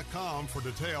BillBunkley.com for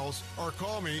details or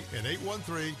call me at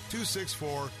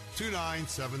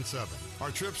 813-264-2977.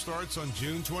 Our trip starts on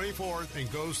June 24th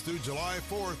and goes through July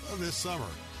 4th of this summer.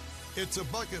 It's a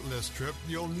bucket list trip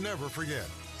you'll never forget.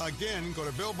 Again, go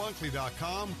to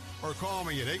BillBunkley.com or call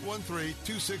me at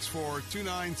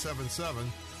 813-264-2977.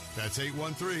 That's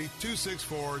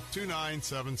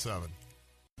 813-264-2977.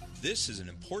 This is an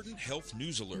important health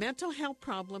news alert. Mental health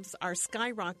problems are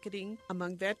skyrocketing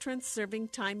among veterans serving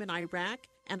time in Iraq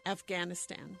and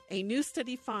Afghanistan. A new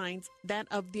study finds that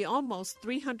of the almost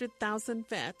 300,000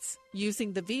 vets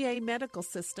using the VA medical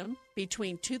system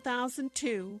between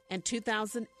 2002 and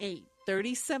 2008,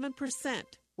 37%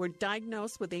 were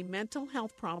diagnosed with a mental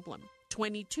health problem.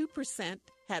 22%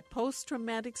 had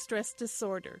post-traumatic stress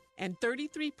disorder, and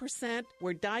 33%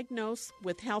 were diagnosed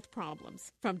with health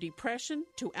problems, from depression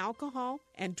to alcohol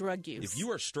and drug use. If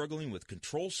you are struggling with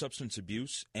controlled substance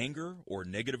abuse, anger, or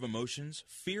negative emotions,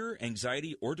 fear,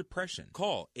 anxiety, or depression,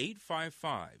 call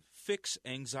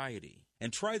 855-FIX-ANXIETY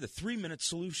and try the 3-minute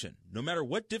solution. No matter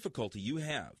what difficulty you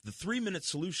have, the 3-minute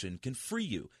solution can free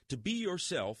you to be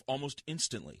yourself almost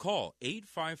instantly. Call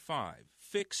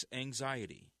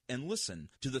 855-FIX-ANXIETY. And listen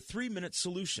to the 3-minute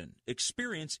solution.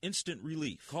 Experience instant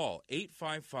relief. Call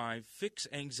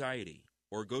 855-FIX-ANXIETY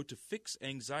or go to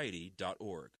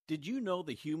fixanxiety.org. Did you know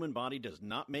the human body does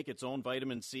not make its own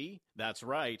vitamin C? That's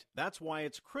right. That's why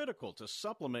it's critical to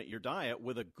supplement your diet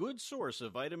with a good source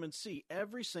of vitamin C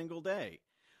every single day.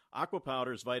 Aqua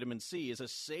Powder's vitamin C is a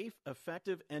safe,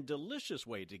 effective, and delicious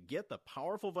way to get the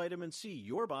powerful vitamin C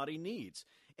your body needs.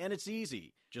 And it's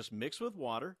easy. Just mix with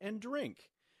water and drink.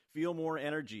 Feel more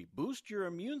energy, boost your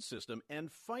immune system, and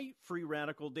fight free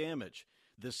radical damage.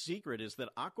 The secret is that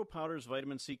Aqua Powder's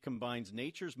vitamin C combines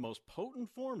nature's most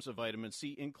potent forms of vitamin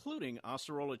C, including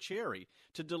Acerola cherry,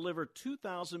 to deliver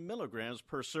 2,000 milligrams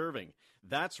per serving.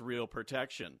 That's real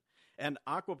protection. And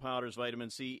Aqua Powder's vitamin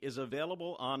C is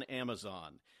available on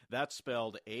Amazon. That's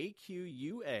spelled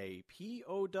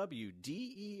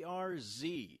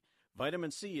AQUAPOWDERZ.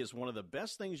 Vitamin C is one of the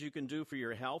best things you can do for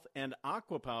your health, and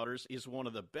Aqua Powders is one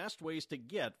of the best ways to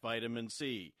get vitamin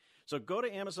C. So go to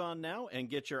Amazon now and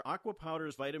get your Aqua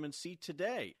Powders vitamin C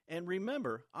today. And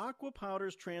remember, Aqua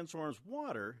Powders transforms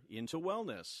water into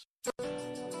wellness.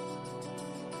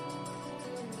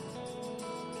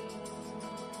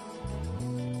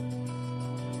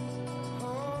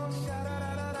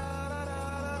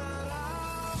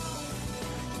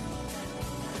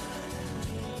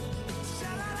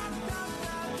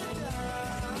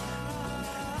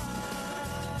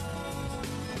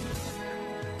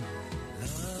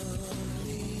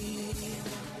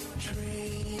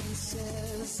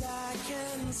 I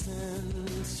can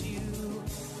sense you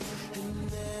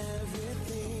and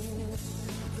everything,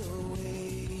 the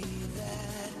way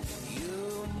that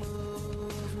you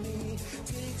move me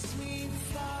takes me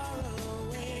far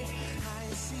away. I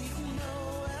seek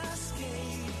no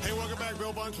escape. Hey, welcome back.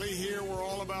 Bill Bunkley here. We're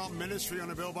all about ministry on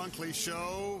the Bill Bunkley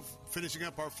Show. Finishing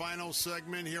up our final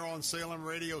segment here on Salem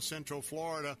Radio, Central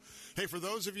Florida. Hey, for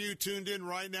those of you tuned in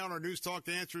right now on our News Talk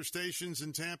answer stations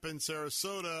in Tampa and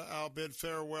Sarasota, I'll bid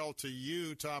farewell to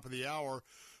you, top of the hour.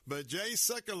 But Jay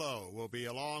Sekulow will be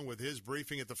along with his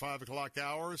briefing at the 5 o'clock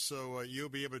hour, so you'll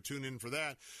be able to tune in for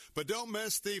that. But don't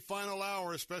miss the final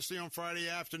hour, especially on Friday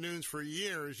afternoons. For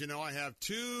years, you know, I have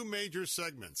two major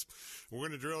segments. We're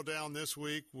going to drill down this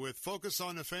week with Focus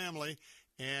on the Family.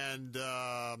 And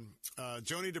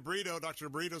Joni DeBrito, Dr.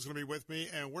 DeBrito is going to be with me,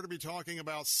 and we're going to be talking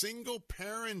about single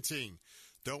parenting.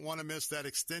 Don't want to miss that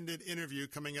extended interview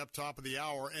coming up top of the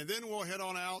hour. And then we'll head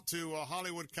on out to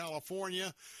Hollywood,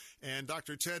 California, and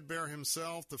Dr. Ted Baer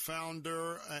himself, the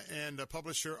founder and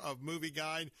publisher of Movie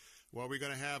Guide. Well, we're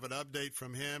going to have an update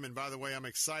from him. And by the way, I'm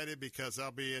excited because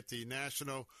I'll be at the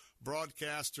National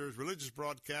Religious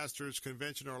Broadcasters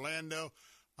Convention Orlando.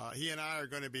 He and I are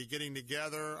going to be getting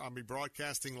together. I'll be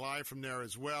broadcasting live from there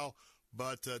as well.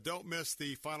 But don't miss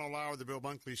the final hour of the Bill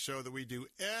Bunkley Show that we do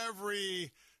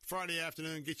every Friday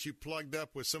afternoon, get you plugged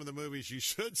up with some of the movies you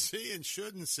should see and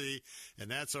shouldn't see,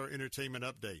 and that's our entertainment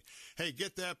update. Hey,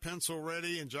 get that pencil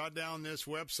ready and jot down this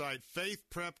website,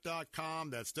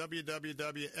 faithprep.com. That's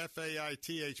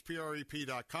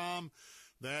www.faithprep.com.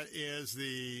 That is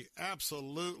the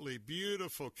absolutely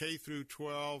beautiful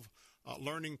K-12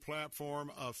 learning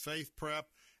platform of Faith Prep.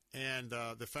 And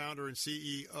the founder and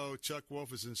CEO, Chuck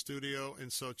Wolf, is in studio.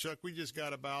 And so, Chuck, we just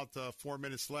got about 4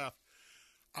 minutes left.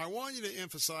 I want you to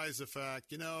emphasize the fact,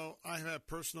 you know, I have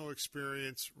personal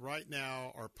experience right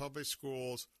now, our public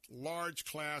schools, large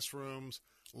classrooms,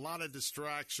 a lot of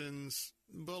distractions,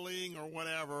 bullying or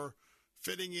whatever,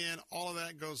 fitting in, all of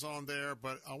that goes on there.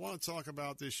 But I want to talk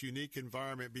about this unique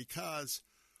environment because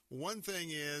one thing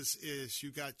is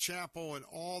you got chapel and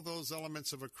all those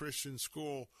elements of a Christian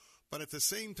school. But at the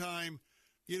same time,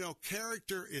 you know,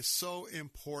 character is so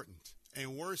important.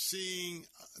 And we're seeing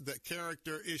the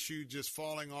character issue just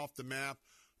falling off the map,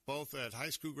 both at high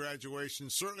school graduation,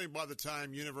 certainly by the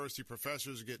time university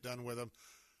professors get done with them.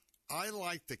 I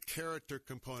like the character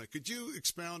component. Could you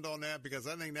expound on that? Because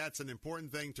I think that's an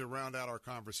important thing to round out our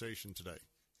conversation today.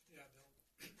 Yeah, Bill.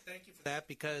 Thank you for that,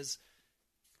 because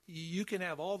you can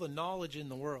have all the knowledge in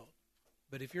the world,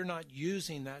 but if you're not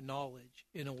using that knowledge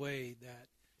in a way that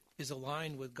is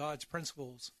aligned with God's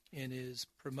principles and is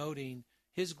promoting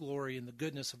His glory and the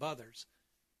goodness of others,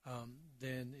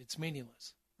 then it's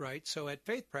meaningless, right? So at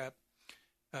Faith Prep,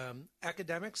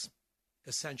 academics,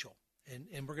 essential.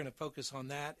 And we're going to focus on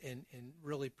that and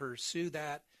really pursue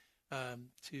that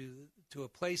to a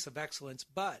place of excellence.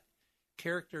 But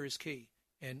character is key.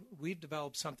 And we've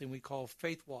developed something we call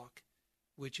Faith Walk,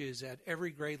 which is at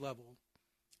every grade level.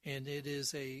 And it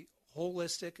is a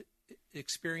holistic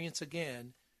experience,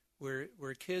 again, where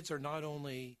kids are not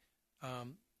only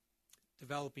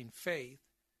developing faith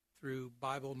through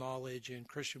Bible knowledge and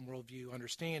Christian worldview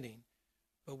understanding,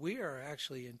 but we are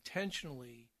actually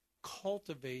intentionally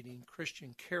cultivating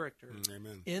Christian character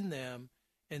in them.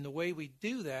 And the way we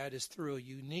do that is through a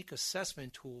unique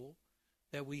assessment tool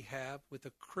that we have with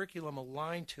a curriculum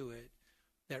aligned to it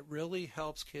that really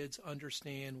helps kids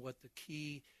understand what the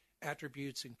key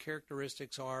attributes and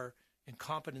characteristics are and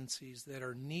competencies that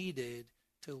are needed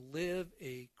to live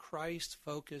a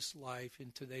Christ-focused life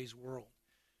in today's world.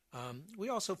 We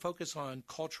also focus on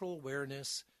cultural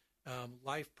awareness,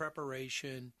 life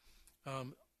preparation,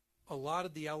 a lot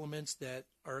of the elements that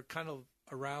are kind of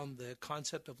around the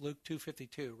concept of Luke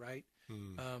 2:52, right?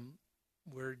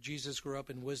 Where Jesus grew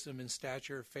up in wisdom and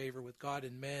stature, favor with God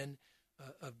and men,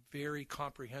 a very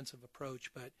comprehensive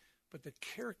approach. But the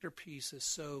character piece is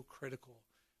so critical.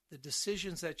 The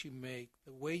decisions that you make,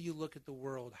 the way you look at the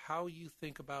world, how you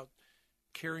think about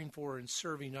caring for and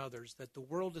serving others, that the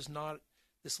world is not,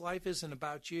 this life isn't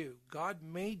about you. God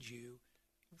made you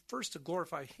first to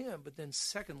glorify Him, but then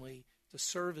secondly, to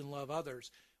serve and love others.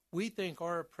 We think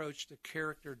our approach to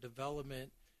character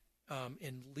development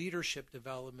and leadership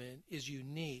development is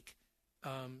unique,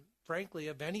 frankly,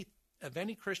 of any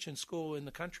Christian school in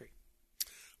the country.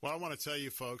 Well, I want to tell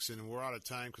you, folks, and we're out of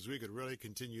time because we could really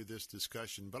continue this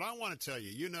discussion, but I want to tell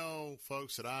you, you know,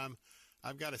 folks, that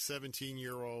I've got a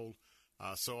 17-year-old,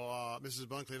 so Mrs.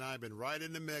 Bunkley and I have been right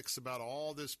in the mix about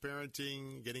all this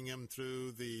parenting, getting him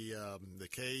through the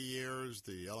K years,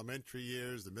 the elementary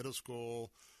years, the middle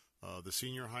school, the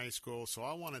senior high school. So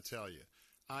I want to tell you,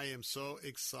 I am so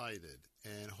excited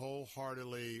and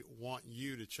wholeheartedly want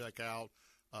you to check out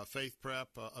Faith Prep,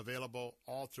 available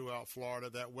all throughout Florida.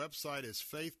 That website is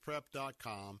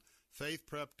faithprep.com,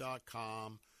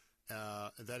 faithprep.com.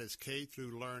 That is K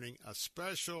through learning, a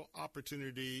special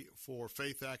opportunity for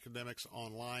faith academics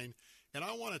online. And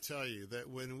I want to tell you that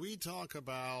when we talk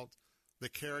about the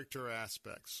character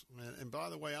aspects, and by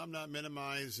the way, I'm not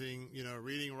minimizing, you know,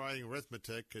 reading, writing,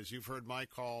 arithmetic, because you've heard my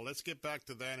call. Let's get back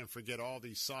to that and forget all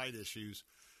these side issues.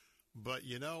 But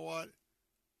you know what?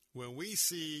 when we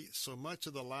see so much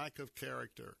of the lack of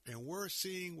character, and we're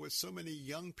seeing what so many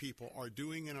young people are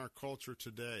doing in our culture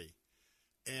today,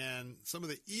 and some of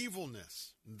the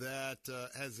evilness that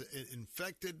has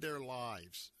infected their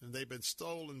lives, and they've been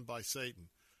stolen by Satan,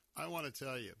 I want to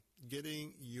tell you,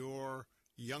 getting your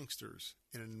youngsters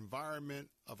in an environment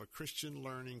of a Christian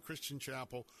learning, Christian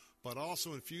chapel, but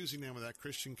also infusing them with that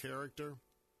Christian character,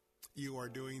 you are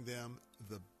doing them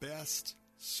the best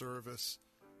service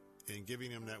in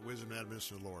giving them that wisdom and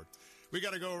admonition of the Lord. We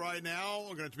got to go right now.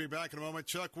 We're going to be back in a moment.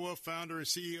 Chuck Wolf, founder and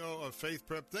CEO of Faith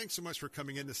Prep. Thanks so much for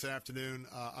coming in this afternoon.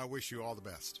 I wish you all the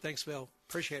best. Thanks, Bill.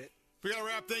 Appreciate it. We got to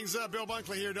wrap things up. Bill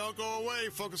Bunkley here. Don't go away.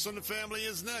 Focus on the Family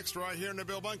is next, right here in the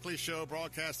Bill Bunkley Show,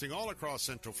 broadcasting all across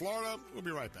Central Florida. We'll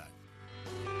be right back.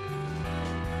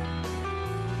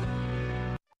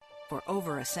 For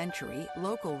over a century,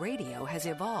 local radio has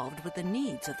evolved with the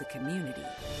needs of the community.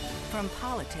 From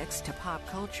politics to pop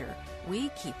culture, we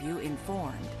keep you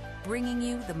informed, bringing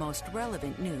you the most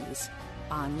relevant news,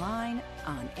 online,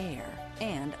 on air,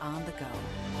 and on the go.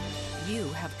 You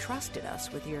have trusted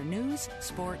us with your news,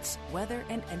 sports, weather,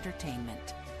 and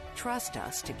entertainment. Trust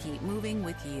us to keep moving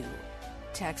with you.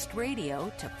 Text radio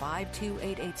to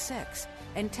 52886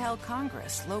 and tell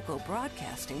Congress local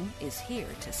broadcasting is here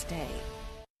to stay.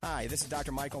 Hi, this is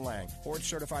Dr. Michael Lang,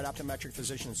 board-certified optometric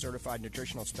physician and certified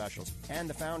nutritional specialist, and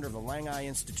the founder of the Lang Eye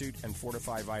Institute and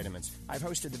Fortify Vitamins. I've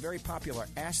hosted the very popular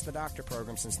Ask the Doctor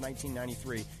program since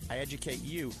 1993. I educate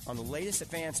you on the latest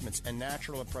advancements and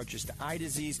natural approaches to eye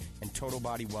disease and total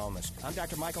body wellness. I'm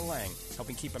Dr. Michael Lang,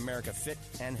 helping keep America fit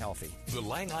and healthy. The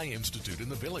Lang Eye Institute in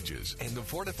the Villages and the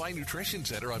Fortify Nutrition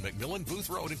Center on McMillan Booth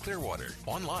Road in Clearwater.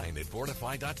 Online at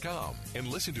fortify.com. And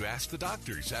listen to Ask the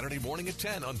Doctor Saturday morning at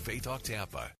 10 on Faith Talk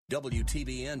Tampa.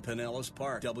 WTBN Pinellas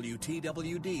Park,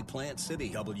 WTWD Plant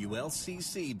City,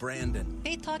 WLCC Brandon.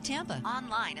 Faith Talk Tampa.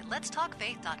 Online at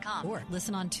letstalkfaith.com. Or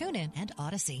listen on TuneIn and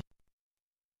Odyssey.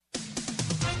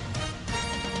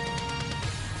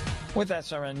 With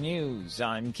SRN News,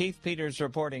 I'm Keith Peters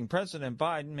reporting President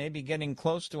Biden may be getting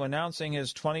close to announcing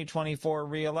his 2024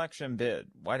 re-election bid.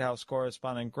 White House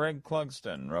correspondent Greg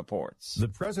Clugston reports. The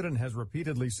president has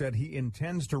repeatedly said he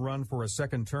intends to run for a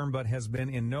second term, but has been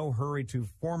in no hurry to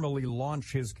formally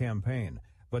launch his campaign.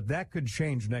 But that could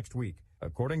change next week.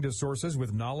 According to sources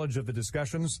with knowledge of the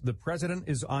discussions, the president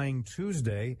is eyeing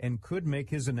Tuesday and could make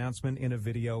his announcement in a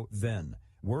video then.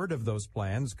 Word of those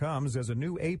plans comes as a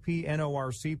new AP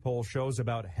NORC poll shows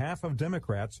about half of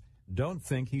Democrats don't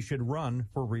think he should run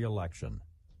for re-election.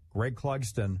 Greg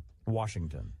Clugston,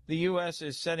 Washington. The U.S.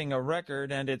 is setting a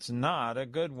record, and it's not a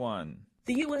good one.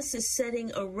 The U.S. is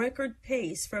setting a record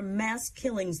pace for mass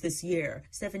killings this year.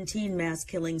 17 mass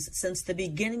killings since the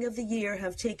beginning of the year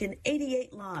have taken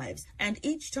 88 lives, and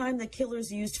each time the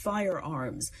killers used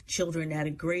firearms. Children at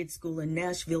a grade school in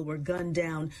Nashville were gunned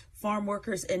down. Farm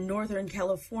workers in Northern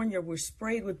California were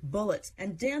sprayed with bullets,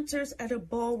 and dancers at a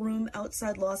ballroom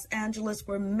outside Los Angeles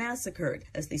were massacred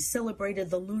as they celebrated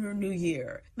the Lunar New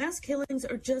Year. Mass killings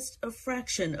are just a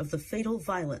fraction of the fatal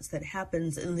violence that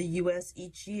happens in the U.S.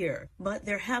 each year, but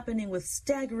they're happening with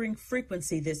staggering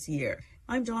frequency this year.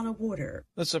 I'm Donna Warder.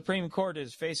 The Supreme Court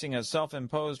is facing a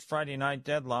self-imposed Friday night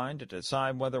deadline to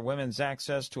decide whether women's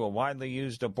access to a widely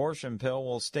used abortion pill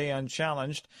will stay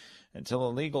unchallenged until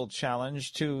a legal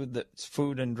challenge to the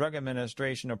Food and Drug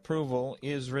Administration approval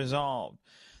is resolved.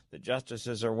 The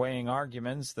justices are weighing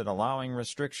arguments that allowing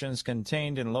restrictions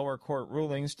contained in lower court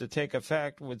rulings to take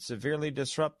effect would severely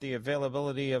disrupt the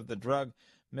availability of the drug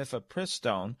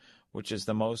mifepristone, which is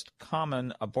the most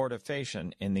common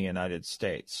abortifacient in the United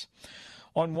States.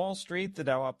 On Wall Street, the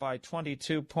Dow up by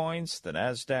 22 points, the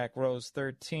Nasdaq rose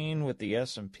 13, with the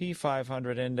S&P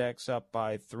 500 index up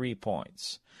by 3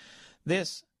 points.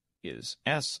 This is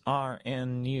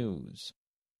SRN News.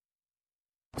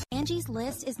 Angie's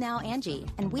List is now Angie,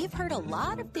 and we've heard a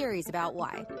lot of theories about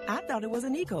why. I thought it was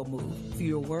an eco move.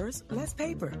 Fewer words, less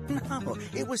paper. No,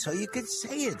 it was so you could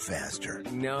say it faster.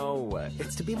 No,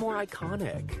 it's to be more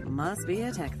iconic. Must be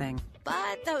a tech thing.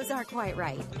 But those aren't quite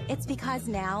right. It's because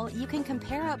now you can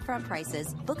compare upfront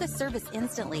prices, book a service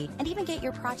instantly, and even get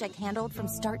your project handled from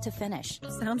start to finish.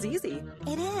 Sounds easy.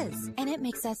 It is, and it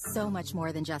makes us so much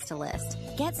more than just a list.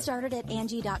 Get started at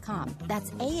Angie.com.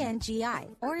 That's ANGI,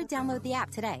 or download the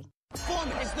app today.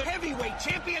 Foreman is the heavyweight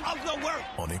champion of the world.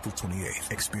 On April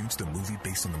 28th, experience the movie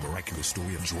based on the miraculous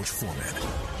story of George Foreman.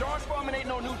 George Foreman ain't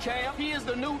no new champ. He is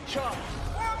the new chump.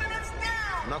 4 minutes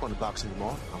now. I'm not going to box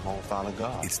anymore. I'm going to follow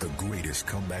God. It's the greatest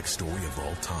comeback story of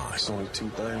all time. There's only two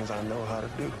things I know how to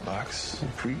do. Box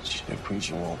and preach. And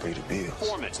preaching won't pay the bills.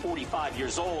 Foreman's 45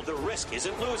 years old. The risk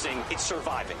isn't losing, it's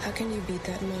surviving. How can you beat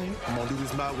that man? I'm going to do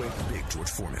this my way. Big George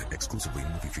Foreman, exclusively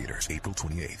in movie theaters, April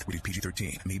 28th. Rated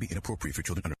PG-13. May be inappropriate for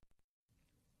children under.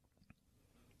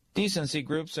 Decency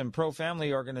groups and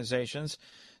pro-family organizations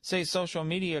say social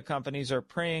media companies are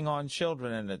preying on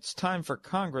children, and it's time for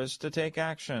Congress to take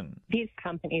action. These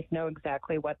companies know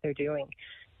exactly what they're doing,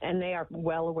 and they are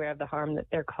well aware of the harm that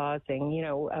they're causing. You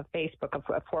know, Facebook,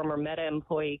 a former Meta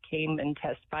employee came and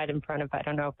testified in front of, I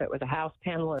don't know if it was a House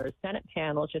panel or a Senate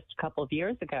panel just a couple of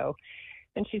years ago,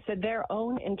 and she said their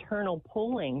own internal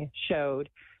polling showed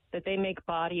that they make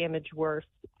body image worse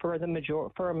for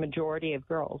a majority of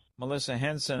girls. Melissa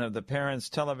Henson of the Parents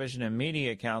Television and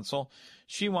Media Council,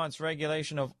 she wants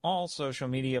regulation of all social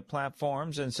media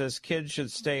platforms and says kids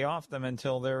should stay off them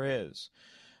until there is.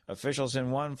 Officials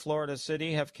in one Florida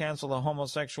city have canceled a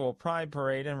homosexual pride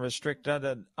parade and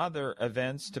restricted other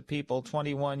events to people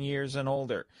 21 years and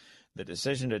older. The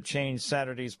decision to change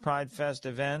Saturday's Pride Fest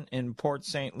event in Port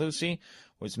St. Lucie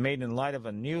was made in light of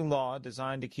a new law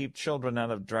designed to keep children out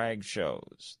of drag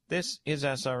shows. This is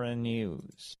SRN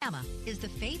News. FAMA is the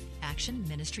Faith Action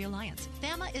Ministry Alliance.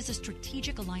 FAMA is a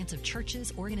strategic alliance of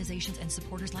churches, organizations, and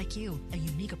supporters like you. A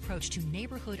unique approach to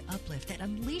neighborhood uplift that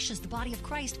unleashes the body of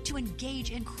Christ to engage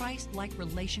in Christ-like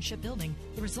relationship building.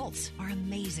 The results are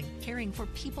amazing, caring for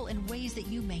people in ways that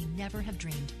you may never have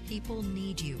dreamed. People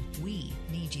need you. We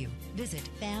need you. Visit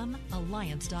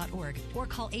famalliance.org or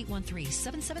call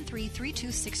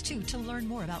 813-773-3262 to learn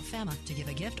more about FAMA, to give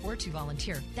a gift, or to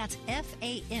volunteer. That's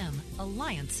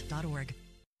FAMalliance.org.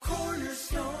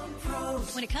 Cornerstone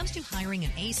Pros. When it comes to hiring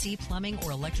an AC, plumbing,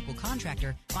 or electrical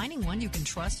contractor, finding one you can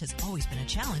trust has always been a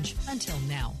challenge until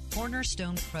now.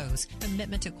 Cornerstone Pros.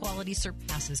 Commitment to quality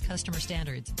surpasses customer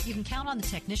standards. You can count on the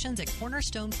technicians at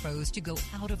Cornerstone Pros to go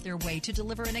out of their way to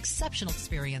deliver an exceptional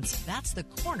experience. That's the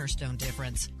Cornerstone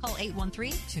difference. Call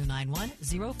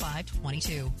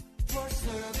 813-291-0522. For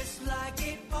service like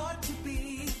it ought to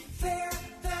be, fair,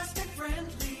 fast, and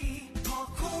friendly. Call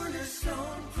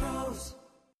Cornerstone Pros.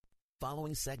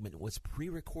 Following segment was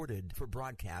pre-recorded for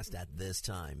broadcast at this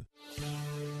time.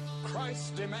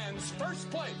 Christ demands first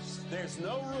place. There's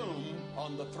no room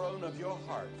on the throne of your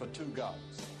heart for two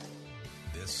gods.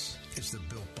 This is the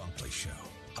Bill Bunkley Show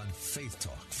on Faith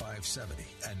Talk 570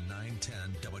 and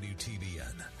 910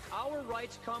 WTBN. Our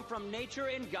rights come from nature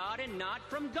and God and not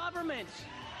from government.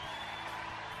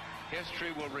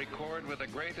 History will record with the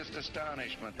greatest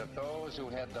astonishment that those who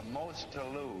had the most to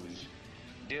lose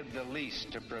did the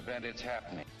least to prevent its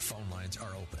happening. Phone lines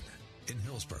are open. In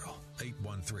Hillsborough,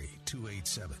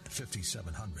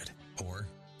 813-287-5700 or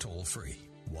toll free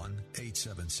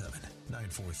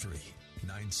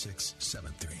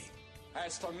 1-877-943-9673.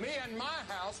 As for me and my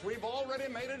house, we've already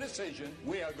made a decision.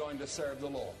 We are going to serve the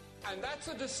Lord. And that's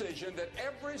a decision that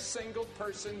every single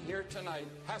person here tonight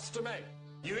has to make.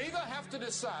 You either have to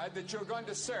decide that you're going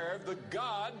to serve the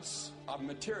gods of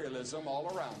materialism all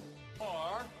around you,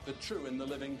 or the true and the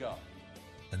living God.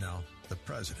 And now, the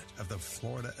president of the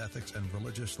Florida Ethics and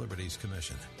Religious Liberties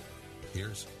Commission.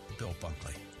 Here's Bill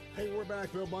Bunkley. Hey, we're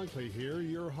back. Bill Bunkley here,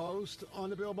 your host on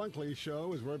the Bill Bunkley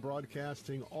Show, as we're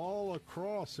broadcasting all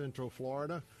across Central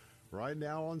Florida, right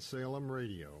now on Salem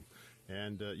Radio.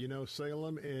 And,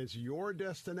 Salem is your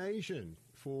destination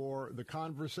for the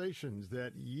conversations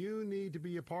that you need to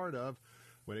be a part of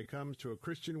when it comes to a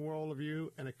Christian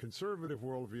worldview and a conservative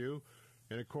worldview.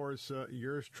 And, of course,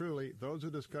 yours truly. Those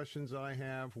are discussions I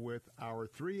have with our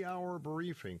 3-hour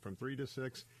briefing from 3 to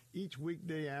 6 each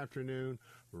weekday afternoon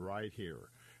right here.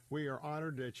 We are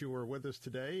honored that you are with us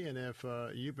today, and if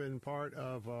you've been part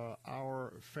of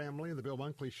our family, the Bill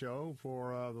Bunkley Show,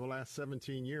 for the last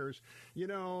 17 years,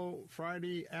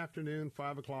 Friday afternoon,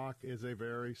 5 o'clock is a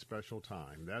very special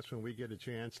time. That's when we get a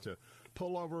chance to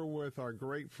pull over with our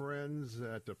great friends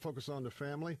at Focus on the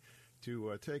Family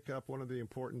to take up one of the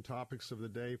important topics of the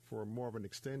day for more of an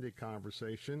extended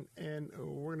conversation, and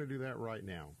we're going to do that right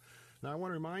now. Now, I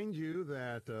want to remind you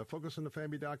that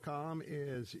FocusOnTheFamily.com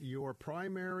is your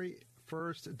primary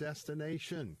first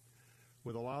destination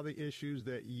with a lot of the issues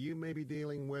that you may be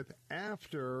dealing with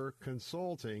after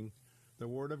consulting the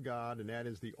Word of God, and that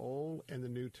is the Old and the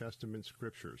New Testament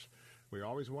Scriptures. We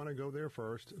always want to go there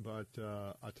first, but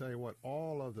I'll tell you what,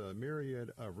 all of the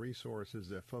myriad of resources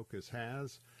that Focus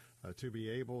has to be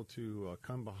able to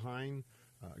come behind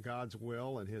God's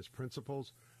will and His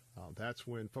principles, that's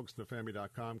when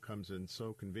FocusOnTheFamily.com comes in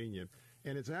so convenient.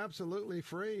 And it's absolutely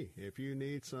free. If you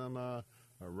need some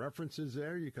references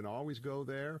there, you can always go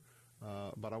there.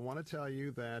 But I want to tell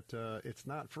you that it's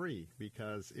not free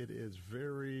because it is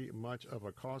very much of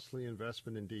a costly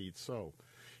investment indeed. So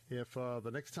if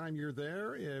the next time you're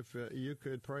there, if you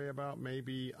could pray about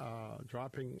maybe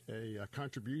dropping a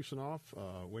contribution off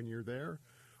when you're there,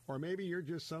 or maybe you're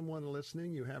just someone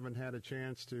listening, you haven't had a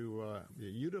chance to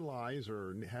utilize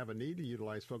or have a need to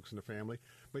utilize Focus on the Family,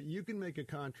 but you can make a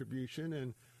contribution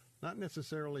and not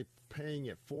necessarily paying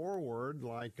it forward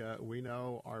like we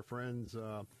know our friends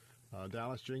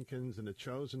Dallas Jenkins and the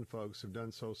Chosen folks have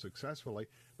done so successfully,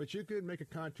 but you could make a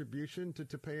contribution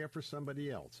to pay it for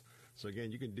somebody else. So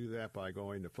again, you can do that by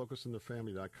going to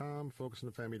FocusOnTheFamily.com,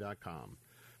 FocusOnTheFamily.com.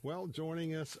 Well,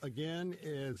 joining us again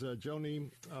is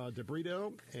Joni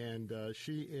DeBrito, and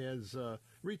she is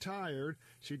retired.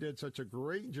 She did such a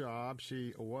great job.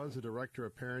 She was the Director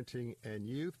of Parenting and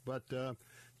Youth, but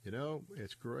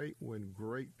it's great when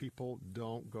great people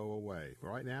don't go away.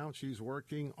 Right now, she's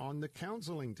working on the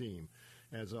counseling team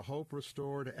as a Hope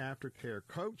Restored aftercare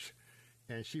coach,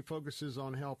 and she focuses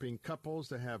on helping couples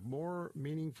to have more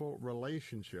meaningful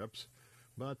relationships.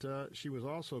 But she was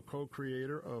also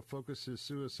co-creator of Focus's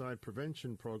suicide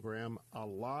prevention program,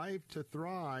 Alive to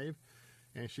Thrive,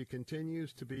 and she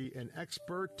continues to be an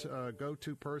expert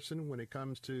go-to person when it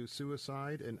comes to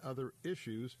suicide and other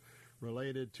issues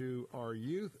related to our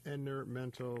youth and their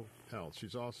mental health.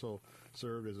 She's also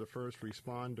served as a first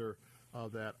responder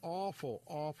of that awful,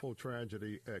 awful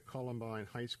tragedy at Columbine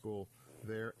High School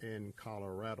there in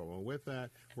Colorado. And with that,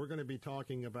 we're going to be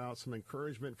talking about some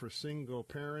encouragement for single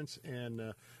parents. And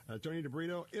Joni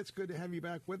DeBrito, it's good to have you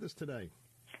back with us today.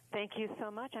 Thank you so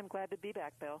much. I'm glad to be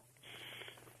back, Bill.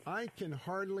 I can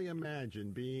hardly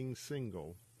imagine being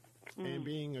single and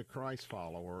being a Christ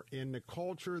follower in the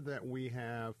culture that we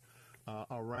have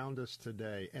around us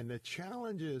today. And the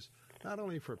challenges, not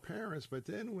only for parents, but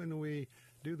then when we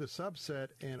do the subset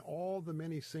and all the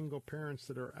many single parents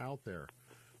that are out there,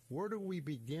 where do we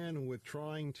begin with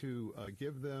trying to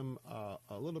give them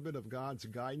a little bit of God's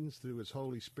guidance through His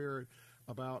Holy Spirit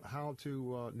about how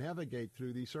to navigate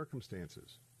through these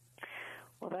circumstances?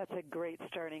 Well, that's a great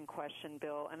starting question,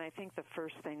 Bill. And I think the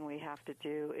first thing we have to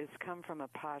do is come from a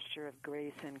posture of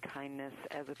grace and kindness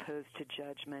as opposed to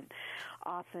judgment.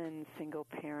 Often single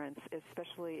parents,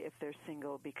 especially if they're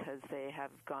single because they have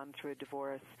gone through a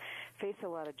divorce, face a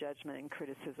lot of judgment and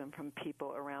criticism from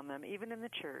people around them, even in the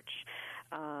church,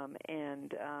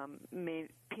 and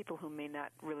people who may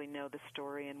not really know the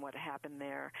story and what happened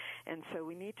there. And so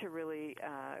we need to really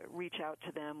reach out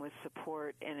to them with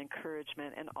support and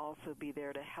encouragement, and also be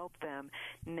there to help them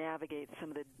navigate some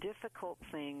of the difficult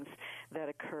things that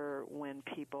occur when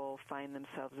people find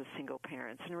themselves as single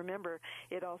parents. And remember,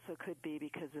 it also could be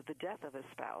because of the death of a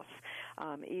spouse.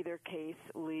 Either case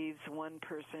leaves one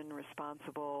person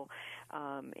responsible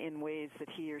in ways that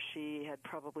he or she had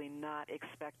probably not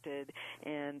expected,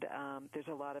 and there's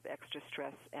a lot of extra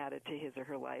stress added to his or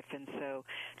her life. And so,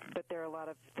 but there are a lot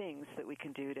of things that we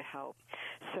can do to help.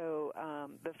 So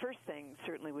the first thing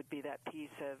certainly would be that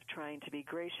piece of trying to be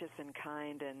gracious and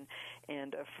kind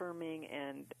and affirming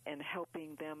and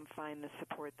helping them find the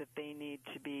support that they need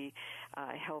to be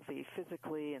healthy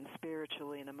physically and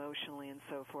spiritually and emotionally and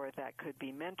so forth. That could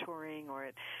be mentoring, or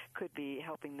it could be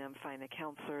helping them find a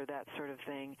counselor, that sort of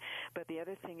thing. But the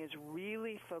other thing is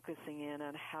really focusing in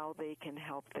on how they can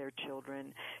help their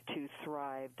children to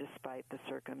thrive despite the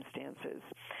circumstances.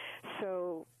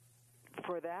 So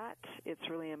for that, it's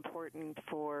really important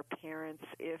for parents,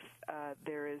 if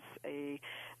there is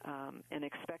an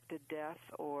expected death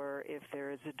or if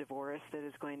there is a divorce that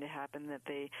is going to happen, that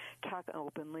they talk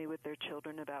openly with their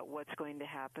children about what's going to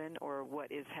happen or what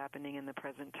is happening in the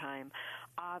present time,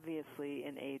 obviously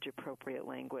in age-appropriate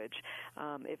language.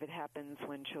 If it happens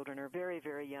when children are very,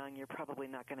 very young, you're probably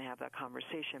not going to have that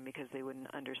conversation because they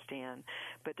wouldn't understand.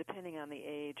 But depending on the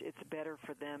age, it's better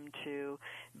for them to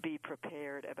be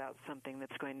prepared about something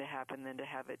that's going to happen than to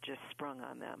have it just sprung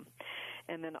on them.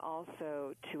 And then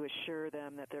also to assure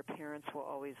them that their parents will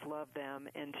always love them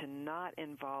and to not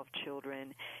involve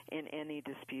children in any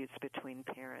disputes between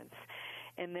parents.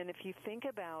 And then if you think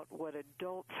about what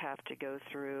adults have to go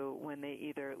through when they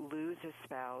either lose a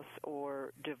spouse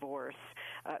or divorce,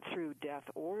 through death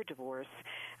or divorce,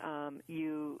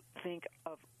 you think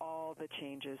of all the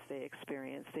changes they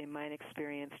experience. They might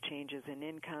experience changes in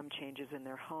income, changes in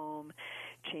their home,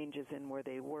 changes in where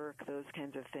they work, those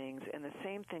kinds of things. And the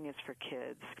same thing is for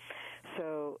kids.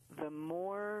 So the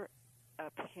more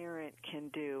a parent can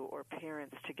do, or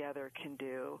parents together can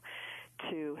do,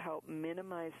 to help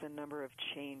minimize the number of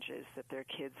changes that their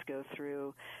kids go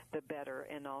through, the better,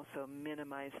 and also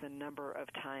minimize the number of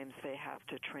times they have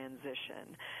to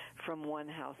transition from one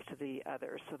house to the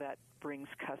other. So that brings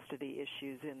custody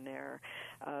issues in there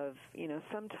of,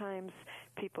 sometimes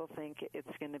people think it's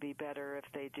going to be better if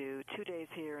they do 2 days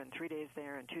here and 3 days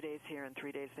there and 2 days here and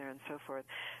 3 days there and so forth.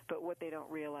 But what they don't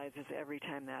realize is every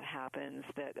time that happens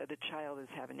that the child is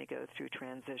having to go through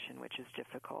transition, which is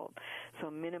difficult. So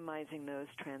minimizing those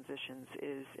transitions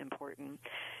is important.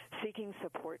 Seeking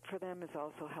support for them is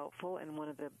also helpful, and one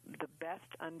of the best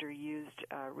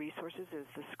underused resources is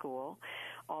the school.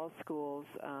 All schools,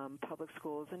 public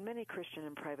schools, and many Christian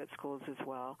and private schools as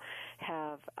well,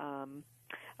 have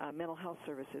mental health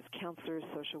services, counselors,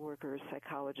 social workers,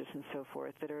 psychologists, and so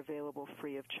forth that are available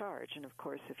free of charge. And, of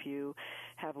course, if you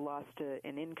have lost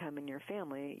an income in your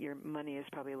family, your money is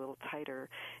probably a little tighter,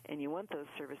 and you want those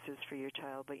services for your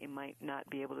child, but you might not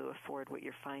be able to afford what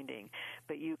you're finding.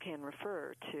 But you can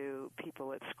refer to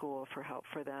people at school for help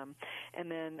for them. And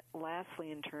then,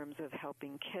 lastly, in terms of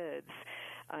helping kids,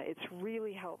 it's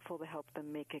really helpful to help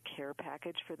them make a care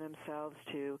package for themselves,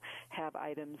 to have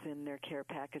items in their care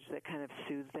package that kind of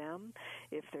soothe them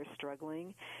if they're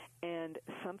struggling, and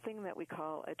something that we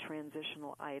call a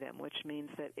transitional item, which means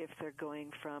that if they're going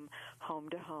from home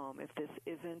to home, if this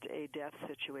isn't a death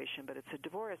situation, but it's a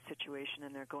divorce situation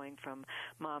and they're going from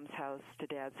mom's house to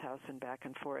dad's house and back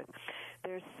and forth,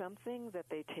 there's something that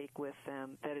they take with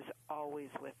them that is always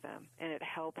with them, and it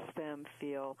helps them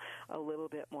feel a little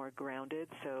bit more grounded.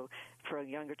 So for a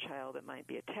younger child, it might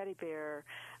be a teddy bear.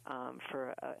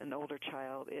 For an older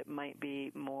child, it might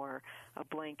be more a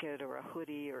blanket or a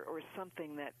hoodie or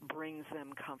something that brings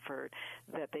them comfort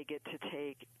that they get to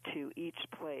take to each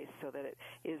place, so that it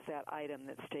is that item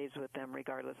that stays with them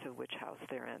regardless of which house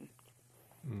they're in.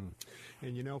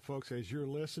 And folks, as you're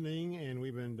listening, and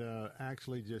we've been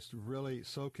actually just really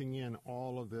soaking in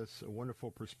all of this wonderful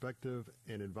perspective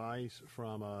and advice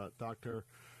from Dr.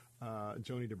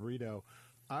 Joni DeBrito,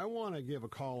 I want to give a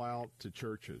call out to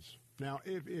churches. Now,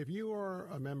 if you are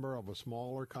a member of a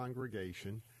smaller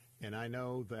congregation, and I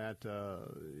know that,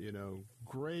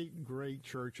 great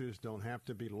churches don't have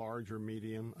to be large or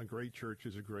medium. A great church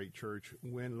is a great church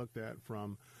when looked at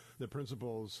from the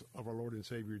principles of our Lord and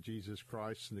Savior Jesus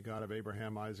Christ and the God of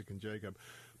Abraham, Isaac, and Jacob.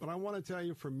 But I want to tell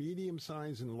you, for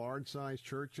medium-sized and large-sized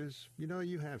churches,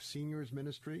 you have seniors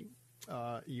ministry,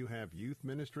 you have youth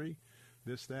ministry,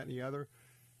 this, that, and the other.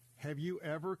 Have you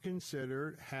ever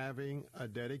considered having a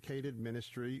dedicated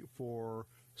ministry for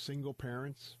single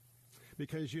parents?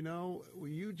 Because,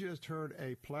 you just heard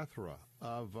a plethora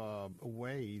of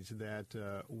ways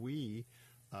that we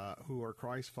who are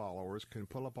Christ followers can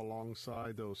pull up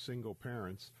alongside those single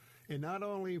parents, and not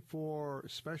only for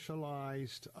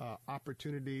specialized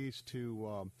opportunities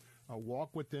to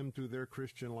walk with them through their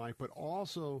Christian life, but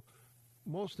also,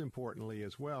 most importantly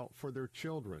as well, for their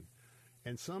children.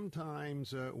 And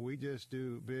sometimes we just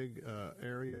do big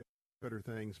area better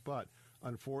things, but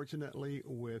unfortunately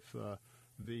with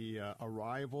the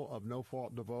arrival of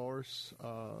no-fault divorce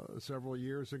several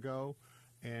years ago,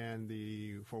 and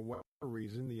for whatever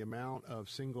reason, the amount of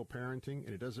single parenting,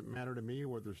 and it doesn't matter to me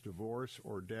whether it's divorce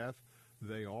or death,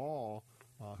 they all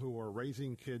who are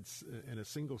raising kids in a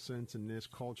single sense in this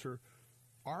culture,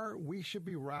 we should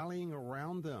be rallying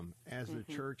around them as a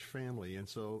church family. And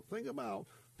so think about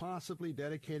possibly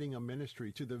dedicating a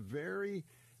ministry to the very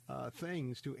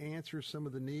things to answer some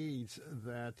of the needs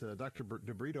that Dr.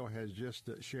 DeBrito has just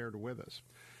shared with us.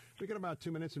 We got about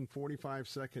 2 minutes and 45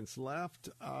 seconds left.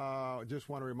 Just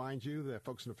want to remind you that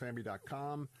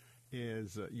folksinthefamily.com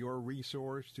is your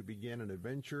resource to begin an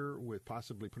adventure with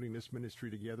possibly putting this ministry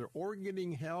together or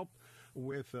getting help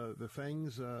with the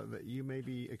things that you may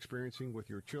be experiencing with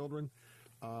your children.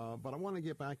 But I want to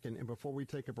get back, and before we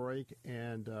take a break,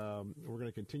 and we're going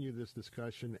to continue this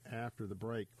discussion after the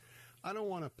break. I don't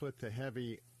want to put the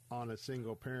heavy on a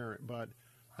single parent, but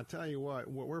I tell you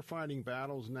what, we're fighting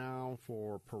battles now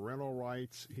for parental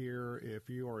rights here. If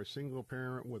you are a single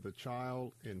parent with a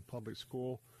child in public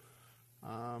school,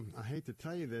 I hate to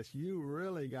tell you this, you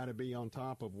really got to be on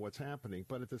top of what's happening.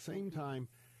 But at the same time,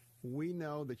 we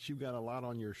know that you've got a lot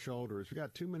on your shoulders. We've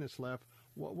got 2 minutes left.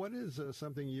 What is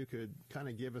something you could kind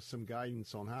of give us some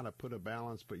guidance on how to put a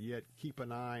balance, but yet keep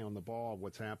an eye on the ball of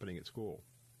what's happening at school?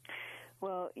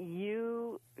 Well,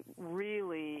 you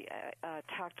really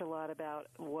talked a lot about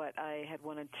what I had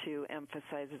wanted to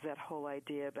emphasize, is that whole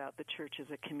idea about the church as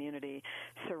a community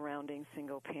surrounding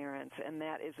single parents. And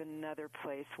that is another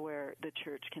place where the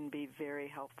church can be very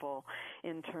helpful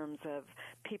in terms of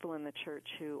people in the church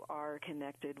who are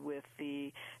connected with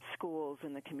the schools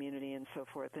and the community and so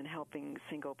forth, and helping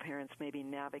single parents maybe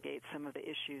navigate some of the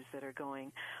issues that are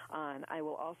going on. I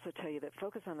will also tell you that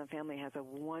Focus on the Family has a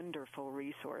wonderful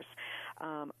resource.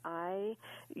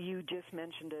 You just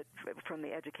mentioned it from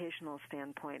the educational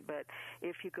standpoint, but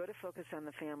if you go to Focus on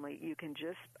the Family, you can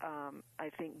just, I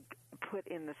think, put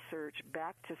in the search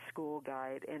Back to School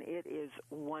Guide, and it is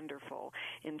wonderful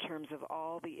in terms of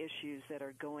all the issues that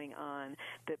are going on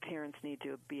that parents need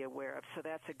to be aware of. So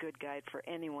that's a good guide for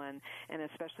anyone, and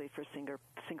especially for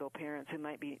single parents who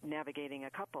might be navigating a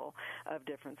couple of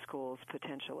different schools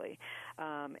potentially.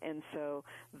 And so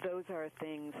those are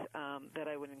things that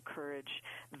I would encourage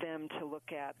them to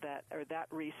look at, that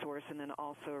resource, and then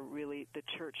also really the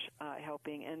church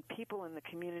helping, and people in the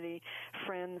community,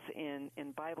 friends in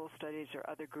Bible studies or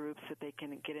other groups that they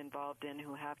can get involved in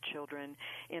who have children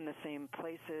in the same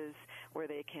places where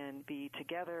they can be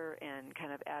together and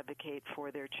kind of advocate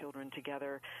for their children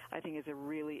together, I think is a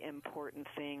really important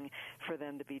thing for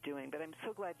them to be doing. But I'm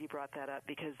so glad you brought that up,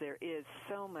 because there is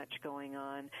so much going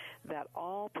on that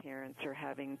all parents are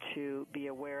having to be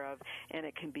aware of, and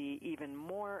it can be even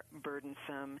more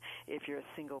burdensome if you're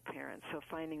a single parent. So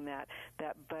finding that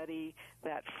buddy,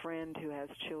 that friend who has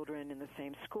children in the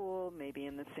same school, maybe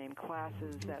in the same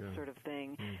classes, that sort of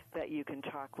thing, that you can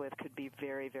talk with could be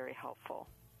very, very helpful.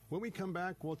 When we come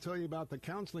back, we'll tell you about the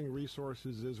counseling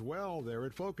resources as well there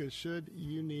at Focus, should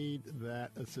you need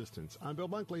that assistance. I'm Bill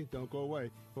Bunkley. Don't go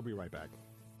away. We'll be right back.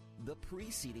 The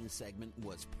preceding segment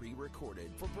was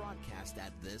pre-recorded for broadcast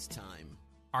at this time.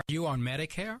 Are you on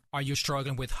Medicare? Are you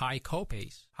struggling with high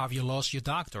copays? Have you lost your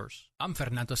doctors? I'm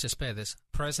Fernando Cespedes,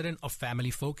 president of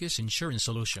Family Focus Insurance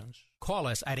Solutions. Call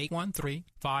us at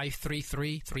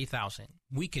 813-533-3000.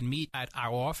 We can meet at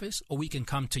our office, or we can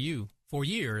come to you. For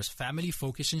years, Family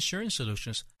Focus Insurance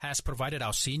Solutions has provided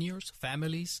our seniors,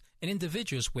 families, and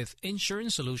individuals with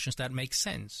insurance solutions that make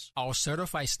sense. Our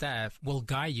certified staff will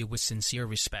guide you with sincere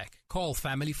respect. Call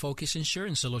Family Focus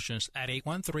Insurance Solutions at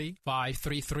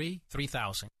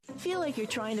 813-533-3000. Feel like you're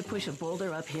trying to push a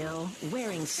boulder uphill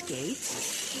wearing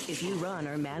skates? If you run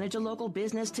or manage a local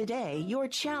business today, you're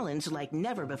challenged like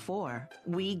never before.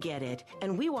 We get it,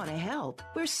 and we want to help.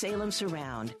 We're Salem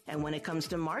Surround, and when it comes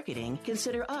to marketing,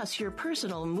 consider us your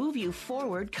personal move you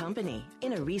forward company.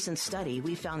 In a recent study,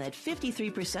 we found that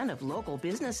 53% of local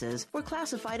businesses were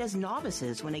classified as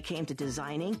novices when it came to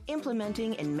designing,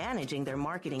 implementing, and managing their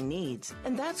marketing needs.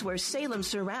 And that's where Salem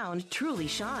Surround truly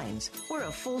shines. We're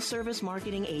a full-service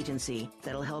marketing agency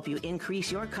that'll help you increase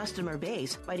your customer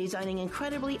base by designing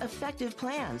incredibly effective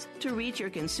plans to reach your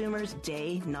consumers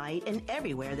day, night, and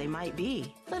everywhere they might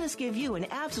be. Let us give you an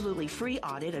absolutely free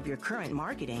audit of your current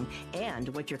marketing and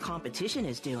what your competition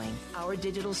is doing. Our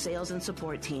digital sales and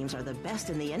support teams are the best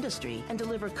in the industry and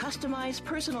deliver customized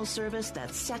personal service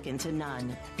that's second to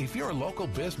none. If you're a local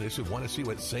business who want to see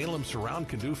what Salem Surround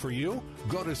can do for you,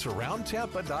 go to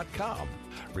surroundtampa.com.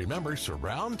 Remember,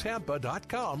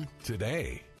 surroundtampa.com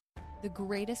today. The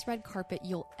greatest red carpet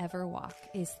you'll ever walk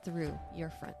is through your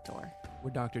front door.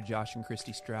 We're Dr. Josh and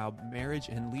Christy Straub, marriage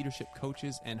and leadership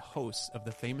coaches and hosts of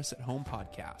the Famous at Home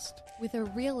podcast. With a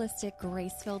realistic,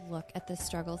 grace-filled look at the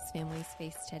struggles families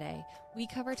face today, we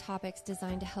cover topics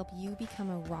designed to help you become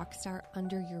a rock star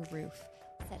under your roof,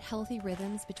 set healthy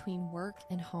rhythms between work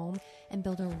and home, and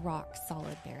build a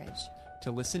rock-solid marriage.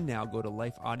 To listen now, go to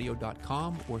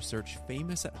lifeaudio.com or search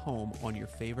Famous at Home on your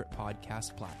favorite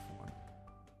podcast platform.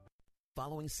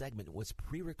 Following segment was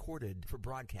pre-recorded for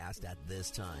broadcast at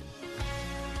this time.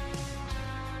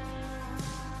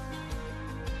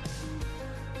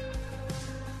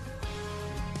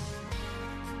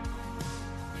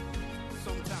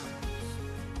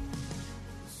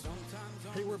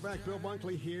 Hey, we're back. Bill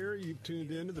Bunkley here. You've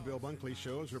tuned in to the Bill Bunkley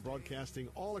Show as we're broadcasting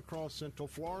all across Central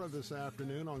Florida this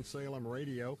afternoon on Salem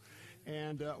Radio.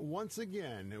 And once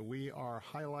again, we are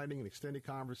highlighting an extended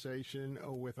conversation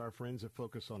with our friends at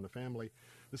Focus on the Family.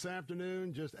 This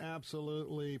afternoon, just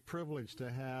absolutely privileged to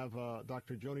have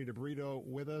Dr. Joni DeBrito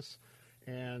with us.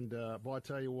 And, boy, I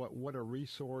tell you what a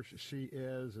resource she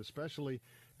is, especially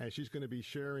as she's going to be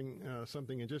sharing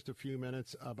something in just a few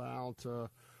minutes about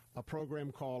a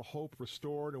program called Hope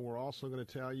Restored. And we're also going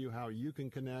to tell you how you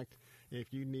can connect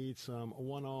if you need some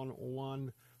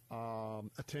one-on-one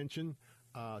attention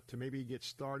to maybe get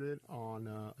started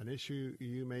on an issue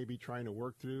you may be trying to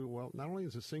work through. Well, not only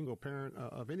as a single parent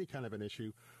of any kind of an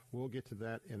issue, we'll get to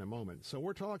that in a moment. So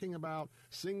we're talking about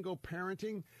single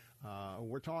parenting.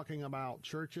 We're talking about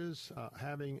churches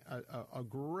having a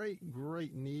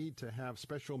great need to have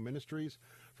special ministries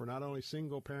for not only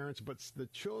single parents, but the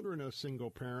children of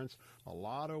single parents. A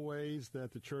lot of ways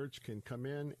that the church can come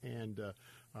in and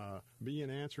be an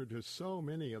answer to so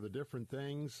many of the different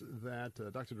things that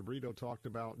Dr. DeBrito talked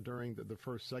about during the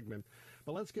first segment.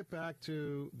 But let's get back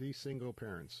to these single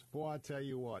parents. Boy, I tell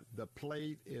you what, the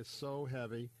plate is so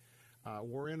heavy.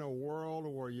 We're in a world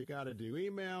where you got to do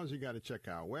emails, you got to check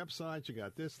out websites, you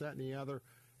got this, that, and the other,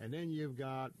 and then you've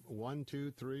got 1,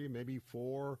 2, 3, maybe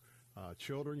 4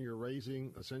 children you're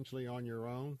raising essentially on your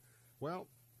own. Well,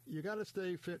 you got to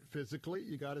stay fit physically,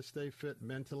 you got to stay fit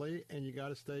mentally, and you got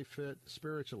to stay fit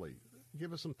spiritually.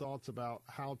 Give us some thoughts about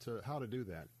how to do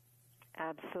that.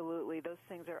 Absolutely. Those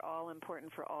things are all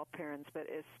important for all parents, but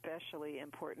especially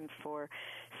important for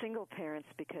single parents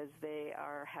because they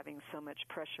are having so much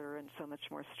pressure and so much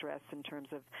more stress in terms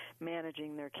of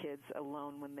managing their kids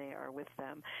alone when they are with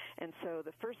them. And so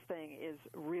the first thing is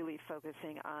really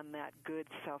focusing on that good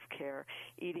self-care,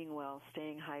 eating well,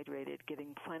 staying hydrated,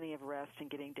 getting plenty of rest, and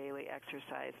getting daily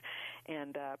exercise,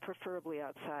 and preferably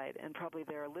outside. And probably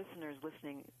there are listeners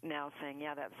listening now saying,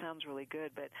 yeah, that sounds really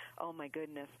good, but oh my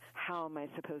goodness, how am I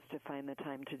supposed to find the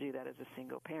time to do that as a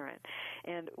single parent?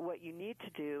 And what you need to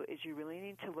do is you really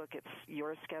need to look at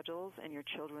your schedules and your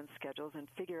children's schedules and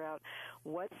figure out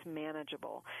what's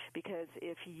manageable. Because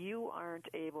if you aren't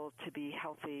able to be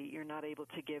healthy, you're not able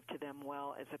to give to them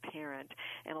well as a parent.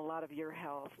 And a lot of your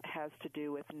health has to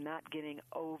do with not getting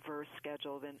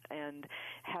over-scheduled and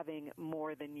having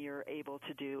more than you're able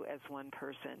to do as one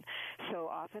person. So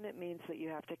often it means that you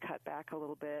have to cut back a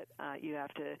little bit. You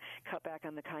have to cut back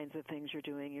on the kinds of things you're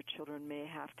doing. Your children may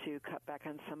have to cut back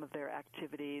on some of their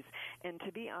activities. And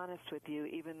to be honest with you,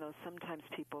 even though sometimes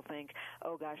people think,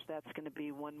 oh gosh, that's going to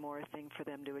be one more thing for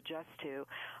them to adjust to,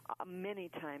 many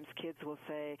times kids will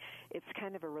say, it's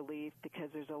kind of a relief because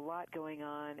there's a lot going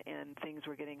on and things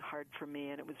were getting hard for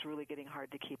me and it was really getting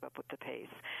hard to keep up with the pace.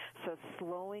 So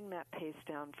slowing that pace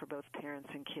down for both parents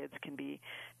and kids can be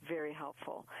very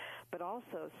helpful. But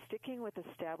also sticking with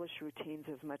established routines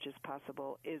as much as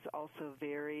possible is also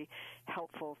very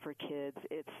helpful for kids.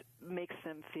 It makes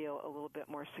them feel a little bit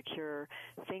more secure.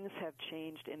 Things have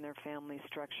changed in their family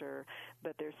structure,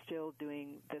 but they're still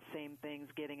doing the same things,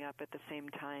 getting up at the same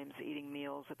times, eating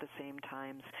meals at the same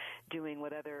times, doing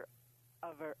what other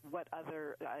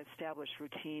established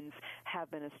routines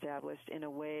have been established in a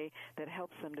way that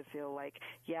helps them to feel like,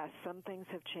 yes, some things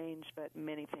have changed, but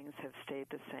many things have stayed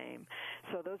the same.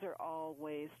 So those are all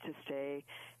ways to stay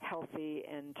healthy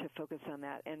and to focus on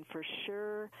that. And for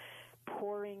sure,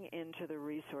 pouring into the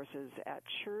resources at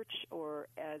church, or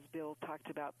as Bill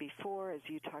talked about before, as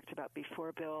you talked about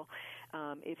before, Bill,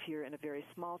 if you're in a very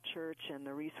small church and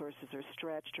the resources are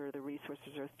stretched or the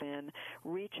resources are thin,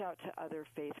 reach out to other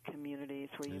faith communities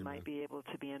where you might be able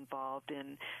to be involved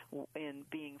in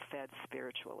being fed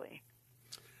spiritually.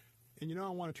 And I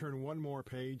want to turn one more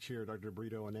page here, Dr.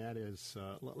 Brito, and that is,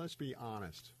 let's be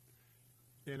honest.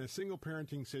 In a single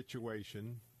parenting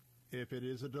situation, if it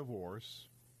is a divorce,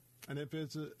 and if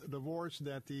it's a divorce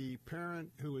that the parent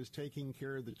who is taking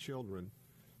care of the children,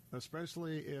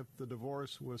 especially if the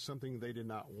divorce was something they did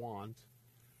not want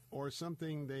or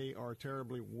something they are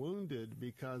terribly wounded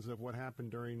because of what happened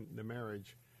during the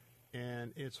marriage,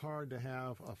 and it's hard to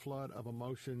have a flood of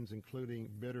emotions, including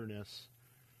bitterness,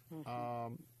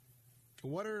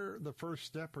 what are the first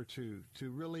step or two to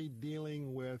really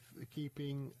dealing with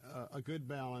keeping a good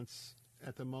balance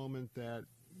at the moment that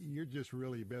you're just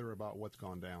really bitter about what's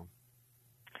gone down?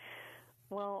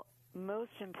 Well,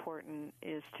 most important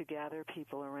is to gather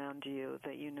people around you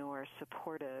that you know are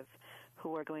supportive,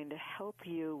 who are going to help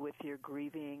you with your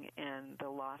grieving and the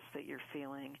loss that you're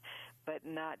feeling, but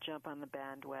not jump on the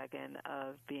bandwagon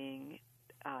of being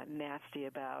nasty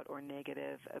about or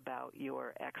negative about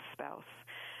your ex-spouse.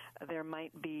 There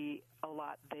might be a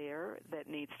lot there that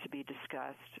needs to be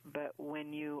discussed, but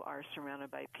when you are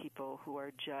surrounded by people who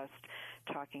are just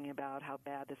talking about how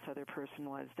bad this other person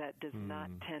was, that does not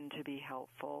tend to be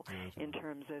helpful in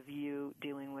terms of you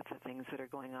dealing with the things that are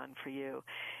going on for you.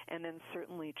 And then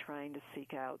certainly trying to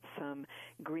seek out some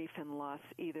grief and loss,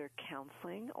 either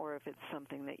counseling or if it's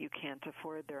something that you can't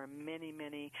afford. There are many,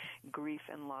 many grief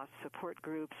and loss support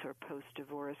groups or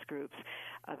post-divorce groups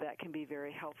that can be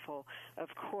very helpful. Of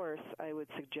course, course, I would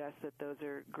suggest that those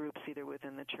are groups either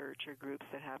within the church or groups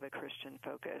that have a Christian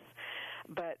focus.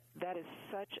 But that is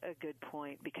such a good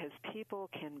point, because people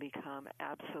can become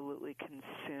absolutely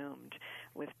consumed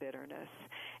with bitterness.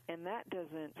 And that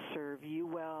doesn't serve you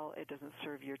well. It doesn't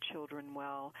serve your children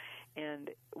well. And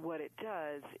what it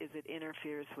does is it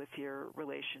interferes with your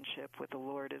relationship with the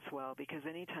Lord as well, because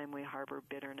anytime we harbor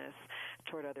bitterness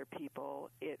toward other people,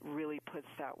 it really puts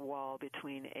that wall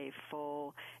between a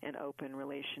full and open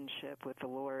relationship with the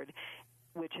Lord,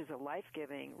 which is a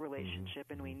life-giving relationship,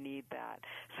 and we need that.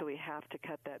 So we have to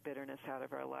cut that bitterness out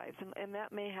of our lives. And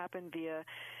that may happen via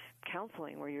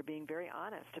counseling, where you're being very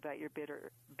honest about your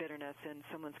bitterness, and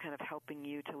someone's kind of helping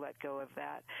you to let go of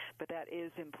that. But that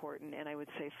is important, and I would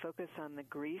say focus on the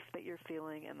grief that you're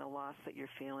feeling and the loss that you're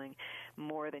feeling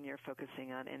more than you're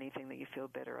focusing on anything that you feel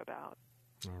bitter about.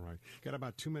 All right. Got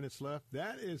about 2 minutes left.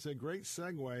 That is a great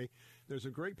segue. There's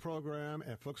a great program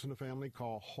at Focus on the Family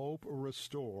called Hope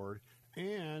Restored,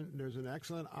 and there's an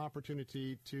excellent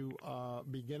opportunity to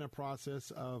begin a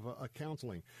process of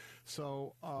counseling.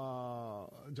 So,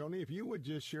 Joni, if you would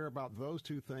just share about those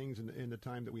two things in the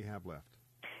time that we have left.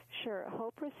 Sure.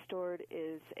 Hope Restored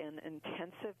is an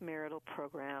intensive marital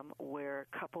program where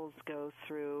couples go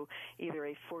through either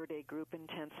a 4-day group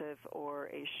intensive or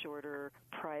a shorter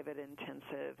private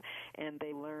intensive, and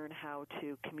they learn how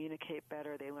to communicate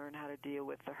better. They learn how to deal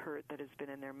with the hurt that has been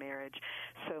in their marriage.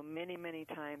 So many, many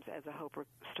times as a Hope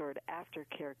Restored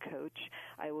aftercare coach,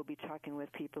 I will be talking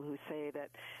with people who say that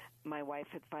my wife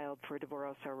had filed for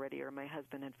divorce already, or my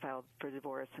husband had filed for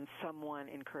divorce, and someone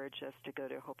encouraged us to go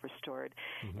to Hope Restored.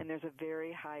 And there's a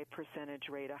very high percentage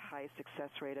rate, a high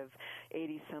success rate of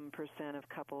 80-some% of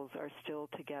couples are still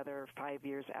together 5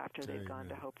 years after they've gone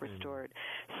to Hope Restored.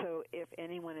 So if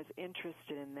anyone is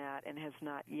interested in that and has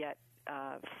not yet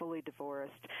fully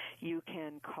divorced, you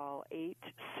can call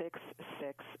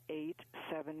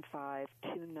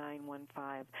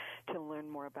 866-875-2915 to learn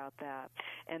more about that.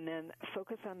 And then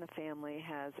Focus on the Family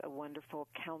has a wonderful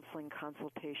counseling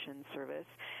consultation service,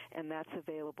 and that's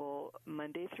available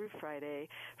Monday through Friday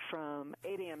from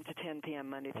 8 a.m. to 10 p.m.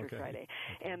 Monday through Friday.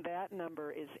 And that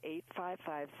number is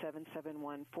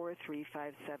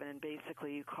 855-771-4357, and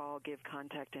basically you call, give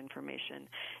contact information,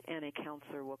 and a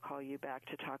counselor will call you back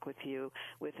to talk with you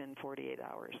within 48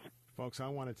 hours. Folks, I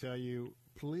want to tell you,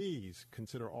 please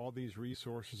consider all these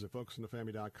resources at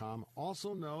FocusOnTheFamily.com.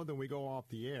 Also know that when we go off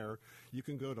the air, you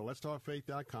can go to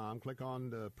letstalkfaith.com, click on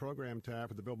the program tab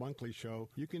for the Bill Bunkley Show.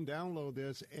 You can download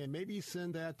this and maybe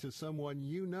send that to someone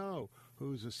you know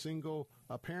who's a single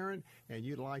parent, and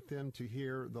you'd like them to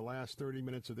hear the last 30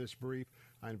 minutes of this brief.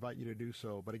 I invite you to do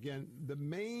so. But again, the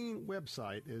main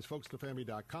website is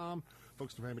FocusOnTheFamily.com.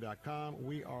 FocusOnTheFamily.com.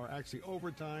 We are actually over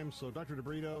time. So, Dr.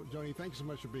 DeBrito, Joni, thanks so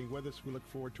much for being with us. We look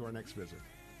forward to our next visit.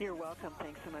 You're welcome.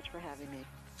 Thanks so much for having me.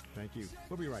 Thank you.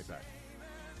 We'll be right back.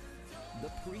 The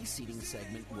preceding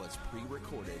segment was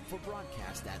pre-recorded for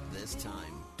broadcast at this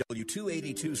time.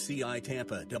 W282CI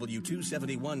Tampa,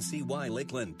 W271CY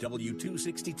Lakeland,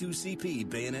 W262CP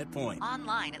Bayonet Point.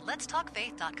 Online at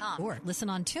letstalkfaith.com or listen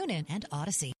on TuneIn and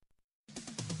Odyssey.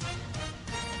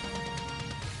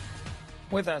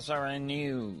 With SRN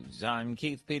News, I'm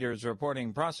Keith Peters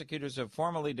reporting prosecutors have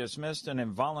formally dismissed an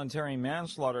involuntary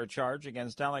manslaughter charge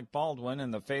against Alec Baldwin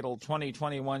in the fatal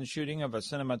 2021 shooting of a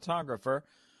cinematographer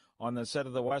on the set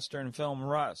of the Western film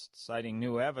Rust, citing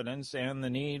new evidence and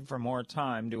the need for more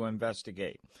time to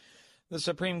investigate. The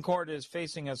Supreme Court is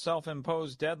facing a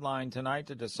self-imposed deadline tonight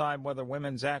to decide whether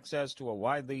women's access to a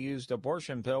widely used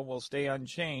abortion pill will stay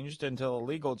unchanged until a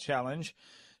legal challenge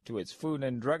to its Food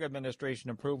and Drug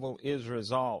Administration approval is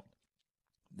resolved.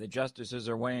 The justices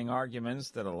are weighing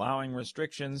arguments that allowing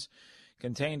restrictions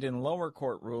contained in lower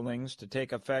court rulings to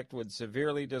take effect would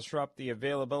severely disrupt the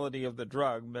availability of the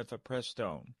drug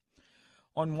mifepristone.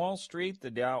 On Wall Street, the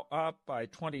Dow up by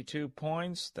 22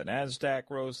 points, the Nasdaq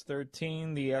rose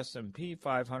 13, the S&P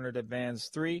 500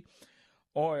 advanced 3,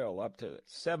 oil up to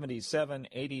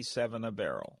 $77.87 a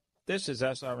barrel. This is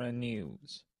SRN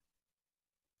News.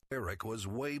 Eric was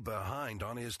way behind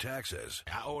on his taxes.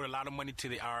 I owed a lot of money to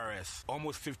the IRS,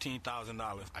 almost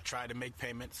 $15,000. I tried to make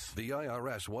payments. The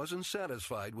IRS wasn't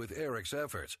satisfied with Eric's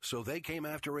efforts, so they came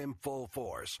after him full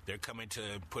force. They're coming to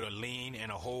put a lien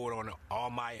and a hold on all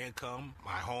my income,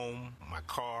 my home, my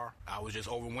car. I was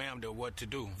just overwhelmed at what to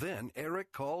do. Then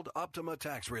Eric called Optima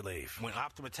Tax Relief. When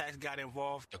Optima Tax got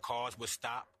involved, the calls would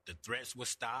stop, the threats would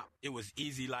stop. It was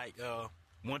easy like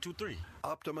 1, 2, 3.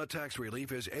 Optima Tax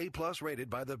Relief is A-plus rated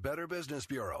by the Better Business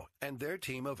Bureau, and their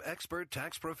team of expert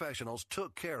tax professionals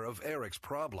took care of Eric's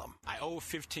problem. I owe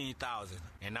 $15,000,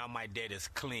 and now my debt is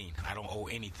clean. I don't owe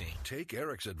anything. Take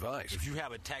Eric's advice. If you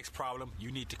have a tax problem,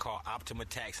 you need to call Optima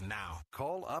Tax now.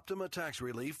 Call Optima Tax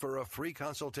Relief for a free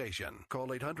consultation. Call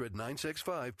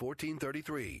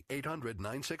 800-965-1433.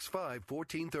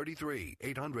 800-965-1433.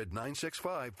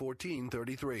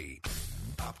 800-965-1433.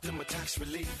 Optima Tax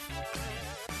Relief.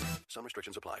 Some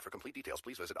restrictions apply. For complete details,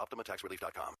 please visit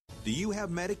OptimaTaxRelief.com. Do you have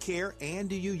Medicare and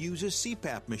do you use a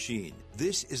CPAP machine?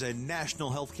 This is a national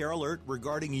healthcare alert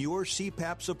regarding your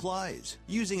CPAP supplies.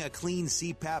 Using a clean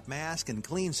CPAP mask and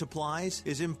clean supplies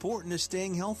is important to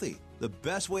staying healthy. The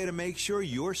best way to make sure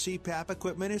your CPAP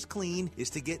equipment is clean is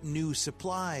to get new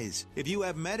supplies. If you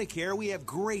have Medicare, we have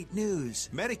great news.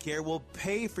 Medicare will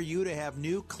pay for you to have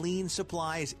new clean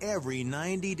supplies every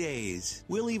 90 days.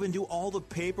 We'll even do all the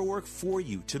paperwork for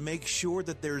you to make sure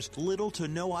that there's little to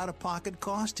no out-of-pocket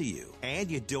cost to you.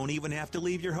 And you don't even have to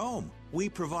leave your home. We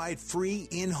provide free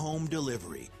in-home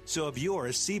delivery. So if you're a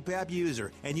CPAP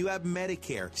user and you have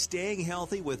Medicare, staying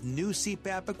healthy with new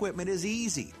CPAP equipment is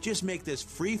easy. Just make this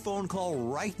free phone call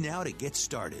right now to get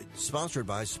started. Sponsored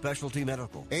by Specialty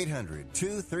Medical.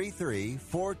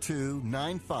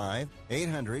 800-233-4295.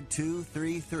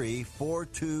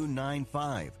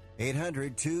 800-233-4295.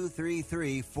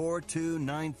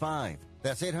 800-233-4295.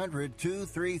 That's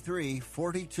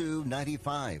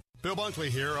 800-233-4295. Bill Bunkley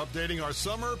here, updating our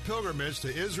summer pilgrimage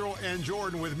to Israel and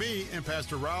Jordan with me and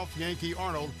Pastor Ralph Yankee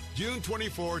Arnold, June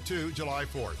 24 to July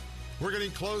 4th. We're getting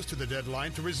close to the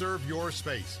deadline to reserve your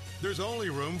space. There's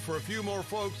only room for a few more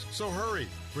folks, so hurry.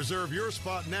 Reserve your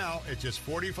spot now at just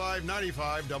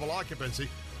 $45.95 double occupancy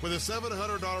with a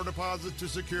 $700 deposit to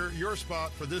secure your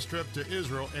spot for this trip to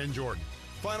Israel and Jordan.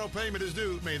 Final payment is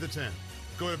due May the 10th.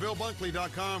 Go to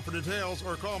BillBunkley.com for details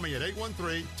or call me at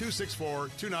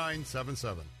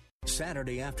 813-264-2977.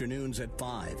 Saturday afternoons at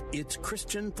 5, it's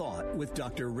Christian Thought with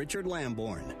Dr. Richard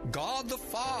Lamborn. God the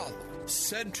Father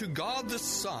said to God the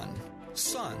Son,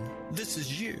 Son, this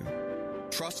is you.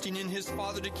 Trusting in his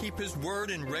Father to keep his word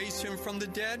and raise him from the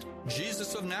dead,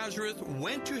 Jesus of Nazareth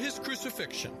went to his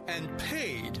crucifixion and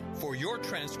paid for your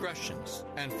transgressions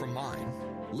and for mine.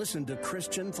 Listen to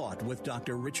Christian Thought with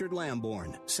Dr. Richard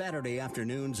Lamborn, Saturday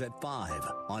afternoons at 5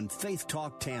 on Faith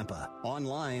Talk Tampa,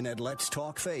 online at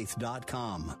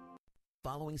letstalkfaith.com.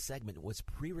 Following segment was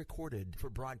pre-recorded for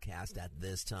broadcast at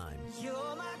this time. You're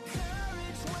my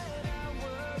courage when I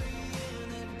worry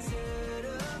in the dead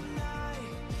of night.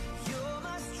 You're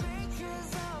my strength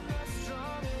 'cause I'm not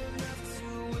strong enough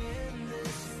to win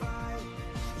this fight.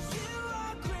 You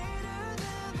are greater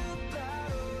than the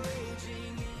battle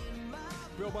raging in my...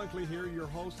 Bill Bunkley here, your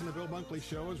host on the Bill Bunkley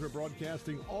Show, as we're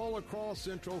broadcasting all across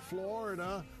Central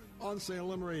Florida on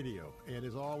Salem Radio. And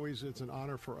as always, it's an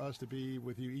honor for us to be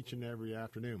with you each and every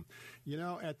afternoon. You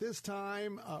know, at this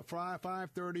time,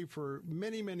 5:30 for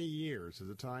many, many years is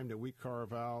a time that we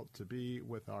carve out to be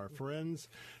with our friends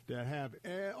that have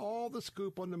all the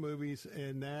scoop on the movies,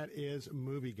 and that is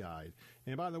Movie Guide.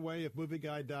 And by the way, if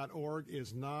movieguide.org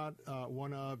is not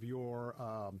one of your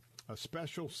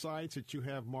special sites that you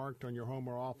have marked on your home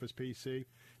or office PC,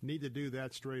 need to do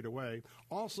that straight away.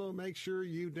 Also, make sure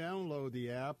you download the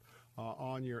app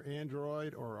on your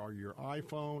Android or your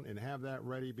iPhone and have that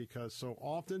ready, because so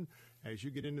often as you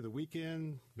get into the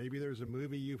weekend, maybe there's a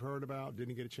movie you've heard about,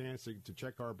 didn't get a chance to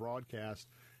check our broadcast,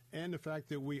 and the fact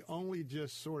that we only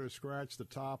just sort of scratch the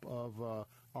top of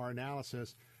our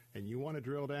analysis, and you want to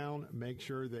drill down, make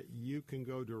sure that you can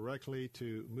go directly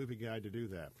to Movie Guide to do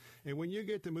that. And when you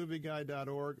get to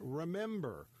movieguide.org,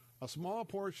 remember, a small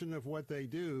portion of what they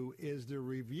do is the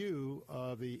review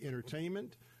of the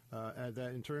entertainment,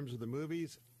 that in terms of the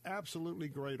movies. Absolutely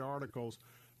great articles,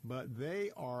 but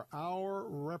they are our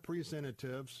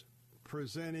representatives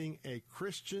presenting a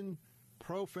Christian,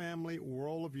 pro-family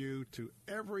worldview to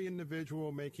every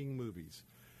individual making movies.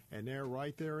 And they're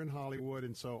right there in Hollywood,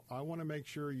 and so I want to make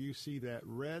sure you see that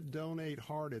red donate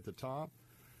heart at the top.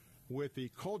 With the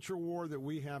culture war that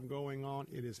we have going on,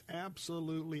 it is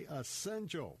absolutely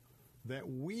essential that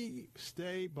we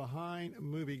stay behind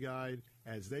Movie Guide,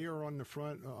 as they are on the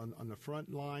front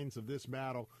lines of this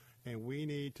battle, and we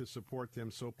need to support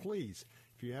them. So please,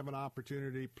 if you have an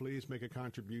opportunity, please make a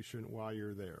contribution while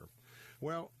you're there.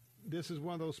 Well, this is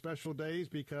one of those special days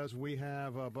because we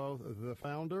have both the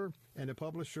founder and the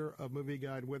publisher of Movie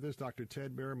Guide with us, Dr.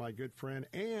 Ted Baehr, my good friend.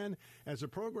 And as a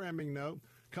programming note,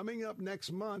 coming up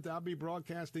next month, I'll be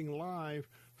broadcasting live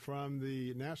from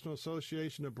the National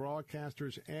Association of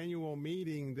Broadcasters annual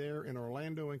meeting there in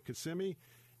Orlando and Kissimmee.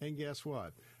 And guess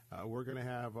what? We're going to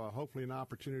have hopefully an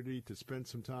opportunity to spend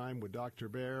some time with Dr.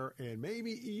 Bear and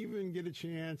maybe even get a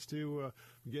chance to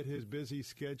get his busy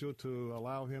schedule to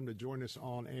allow him to join us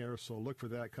on air. So look for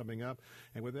that coming up.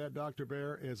 And with that, Dr.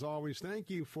 Bear, as always, thank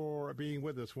you for being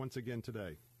with us once again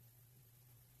today.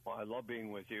 Well, I love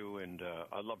being with you, and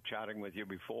I love chatting with you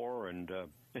before, and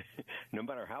no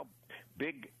matter how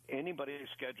big anybody's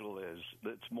schedule is,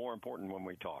 it's more important when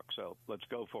we talk. So let's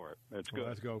go for it. It's good. Well,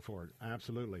 let's go for it.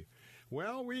 Absolutely.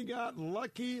 Well, we got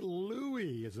Lucky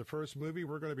Louie is the first movie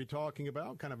we're going to be talking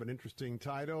about. Kind of an interesting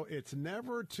title. It's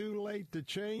Never Too Late to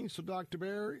Change. So, Dr.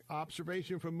 Bear,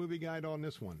 observation from Movie Guide on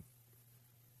this one.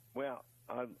 Well,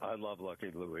 I love Lucky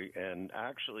Louie, and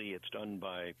actually it's done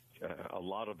by a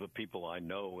lot of the people I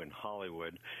know in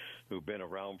Hollywood who've been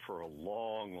around for a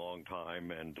long, long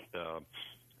time and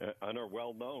are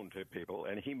well known to people.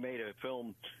 And he made a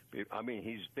film. I mean,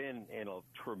 he's been in a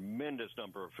tremendous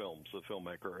number of films, the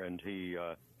filmmaker, and he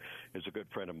is a good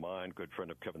friend of mine, good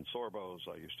friend of Kevin Sorbo's.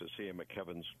 I used to see him at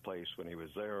Kevin's place when he was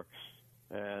there.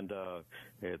 And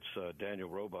it's Daniel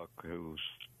Roebuck, who's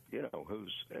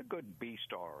a good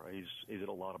B-star. He's in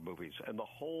a lot of movies. And the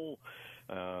whole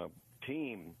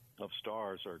team of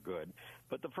stars are good.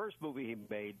 But the first movie he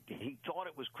made, he thought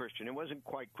it was Christian. It wasn't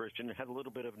quite Christian. It had a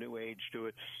little bit of New Age to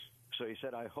it. So he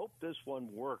said, I hope this one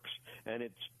works. And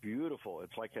it's beautiful.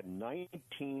 It's like a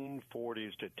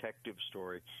 1940s detective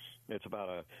story. It's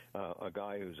about a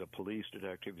guy who's a police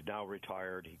detective, now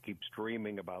retired. He keeps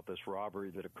dreaming about this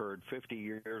robbery that occurred 50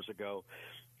 years ago,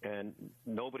 and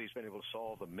nobody's been able to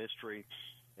solve the mystery.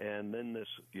 And then this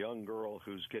young girl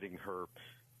who's getting her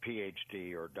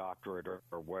PhD or doctorate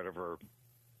or whatever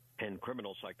in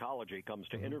criminal psychology comes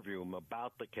to interview him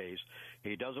about the case.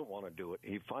 He doesn't want to do it.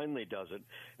 He finally does it,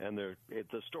 and the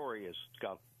story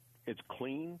it's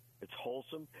clean, it's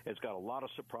wholesome, it's got a lot of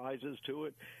surprises to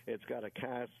it. It's got a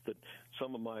cast that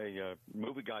some of my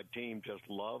Movie Guide team just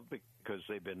love because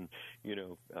they've been,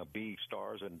 B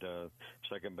stars and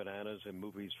second bananas in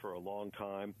movies for a long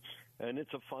time. And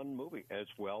it's a fun movie. It's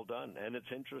well done, and it's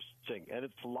interesting, and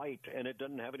it's light, and it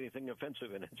doesn't have anything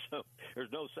offensive in it. So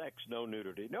there's no sex, no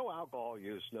nudity, no alcohol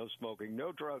use, no smoking,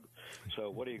 no drugs.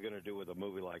 So what are you going to do with a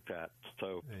movie like that?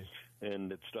 So,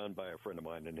 and it's done by a friend of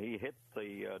mine, and he hit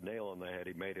the nail on the head.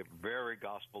 He made it very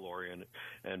gospel-oriented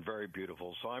and very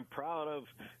beautiful. So I'm proud of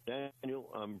Daniel.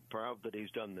 I'm proud that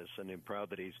he's done this, and I'm proud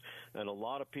that and a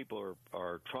lot of people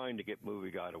are trying to get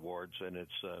Movie Guide awards, and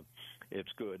it's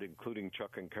good, including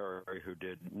Chuck and Carrie, who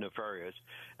did Nefarious.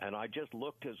 And I just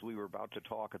looked as we were about to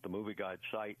talk at the Movie Guide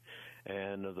site,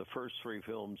 and the first three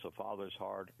films, A Father's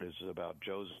Heart is about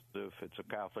Joseph. It's a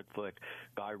Catholic flick.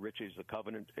 Guy Ritchie's The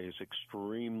Covenant is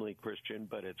extremely Christian,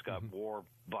 but it's got war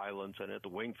violence in it. The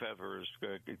Wing Feather is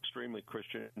extremely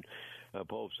Christian.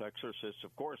 Pope's Exorcist,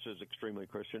 of course, is extremely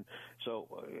Christian. So,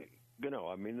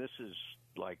 this is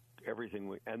like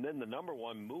everything. And then the number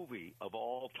one movie of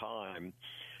all time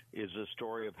is the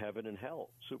story of heaven and hell,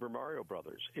 Super Mario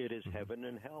Brothers. It is heaven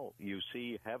and hell. You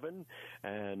see heaven,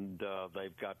 and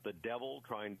they've got the devil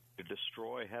trying to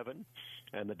destroy heaven,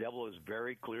 and the devil is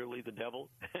very clearly the devil,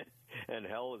 and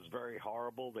hell is very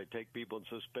horrible. They take people and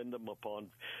suspend them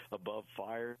above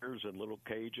fires and little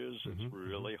cages. It's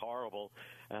really horrible,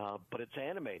 but it's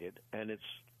animated, and it's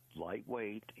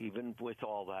lightweight, even with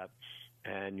all that.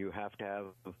 And you have to have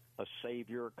a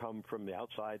savior come from the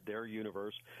outside their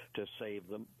universe to save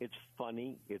them. It's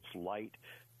funny, it's light,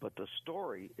 but the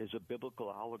story is a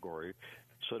biblical allegory,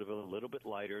 sort of a little bit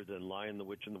lighter than Lion, the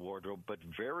Witch, and the Wardrobe, but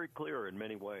very clear in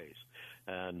many ways.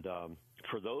 And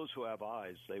for those who have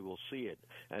eyes, they will see it.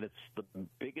 And it's the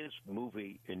biggest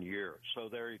movie in years. So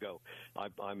there you go.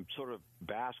 I'm sort of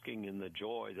basking in the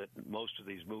joy that most of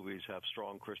these movies have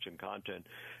strong Christian content,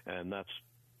 and that's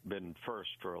been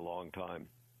first for a long time.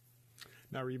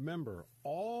 Now, remember,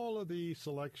 all of the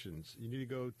selections, you need to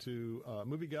go to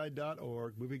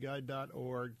movieguide.org,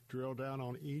 drill down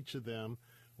on each of them,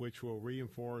 which will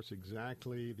reinforce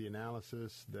exactly the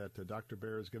analysis that Dr.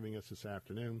 Bear is giving us this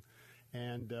afternoon.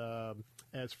 And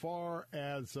as far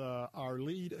as our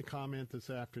lead comment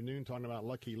this afternoon, talking about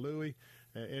Lucky Louie,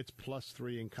 it's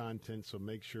 +3 in content, so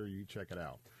make sure you check it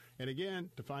out. And again,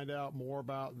 to find out more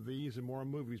about these and more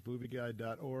movies,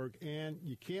 movieguide.org. And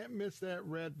you can't miss that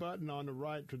red button on the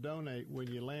right to donate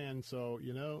when you land. So,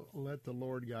 let the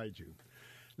Lord guide you.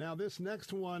 Now, this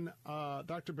next one,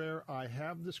 Dr. Bear, I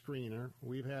have the screener.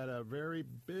 We've had a very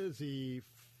busy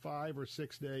 5 or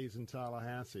 6 days in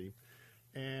Tallahassee.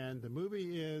 And the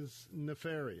movie is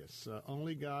Nefarious.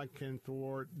 Only God Can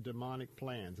Thwart Demonic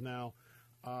Plans. Now,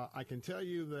 I can tell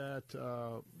you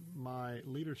that my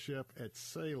leadership at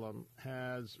Salem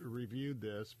has reviewed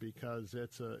this because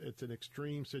it's an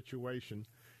extreme situation,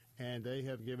 and they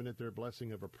have given it their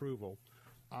blessing of approval.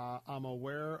 I'm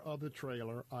aware of the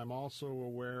trailer. I'm also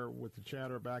aware with the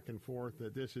chatter back and forth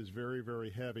that this is very, very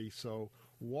heavy. So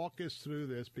walk us through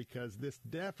this, because this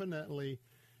definitely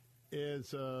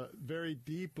is very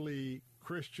deeply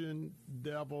Christian,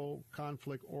 devil,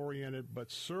 conflict-oriented, but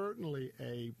certainly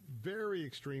a very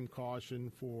extreme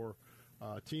caution for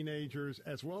teenagers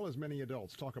as well as many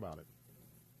adults. Talk about it.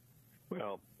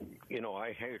 Well,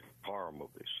 I hate horror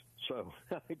movies. So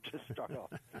I just start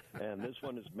off. And this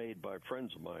one is made by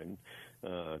friends of mine,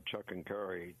 Chuck and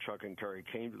Kerry. Chuck and Kerry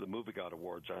came to the Movie God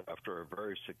Awards after a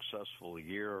very successful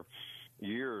years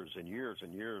and years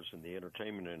and years in the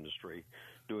entertainment industry,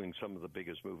 doing some of the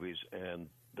biggest movies. And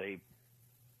they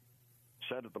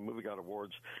said at the Movie God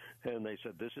Awards, and they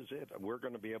said, this is it. We're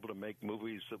going to be able to make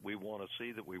movies that we want to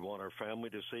see, that we want our family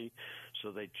to see.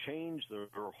 So they changed their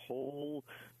whole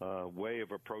way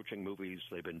of approaching movies.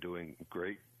 They've been doing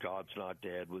great. God's Not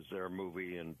Dead was their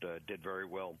movie and did very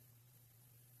well.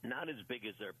 Not as big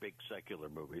as their big secular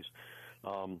movies.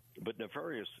 But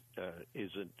Nefarious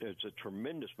it's a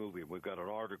tremendous movie. We've got an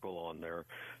article on there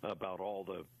about all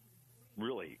the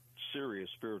really serious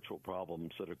spiritual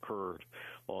problems that occurred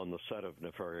on the set of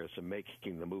Nefarious and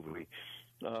making the movie.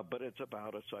 But it's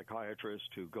about a psychiatrist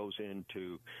who goes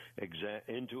into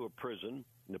a prison.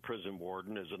 The prison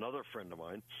warden is another friend of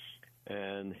mine,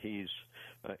 and he's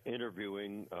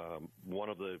interviewing one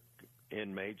of the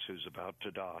inmates who's about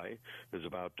to die, is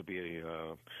about to be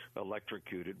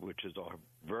electrocuted, which is a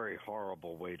very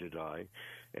horrible way to die.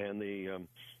 And the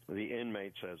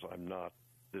inmate says, I'm not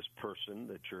this person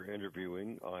that you're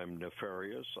interviewing. I'm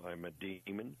nefarious. I'm a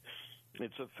demon.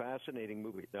 It's a fascinating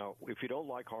movie. Now, if you don't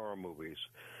like horror movies,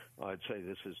 I'd say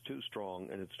this is too strong,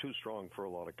 and it's too strong for a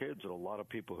lot of kids. And a lot of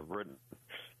people have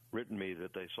written me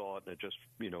that they saw it, and it just,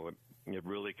 it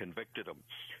really convicted them.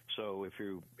 So if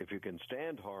you can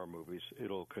stand horror movies,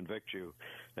 it'll convict you,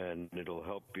 and it'll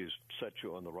help you set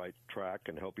you on the right track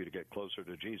and help you to get closer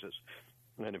to Jesus.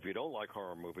 And if you don't like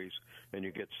horror movies and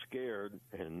you get scared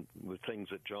and with things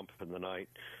that jump in the night,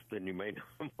 then you may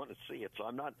not want to see it. So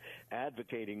I'm not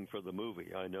advocating for the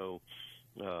movie. I know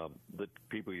the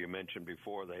people you mentioned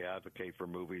before, they advocate for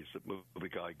movies that Movie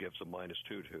Guide gives a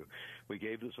 -2 to. We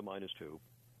gave this a -2.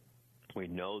 We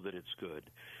know that it's good.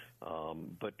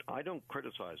 But I don't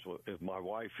criticize. If my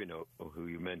wife, who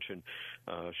you mentioned,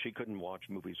 she couldn't watch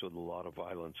movies with a lot of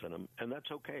violence in them, and that's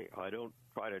okay. I don't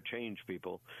try to change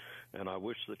people, and I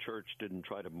wish the church didn't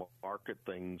try to market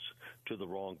things to the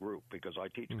wrong group, because I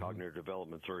teach cognitive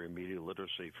development theory and media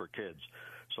literacy for kids.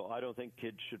 So I don't think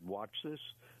kids should watch this.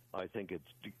 I think it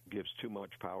gives too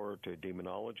much power to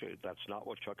demonology. That's not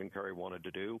what Chuck and Kerry wanted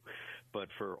to do.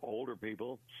 But for older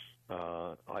people,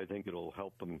 I think it'll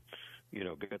help them,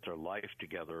 get their life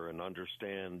together and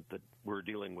understand that we're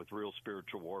dealing with real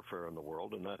spiritual warfare in the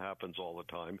world, and that happens all the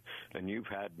time. And you've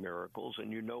had miracles,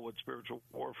 and you know what spiritual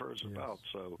warfare is about.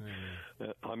 So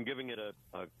I'm giving it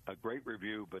a great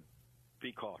review, but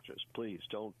be cautious, please.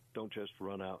 Don't just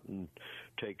run out and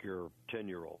take your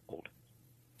 10-year-old.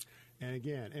 And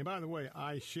again, and by the way,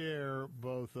 I share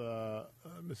both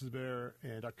Mrs. Baer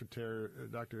and Dr.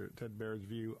 Ted Baer's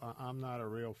view. I'm not a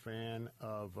real fan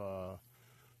of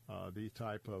these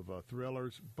type of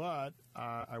thrillers, but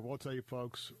I will tell you,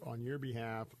 folks, on your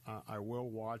behalf, I will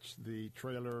watch the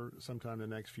trailer sometime the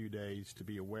next few days to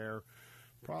be aware.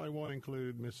 Probably won't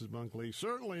include Mrs. Bunkley.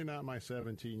 Certainly not my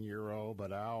 17-year-old,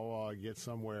 but I'll get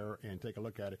somewhere and take a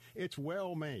look at it. It's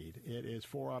well made. It is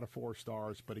 4 out of 4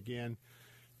 stars, but again,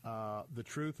 the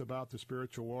truth about the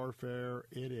spiritual warfare,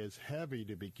 it is heavy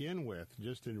to begin with,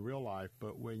 just in real life,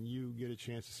 but when you get a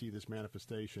chance to see this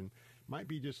manifestation, might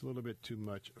be just a little bit too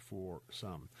much for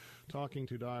some. Talking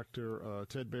to Dr.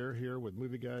 Ted Baer here with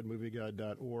Movie Guide.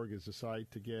 MovieGuide.org is the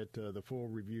site to get the full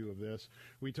review of this.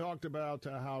 We talked about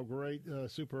how great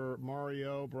Super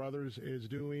Mario Brothers is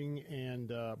doing, and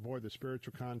boy, the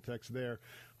spiritual context there.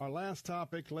 Our last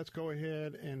topic, let's go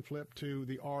ahead and flip to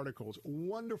the articles.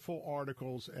 Wonderful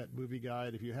articles at Movie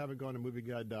Guide. If you haven't gone to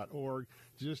MovieGuide.org,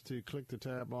 just to click the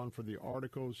tab on for the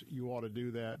articles, you ought to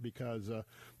do that, because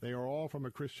they are all from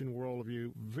a Christian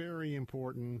worldview, very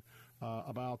important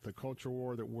about the culture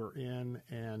war that we're in,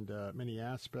 and many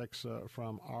aspects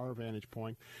from our vantage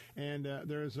point. And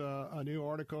there's a new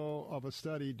article of a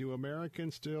study, Do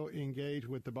Americans Still Engage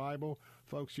with the Bible?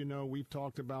 Folks, we've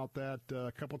talked about that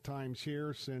a couple times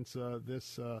here since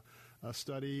this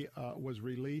study was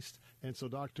released. And so,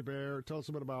 Dr. Baer, tell us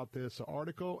a bit about this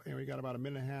article, and we got about a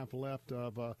minute and a half left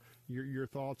of your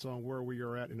thoughts on where we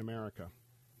are at in America.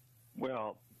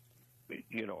 Well,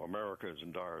 America is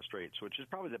in dire straits, which is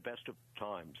probably the best of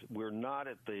times. We're not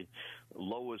at the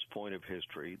lowest point of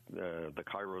history, the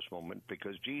Kairos moment,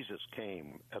 because Jesus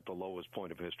came at the lowest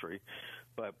point of history.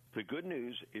 But the good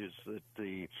news is that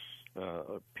the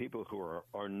people who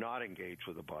are not engaged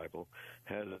with the Bible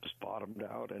has bottomed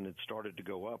out and it started to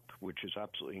go up, which is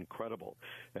absolutely incredible.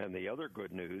 And the other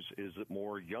good news is that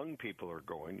more young people are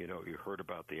going. You heard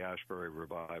about the Ashbury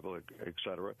revival, et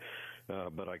cetera.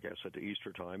 But I guess at the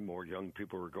Easter time, more young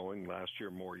people were going. Last year,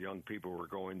 more young people were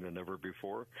going than ever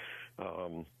before.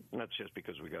 That's just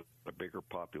because we got a bigger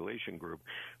population group.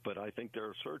 But I think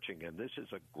they're searching, and this is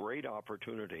a great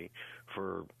opportunity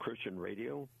for Christian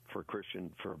radio, for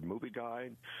Movie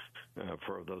Guide,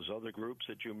 for those other groups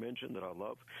that you mentioned that I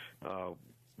love.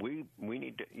 We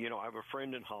need to, I have a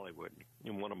friend in Hollywood,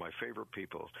 and one of my favorite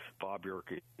people, Bob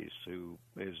Yerkes, who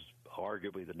is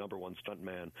arguably the number one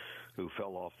stuntman who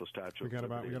fell off the Statue of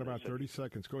Liberty. We got about 30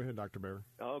 seconds. Go ahead, Dr. Baer.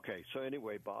 Okay, so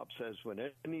anyway, Bob says when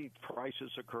any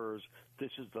crisis occurs,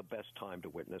 this is the best time to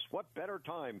witness. What better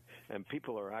time? And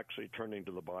people are actually turning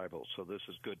to the Bible, so this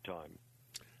is good time.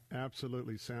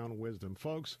 Absolutely sound wisdom.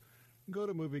 Folks, go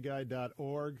to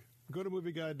movieguide.org. Go to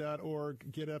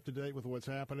movieguide.org, get up to date with what's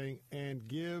happening, and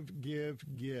give.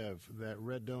 That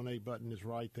red donate button is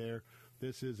right there.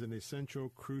 This is an essential,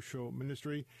 crucial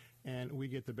ministry, and we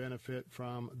get the benefit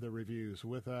from the reviews.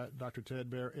 With that, Dr. Ted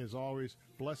Baer, as always,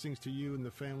 blessings to you and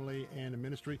the family and the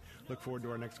ministry. Look forward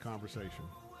to our next conversation.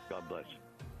 God bless.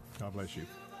 God bless you.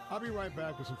 I'll be right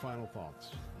back with some final thoughts.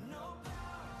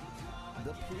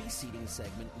 The preceding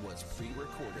segment was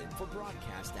pre-recorded for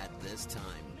broadcast at this time.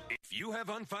 If you have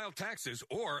unfiled taxes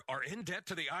or are in debt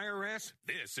to the IRS,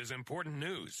 this is important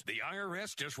news. The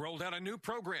IRS just rolled out a new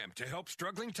program to help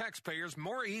struggling taxpayers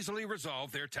more easily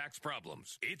resolve their tax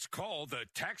problems. It's called the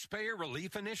Taxpayer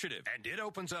Relief Initiative, and it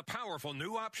opens up powerful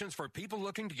new options for people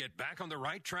looking to get back on the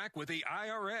right track with the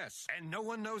IRS. And no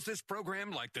one knows this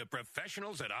program like the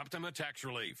professionals at Optima Tax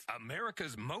Relief,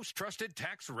 America's most trusted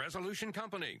tax resolution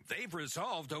company. They've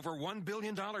resolved over $1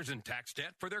 billion in tax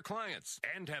debt for their clients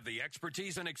and have the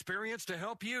expertise and experience to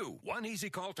help you. One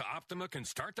easy call to Optima can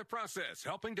start the process,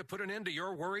 helping to put an end to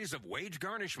your worries of wage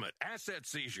garnishment, asset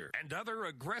seizure, and other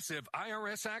aggressive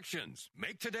IRS actions.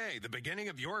 Make today the beginning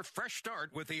of your fresh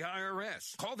start with the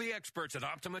IRS. Call the experts at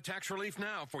Optima Tax Relief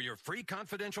now for your free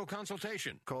confidential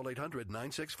consultation. Call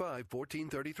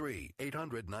 800-965-1433.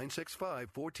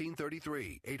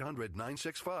 800-965-1433.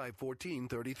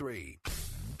 800-965-1433.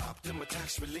 Optima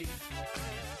Tax Relief.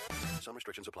 Some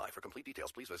restrictions apply. For complete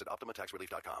details, please visit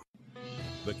OptimaTaxRelief.com.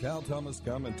 The Cal Thomas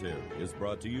Commentary is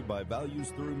brought to you by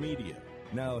Values Through Media.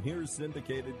 Now here's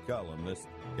syndicated columnist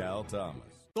Cal Thomas.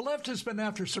 The left has been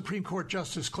after Supreme Court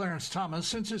Justice Clarence Thomas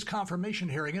since his confirmation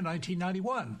hearing in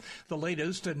 1991. The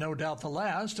latest, and no doubt the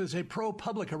last, is a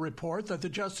ProPublica report that the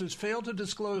justice failed to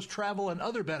disclose travel and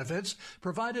other benefits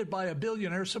provided by a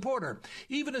billionaire supporter.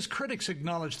 Even as critics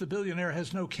acknowledge the billionaire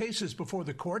has no cases before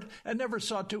the court and never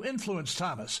sought to influence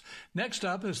Thomas. Next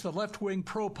up is the left-wing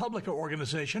ProPublica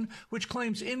organization, which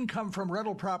claims income from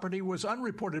rental property was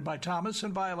unreported by Thomas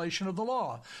in violation of the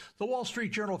law. The Wall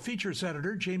Street Journal features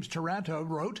editor James Taranto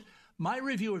wrote, "My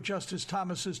review of Justice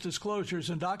Thomas's disclosures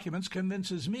and documents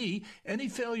convinces me any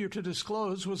failure to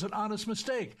disclose was an honest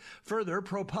mistake. Further,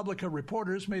 ProPublica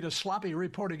reporters made a sloppy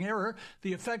reporting error,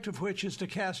 the effect of which is to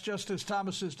cast Justice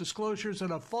Thomas's disclosures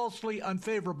in a falsely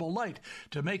unfavorable light,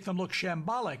 to make them look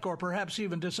shambolic or perhaps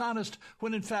even dishonest,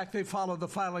 when in fact they follow the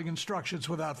filing instructions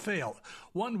without fail.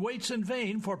 One waits in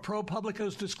vain for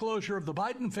ProPublica's disclosure of the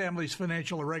Biden family's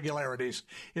financial irregularities.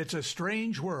 It's a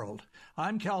strange world."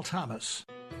 I'm Cal Thomas.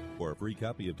 For a free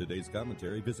copy of today's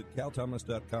commentary, visit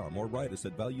calthomas.com or write us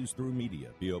at Values Through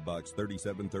Media, P.O. Box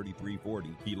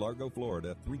 373340, Key Largo,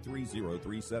 Florida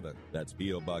 33037. That's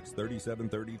P.O. Box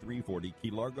 373340,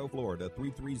 Key Largo, Florida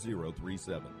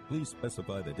 33037. Please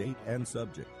specify the date and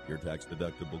subject. Your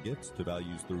tax-deductible gifts to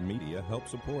Values Through Media help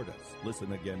support us.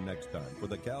 Listen again next time for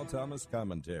the Cal Thomas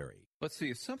Commentary. Let's see,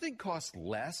 if something costs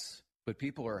less, but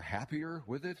people are happier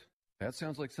with it, that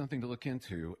sounds like something to look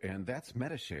into, and that's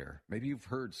Medi-Share. Maybe you've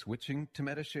heard switching to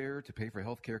Medi-Share to pay for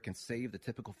health care can save the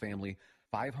typical family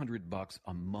 $500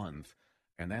 a month,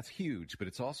 and that's huge. But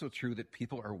it's also true that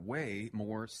people are way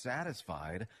more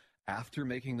satisfied after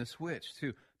making the switch,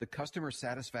 too. The customer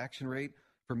satisfaction rate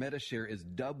for Medi-Share is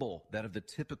double that of the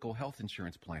typical health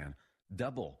insurance plan.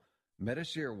 Double.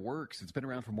 Medi-Share works. It's been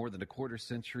around for more than a quarter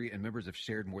century, and members have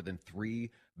shared more than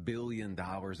 $3 billion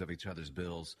of each other's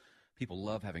bills. People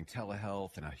love having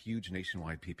telehealth and a huge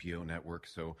nationwide PPO network.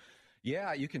 So,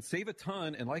 yeah, you can save a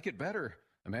ton and like it better.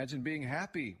 Imagine being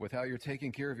happy with how you're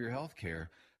taking care of your health care.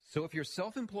 So if you're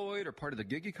self-employed or part of the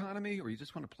gig economy, or you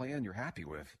just want a plan you're happy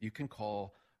with, you can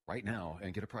call right now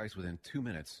and get a price within 2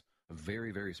 minutes. A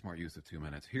very, very smart use of 2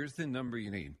 minutes. Here's the number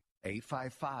you need.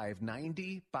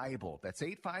 855-90-BIBLE. That's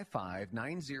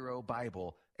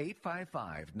 855-90-BIBLE.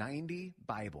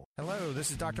 855-90-BIBLE. Hello,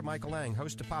 this is Dr. Michael Lang,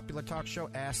 host of popular talk show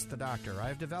Ask the Doctor. I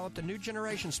have developed a new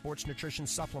generation sports nutrition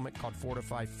supplement called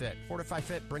Fortify Fit. Fortify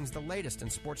Fit brings the latest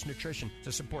in sports nutrition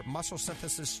to support muscle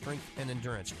synthesis, strength, and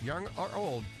endurance. Young or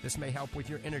old, this may help with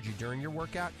your energy during your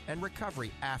workout and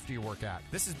recovery after your workout.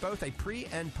 This is both a pre-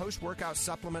 and post-workout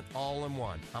supplement all in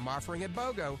one. I'm offering at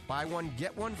BOGO, buy one,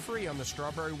 get one free on the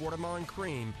strawberry watermelon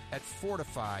cream at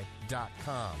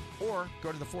Fortify.com. Or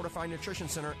go to the Fortify Nutrition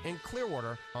Center in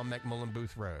Clearwater on McMullen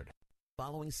Booth Road.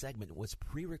 Following segment was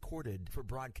pre-recorded for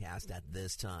broadcast at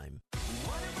this time.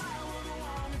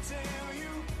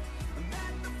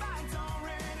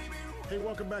 Hey,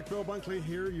 welcome back. Bill Bunkley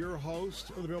here, your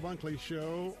host of the Bill Bunkley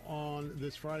Show on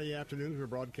this Friday afternoon. We're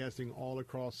broadcasting all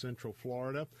across Central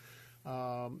Florida.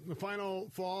 The final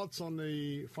thoughts on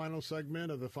the final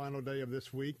segment of the final day of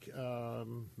this week,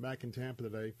 back in Tampa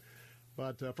today.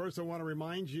 But first, I want to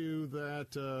remind you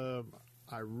that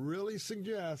I really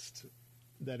suggest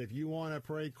that if you want to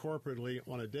pray corporately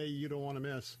on a day you don't want to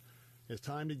miss, it's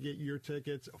time to get your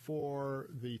tickets for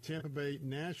the Tampa Bay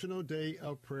National Day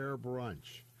of Prayer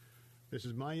Brunch. This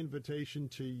is my invitation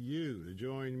to you to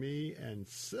join me and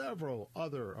several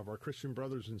other of our Christian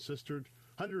brothers and sisters,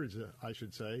 hundreds, I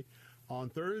should say, on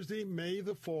Thursday, May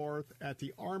the 4th at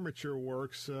the Armature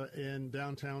Works in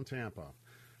downtown Tampa.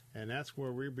 And that's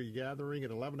where we'll be gathering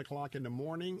at 11 o'clock in the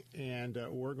morning, and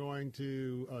we're going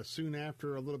to, soon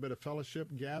after a little bit of fellowship,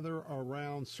 gather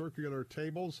around circular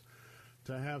tables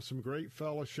to have some great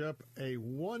fellowship, a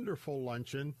wonderful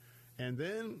luncheon, and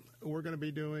then we're going to be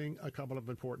doing a couple of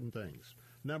important things.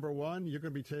 Number one, you're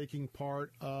going to be taking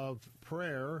part of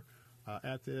prayer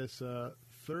at this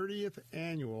 30th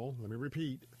annual, let me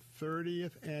repeat,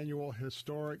 30th annual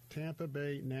historic Tampa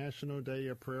Bay National Day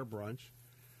of Prayer Brunch.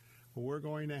 We're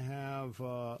going to have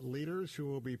leaders who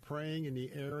will be praying in the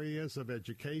areas of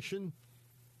education,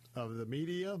 of the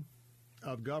media,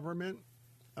 of government,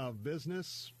 of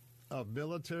business, of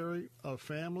military, of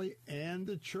family, and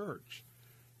the church.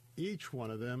 Each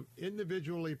one of them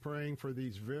individually praying for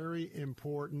these very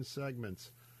important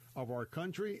segments of our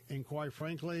country and, quite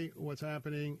frankly, what's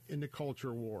happening in the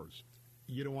culture wars.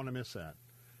 You don't want to miss that.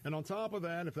 And on top of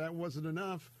that, if that wasn't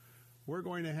enough, we're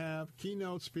going to have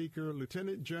keynote speaker,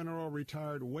 Lieutenant General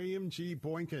retired William G.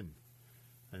 Boykin.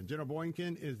 And General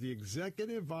Boykin is the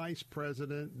executive vice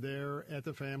president there at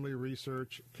the Family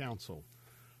Research Council.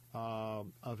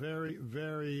 A very,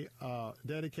 very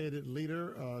dedicated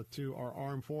leader to our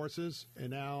armed forces and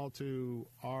now to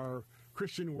our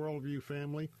Christian Worldview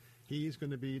family. He's going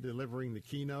to be delivering the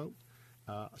keynote.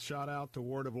 Shout out to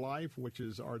Word of Life, which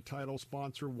is our title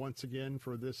sponsor once again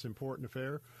for this important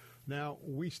affair. Now,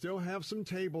 we still have some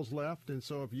tables left, and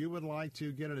so if you would like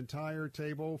to get an entire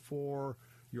table for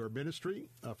your ministry,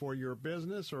 for your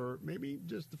business, or maybe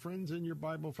just the friends in your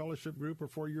Bible fellowship group or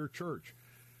for your church,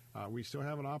 we still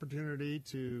have an opportunity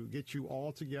to get you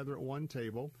all together at one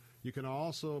table. You can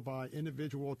also buy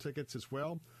individual tickets as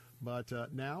well, but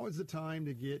now is the time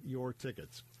to get your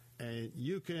tickets. And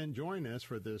you can join us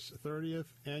for this 30th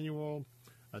annual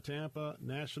Tampa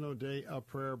National Day of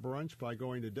Prayer Brunch by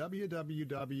going to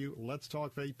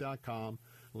www.letstalkfaith.com,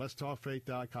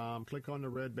 letstalkfaith.com, click on the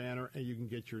red banner, and you can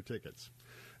get your tickets.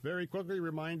 Very quickly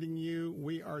reminding you,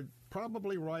 we are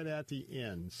probably right at the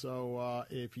end. So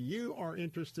if you are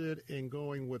interested in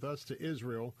going with us to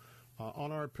Israel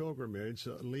on our pilgrimage,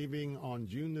 leaving on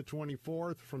June the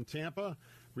 24th from Tampa,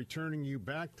 returning you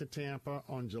back to Tampa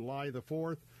on July the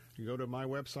 4th, you go to my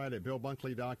website at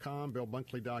BillBunkley.com,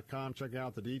 BillBunkley.com, check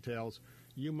out the details.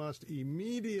 You must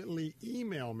immediately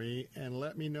email me and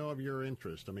let me know of your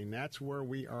interest. I mean, that's where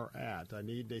we are at. I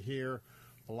need to hear,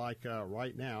 like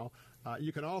right now.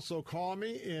 You can also call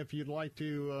me if you'd like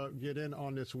to get in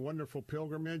on this wonderful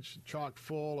pilgrimage, chock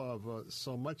full of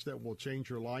so much that will change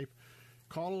your life.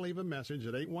 Call and leave a message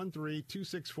at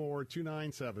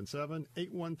 813-264-2977,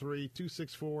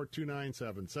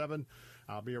 813-264-2977.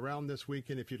 I'll be around this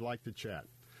weekend if you'd like to chat.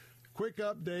 Quick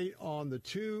update on the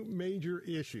two major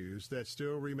issues that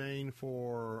still remain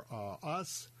for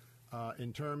us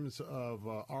in terms of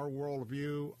our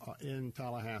worldview in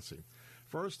Tallahassee.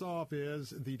 First off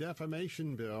is the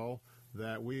defamation bill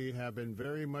that we have been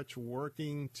very much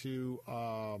working to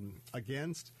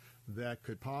against that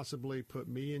could possibly put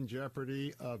me in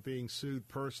jeopardy of being sued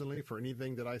personally for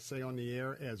anything that I say on the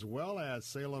air, as well as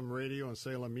Salem Radio and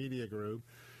Salem Media Group.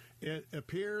 It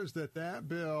appears that that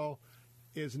bill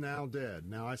is now dead.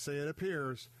 Now, I say it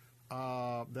appears.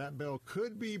 That bill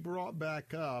could be brought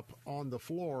back up on the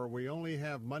floor. We only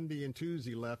have Monday and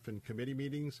Tuesday left in committee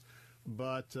meetings,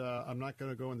 but I'm not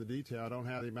going to go into detail. I don't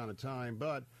have the amount of time.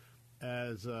 But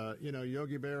as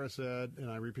Yogi Berra said, and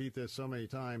I repeat this so many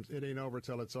times, it ain't over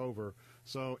till it's over.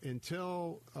 So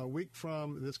until a week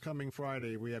from this coming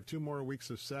Friday, we have 2 more weeks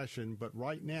of session. But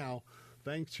right now,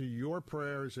 thanks to your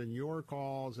prayers and your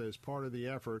calls as part of the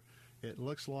effort, it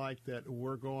looks like that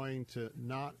we're going to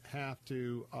not have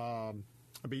to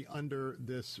be under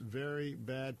this very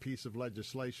bad piece of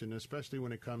legislation, especially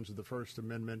when it comes to the First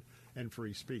Amendment and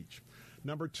free speech.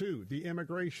 Number 2, the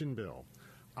immigration bill.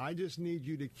 I just need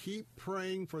you to keep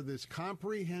praying for this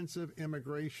comprehensive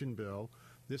immigration bill.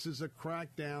 This is a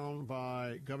crackdown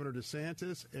by Governor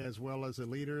DeSantis as well as the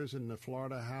leaders in the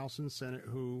Florida House and Senate,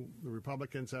 who the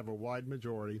Republicans have a wide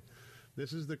majority.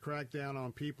 This is the crackdown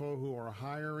on people who are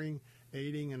hiring,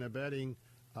 aiding, and abetting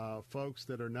folks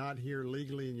that are not here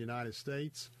legally in the United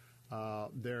States.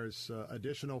 There's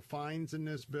additional fines in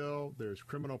this bill. There's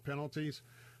criminal penalties.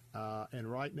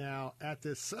 And right now, at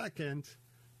this second,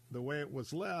 the way it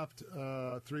was left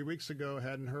 3 weeks ago,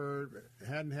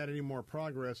 hadn't had any more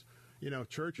progress.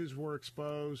 Churches were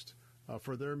exposed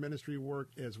for their ministry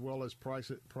work as well as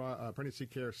pregnancy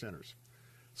care centers.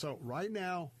 So right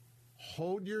now,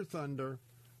 hold your thunder,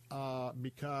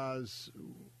 because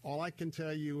all I can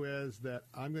tell you is that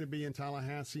I'm going to be in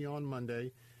Tallahassee on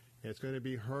Monday. It's going to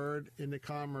be heard in the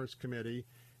Commerce Committee,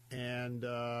 and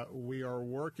we are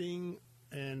working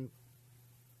and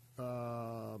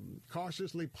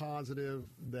cautiously positive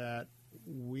that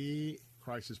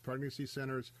crisis pregnancy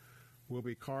centers, will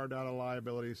be carved out of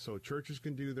liability so churches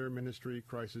can do their ministry,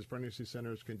 crisis pregnancy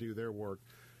centers can do their work.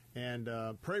 And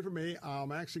pray for me.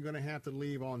 I'm actually going to have to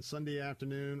leave on Sunday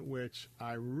afternoon, which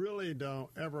I really don't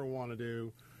ever want to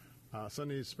do.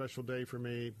 Sunday is a special day for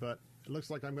me, but it looks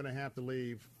like I'm going to have to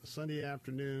leave Sunday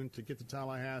afternoon to get to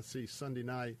Tallahassee Sunday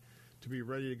night to be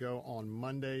ready to go on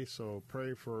Monday. So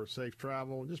pray for safe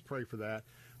travel. Just pray for that.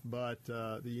 But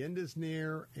the end is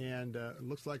near, and it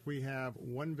looks like we have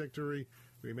one victory.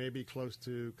 We may be close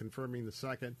to confirming the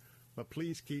second, but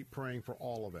please keep praying for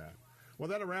all of that. Well,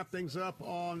 that'll wrap things up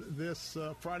on this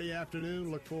Friday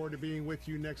afternoon. Look forward to being with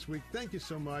you next week. Thank you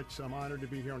so much. I'm honored to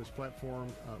be here on this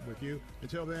platform with you.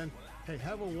 Until then, hey,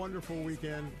 have a wonderful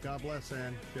weekend. God bless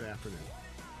and good afternoon.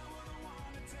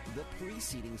 The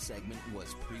preceding segment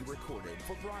was pre-recorded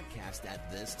for broadcast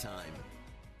at this time.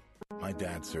 My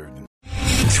dad served in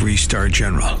 3-star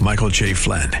General Michael J.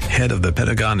 Flynn, head of the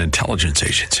Pentagon Intelligence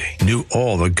Agency, knew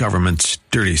all the government's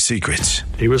dirty secrets.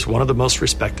 He was one of the most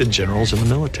respected generals in the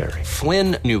military.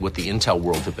 Flynn knew what the intel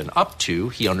world had been up to.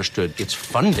 He understood its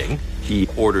funding. He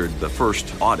ordered the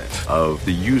first audit of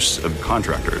the use of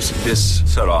contractors. This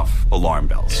set off alarm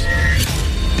bells.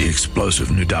 The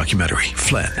explosive new documentary,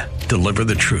 Flynn, Deliver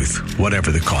the Truth, Whatever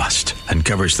the Cost,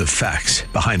 uncovers the facts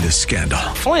behind this scandal.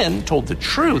 Flynn told the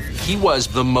truth. He was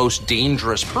the most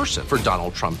dangerous person for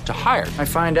Donald Trump to hire. I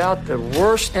find out the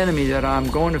worst enemy that I'm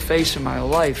going to face in my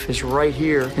life is right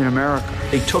here in America.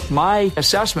 They took my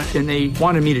assessment and they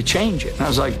wanted me to change it. And I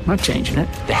was like, I'm not changing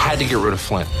it. They had to get rid of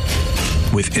Flynn.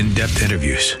 With in-depth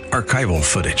interviews, archival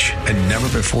footage, and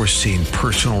never-before-seen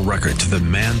personal records of the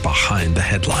man behind the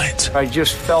headlines. I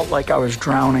just felt like I was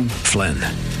drowning. Flynn,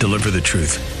 Deliver the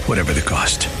Truth, Whatever the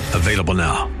Cost. Available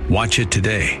now. Watch it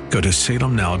today. Go to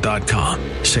salemnow.com.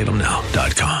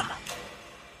 salemnow.com.